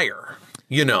desire,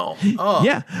 Oh.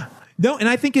 Yeah. No, and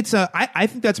I think it's I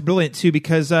think that's brilliant too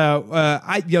because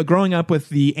growing up with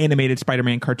the animated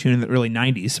Spider-Man cartoon in the early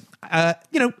 90s,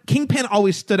 Kingpin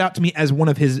always stood out to me as one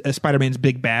of his Spider-Man's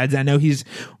big bads. I know he's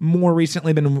more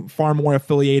recently been far more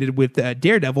affiliated with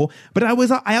Daredevil, but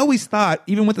I always thought,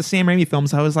 even with the Sam Raimi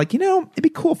films, I was like, it'd be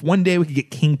cool if one day we could get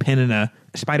Kingpin in a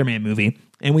Spider-Man movie.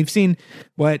 And we've seen,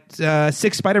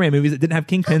 6 Spider-Man movies that didn't have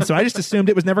Kingpin, so I just assumed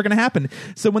it was never going to happen.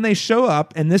 So when they show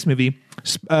up in this movie,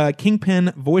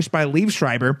 Kingpin, voiced by Liev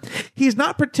Schreiber, he's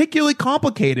not particularly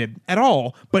complicated at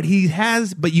all, but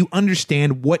you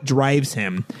understand what drives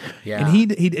him. Yeah.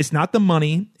 And it's not the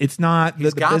money, it's not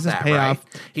the business payoff.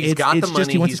 Right? He's got the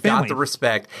money, he's got the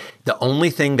respect. The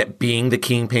only thing that being the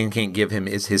Kingpin can't give him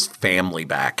is his family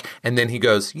back. And then he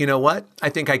goes, you know what? I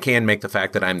think I can make the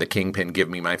fact that I'm the Kingpin give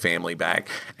me my family back.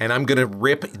 And I'm going to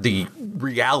rip the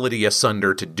reality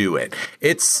asunder to do it.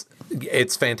 It's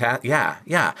fantastic.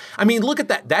 Yeah. I mean, look at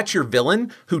that. That's your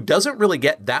villain who doesn't really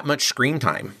get that much screen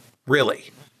time,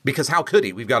 really. Because how could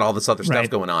he? We've got all this other stuff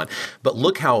going on. But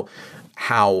look how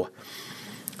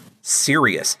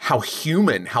serious, how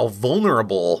human, how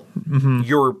vulnerable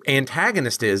your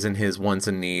antagonist is in his wants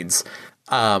and needs.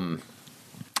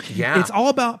 Yeah. It's all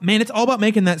about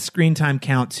making that screen time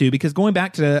count too, because going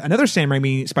back to another Sam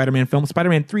Raimi Spider-Man film,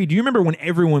 Spider-Man 3, do you remember when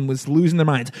everyone was losing their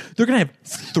minds? They're going to have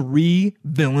 3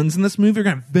 villains in this movie. They're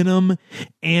going to have Venom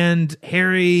and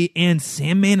Harry and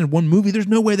Sandman in one movie. There's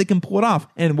no way they can pull it off.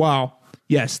 And while,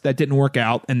 yes, that didn't work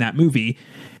out in that movie,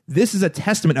 this is a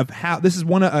testament of how this is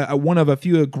one of a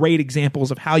few great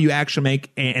examples of how you actually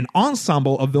make an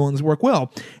ensemble of villains work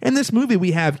well. In this movie,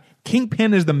 we have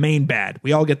Kingpin is the main bad.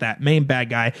 We all get that main bad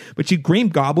guy. But Green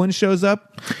Goblin shows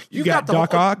up. You got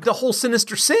Doc Ock. The whole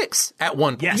Sinister Six at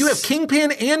one point. Yes. You have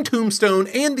Kingpin and Tombstone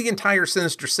and the entire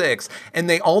Sinister Six, and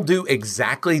they all do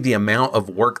exactly the amount of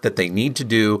work that they need to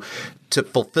do to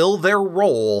fulfill their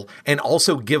role and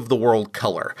also give the world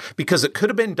color. Because it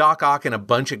could have been Doc Ock and a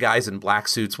bunch of guys in black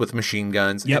suits with machine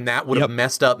guns, and that would have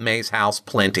messed up May's house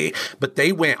plenty. But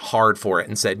they went hard for it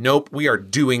and said, nope, we are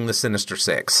doing the Sinister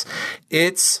Six.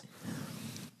 It's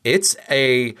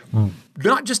a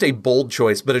not just a bold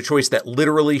choice, but a choice that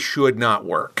literally should not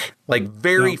work. Like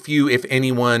very few, if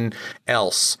anyone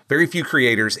else, very few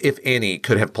creators, if any,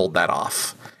 could have pulled that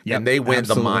off. Yep, and they went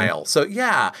the mile. So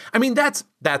yeah, I mean, that's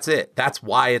it. That's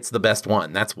why it's the best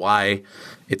one. That's why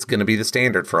it's going to be the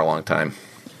standard for a long time.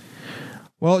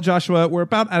 Well, Joshua, we're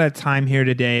about out of time here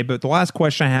today, but the last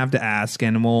question I have to ask,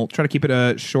 and we'll try to keep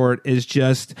it short, is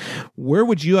just where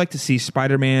would you like to see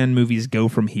Spider-Man movies go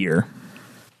from here?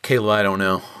 Caleb, I don't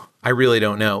know. I really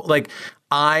don't know. Like,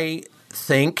 I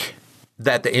think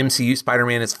that the MCU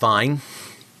Spider-Man is fine,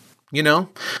 you know?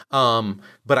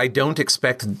 But I don't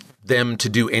expect them to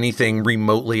do anything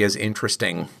remotely as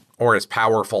interesting or as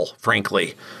powerful,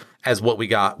 frankly, as what we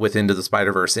got with Into the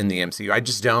Spider-Verse in the MCU. I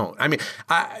just don't. I mean,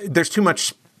 there's too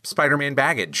much Spider-Man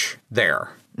baggage there.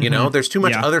 You know, there's too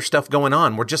much other stuff going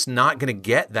on. We're just not going to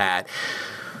get that.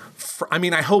 I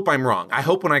mean, I hope I'm wrong. I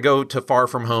hope when I go to Far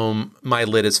From Home, my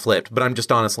lid is flipped, but I'm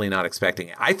just honestly not expecting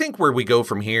it. I think where we go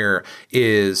from here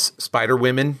is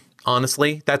Spider-Women.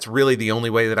 Honestly, that's really the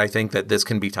only way that I think that this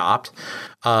can be topped.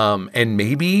 And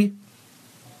maybe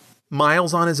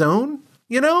Miles on his own.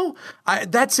 You know,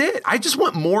 that's it. I just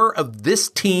want more of this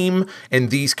team and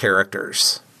these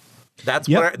characters. That's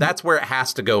where it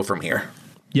has to go from here.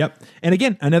 Yep. And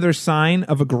again, another sign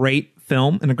of a great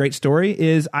film and a great story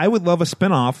is I would love a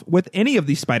spinoff with any of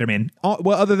these Spider-Man.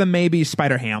 Well, other than maybe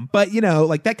Spider-Ham. But, you know,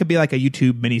 like that could be like a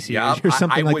YouTube miniseries or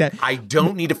something like that. I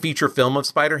don't need a feature film of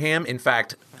Spider-Ham. In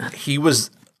fact,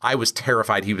 I was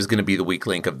terrified he was going to be the weak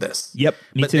link of this. Yep,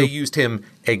 me too. They used him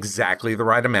exactly the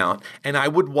right amount. And I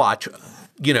would watch,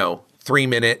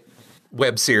 3-minute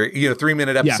web series,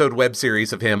 3-minute episode web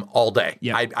series of him all day.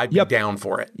 Yeah. I'd be down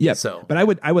for it. Yeah. So, but I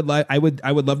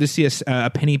would love to see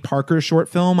a Penny Parker short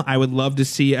film. I would love to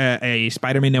see a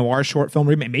Spider-Man noir short film,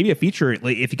 maybe a feature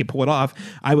if you could pull it off.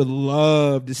 I would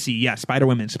love to see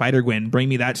Spider-Woman, Spider-Gwen. Bring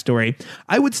me that story.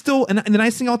 I would still, and the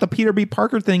nice thing about the Peter B.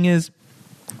 Parker thing is,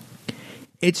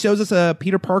 it shows us a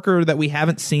Peter Parker that we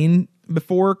haven't seen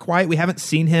before quite. We haven't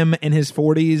seen him in his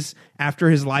 40s after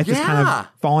his life has kind of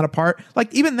fallen apart.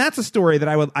 Like, even that's a story that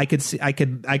I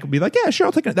could be like, yeah, sure,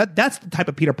 I'll take it. That's the type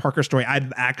of Peter Parker story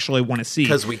I'd actually want to see.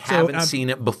 Because we haven't seen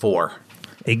it before.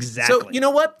 Exactly. So, you know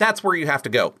what? That's where you have to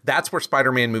go. That's where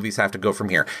Spider-Man movies have to go from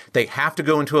here. They have to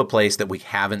go into a place that we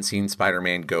haven't seen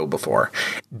Spider-Man go before.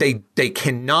 They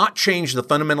cannot change the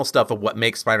fundamental stuff of what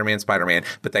makes Spider-Man Spider-Man,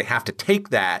 but they have to take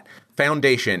that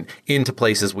foundation into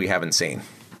places we haven't seen.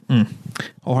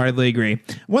 Wholeheartedly agree.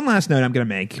 One last note I'm going to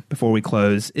make before we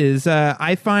close is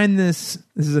I find this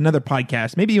is another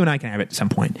podcast. Maybe you and I can have it at some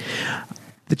point.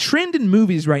 The trend in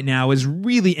movies right now is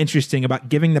really interesting about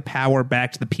giving the power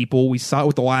back to the people. We saw it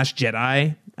with The Last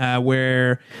Jedi,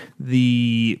 where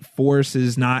the Force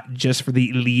is not just for the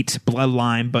elite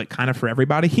bloodline, but kind of for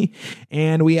everybody.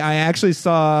 And I actually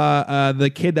saw The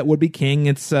Kid That Would Be King.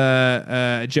 It's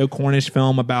a Joe Cornish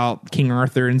film about King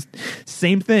Arthur, and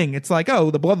same thing. It's like,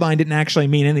 oh, the bloodline didn't actually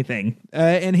mean anything.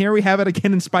 And here we have it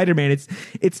again in Spider-Man.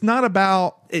 It's not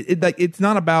about it's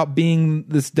not about being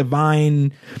this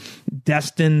divine,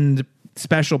 destined,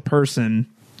 special person,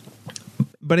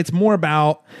 but it's more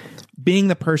about being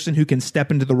the person who can step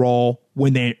into the role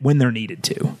when they're needed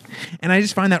to. And I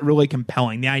just find that really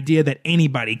compelling. The idea that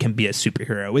anybody can be a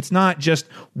superhero. It's not just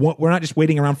we're not just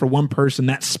waiting around for one person,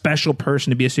 that special person,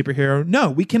 to be a superhero.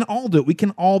 No, we can all do it. We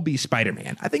can all be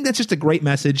Spider-Man. I think that's just a great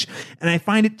message, and I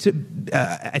find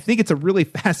I think it's a really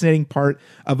fascinating part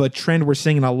of a trend we're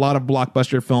seeing in a lot of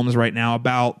blockbuster films right now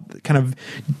about kind of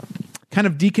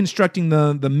deconstructing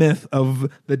the myth of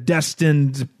the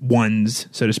destined ones,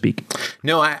 so to speak.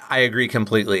 No, I agree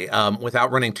completely.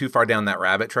 Without running too far down that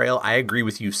rabbit trail, I agree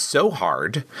with you so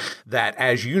hard that,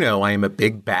 as you know, I am a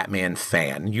big Batman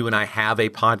fan. You and I have a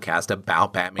podcast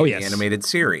about Batman the animated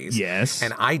series. Yes.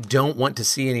 And I don't want to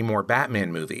see any more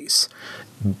Batman movies.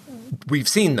 We've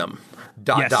seen them, ...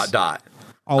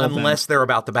 unless they're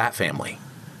about the Bat family.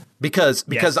 Because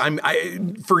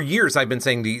for years I've been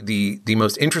saying the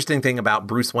most interesting thing about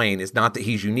Bruce Wayne is not that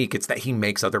he's unique, it's that he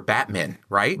makes other Batmen,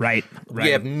 right? Right. We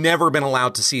have never been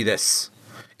allowed to see this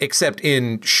except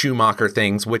in Schumacher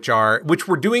things, which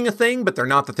were doing a thing, but they're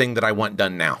not the thing that I want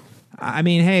done now. I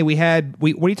mean, hey, what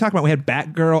are you talking about? We had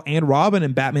Batgirl and Robin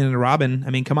and Batman and Robin.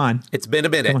 I mean, come on. It's been a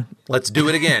minute. Let's do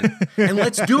it again. And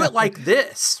let's do it like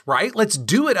this, right? Let's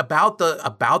do it about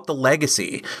the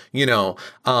legacy,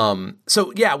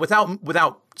 So yeah,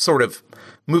 without sort of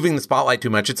moving the spotlight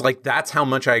too much, it's like, that's how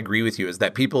much I agree with you, is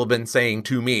that people have been saying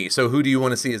to me, so who do you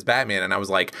want to see as Batman? And I was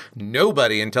like,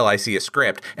 nobody until I see a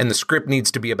script. And the script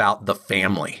needs to be about the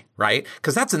family, right?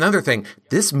 Because that's another thing.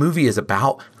 This movie is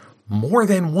about more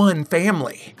than one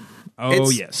family.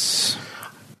 Yes.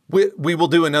 We will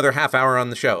do another half hour on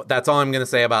the show. That's all I'm going to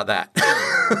say about that.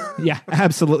 Yeah,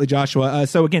 absolutely, Joshua.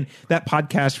 So again, that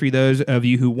podcast, for those of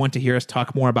you who want to hear us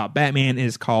talk more about Batman,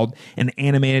 is called An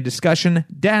Animated Discussion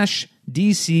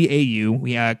DCAU.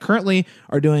 We currently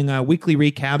are doing weekly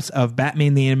recaps of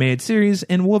Batman the Animated Series,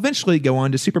 and we'll eventually go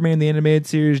on to Superman the Animated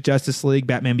Series, Justice League,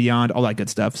 Batman Beyond, all that good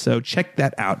stuff. So check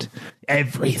that out.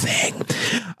 Everything.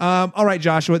 All right,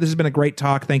 Joshua, this has been a great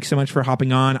talk. Thanks so much for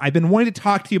hopping on. I've been wanting to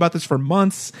talk to you about this for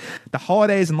months. The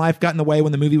holidays and life got in the way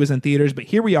when the movie was in theaters, but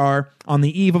here we are on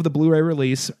the eve of the Blu-ray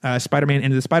release. Spider-Man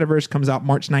Into the Spider-Verse comes out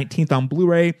March 19th on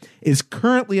Blu-ray, is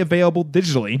currently available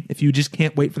digitally if you just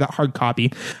can't wait for that hard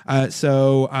copy.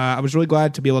 So I was really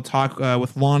glad to be able to talk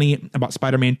with Lonnie about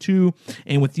Spider-Man 2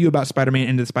 and with you about Spider-Man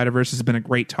Into the Spider-Verse. Has been a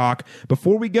great talk.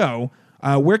 Before we go,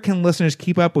 where can listeners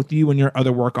keep up with you and your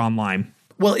other work online?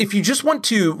 Well, if you just want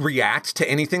to react to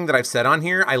anything that I've said on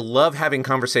here, I love having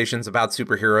conversations about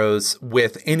superheroes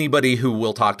with anybody who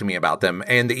will talk to me about them.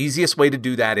 And the easiest way to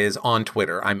do that is on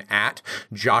Twitter. I'm at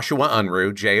Joshua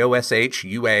Unruh,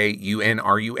 JOSHUAUNRUH.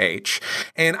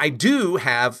 And I do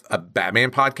have a Batman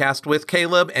podcast with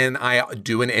Caleb, and I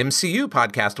do an MCU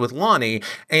podcast with Lonnie,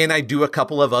 and I do a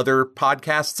couple of other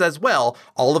podcasts as well,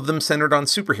 all of them centered on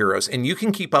superheroes. And you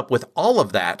can keep up with all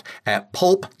of that at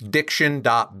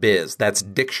pulpdiction.biz. That's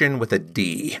diction with a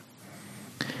D.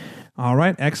 All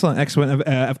right. Excellent.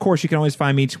 Of course, you can always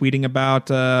find me tweeting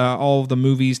about all of the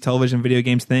movies, television, video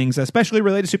games, things, especially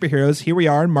related to superheroes. Here we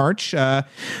are in March.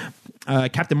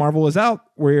 Captain Marvel is out.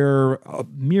 We're a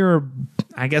mere,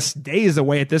 I guess, days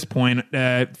away at this point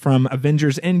from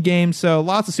Avengers Endgame. So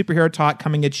lots of superhero talk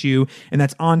coming at you. And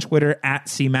that's on Twitter at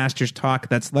CMastersTalk.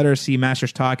 That's letter C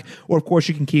Masters Talk. Or, of course,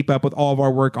 you can keep up with all of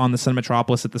our work on the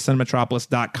Cinematropolis at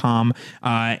thecinematropolis.com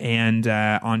and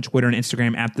on Twitter and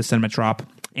Instagram at the Cinematrop.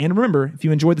 And remember, if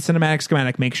you enjoyed the Cinematic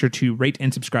Schematic, make sure to rate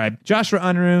and subscribe. Joshua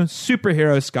Unruh,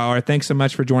 superhero scholar, thanks so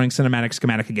much for joining Cinematic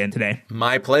Schematic again today.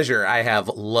 My pleasure. I have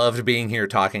loved being here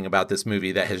talking about this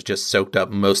movie that has just soaked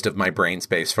up most of my brain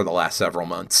space for the last several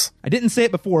months. I didn't say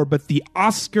it before, but the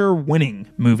Oscar-winning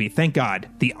movie. Thank God.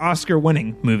 The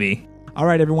Oscar-winning movie. All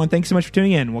right, everyone. Thanks so much for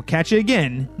tuning in. We'll catch you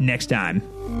again next time.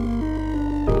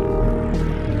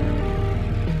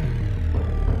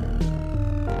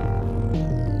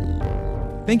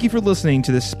 Thank you for listening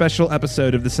to this special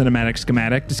episode of the Cinematic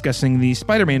Schematic discussing the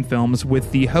Spider-Man films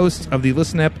with the hosts of the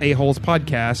Listen Up A-Holes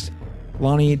podcast,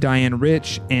 Lonnie Diane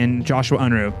Rich and Joshua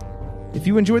Unruh. If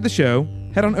you enjoyed the show,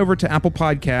 head on over to Apple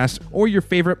Podcasts or your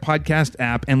favorite podcast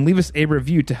app and leave us a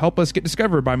review to help us get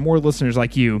discovered by more listeners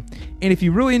like you. And if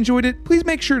you really enjoyed it, please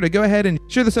make sure to go ahead and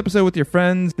share this episode with your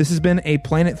friends. This has been a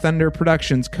Planet Thunder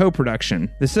Productions co-production.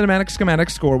 The Cinematic Schematic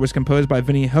score was composed by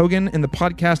Vinnie Hogan, and the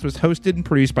podcast was hosted and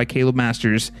produced by Caleb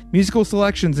Masters. Musical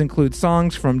selections include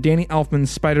songs from Danny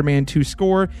Elfman's Spider-Man 2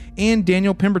 score and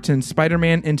Daniel Pemberton's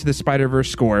Spider-Man Into the Spider-Verse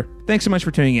score. Thanks so much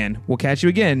for tuning in. We'll catch you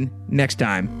again next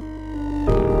time.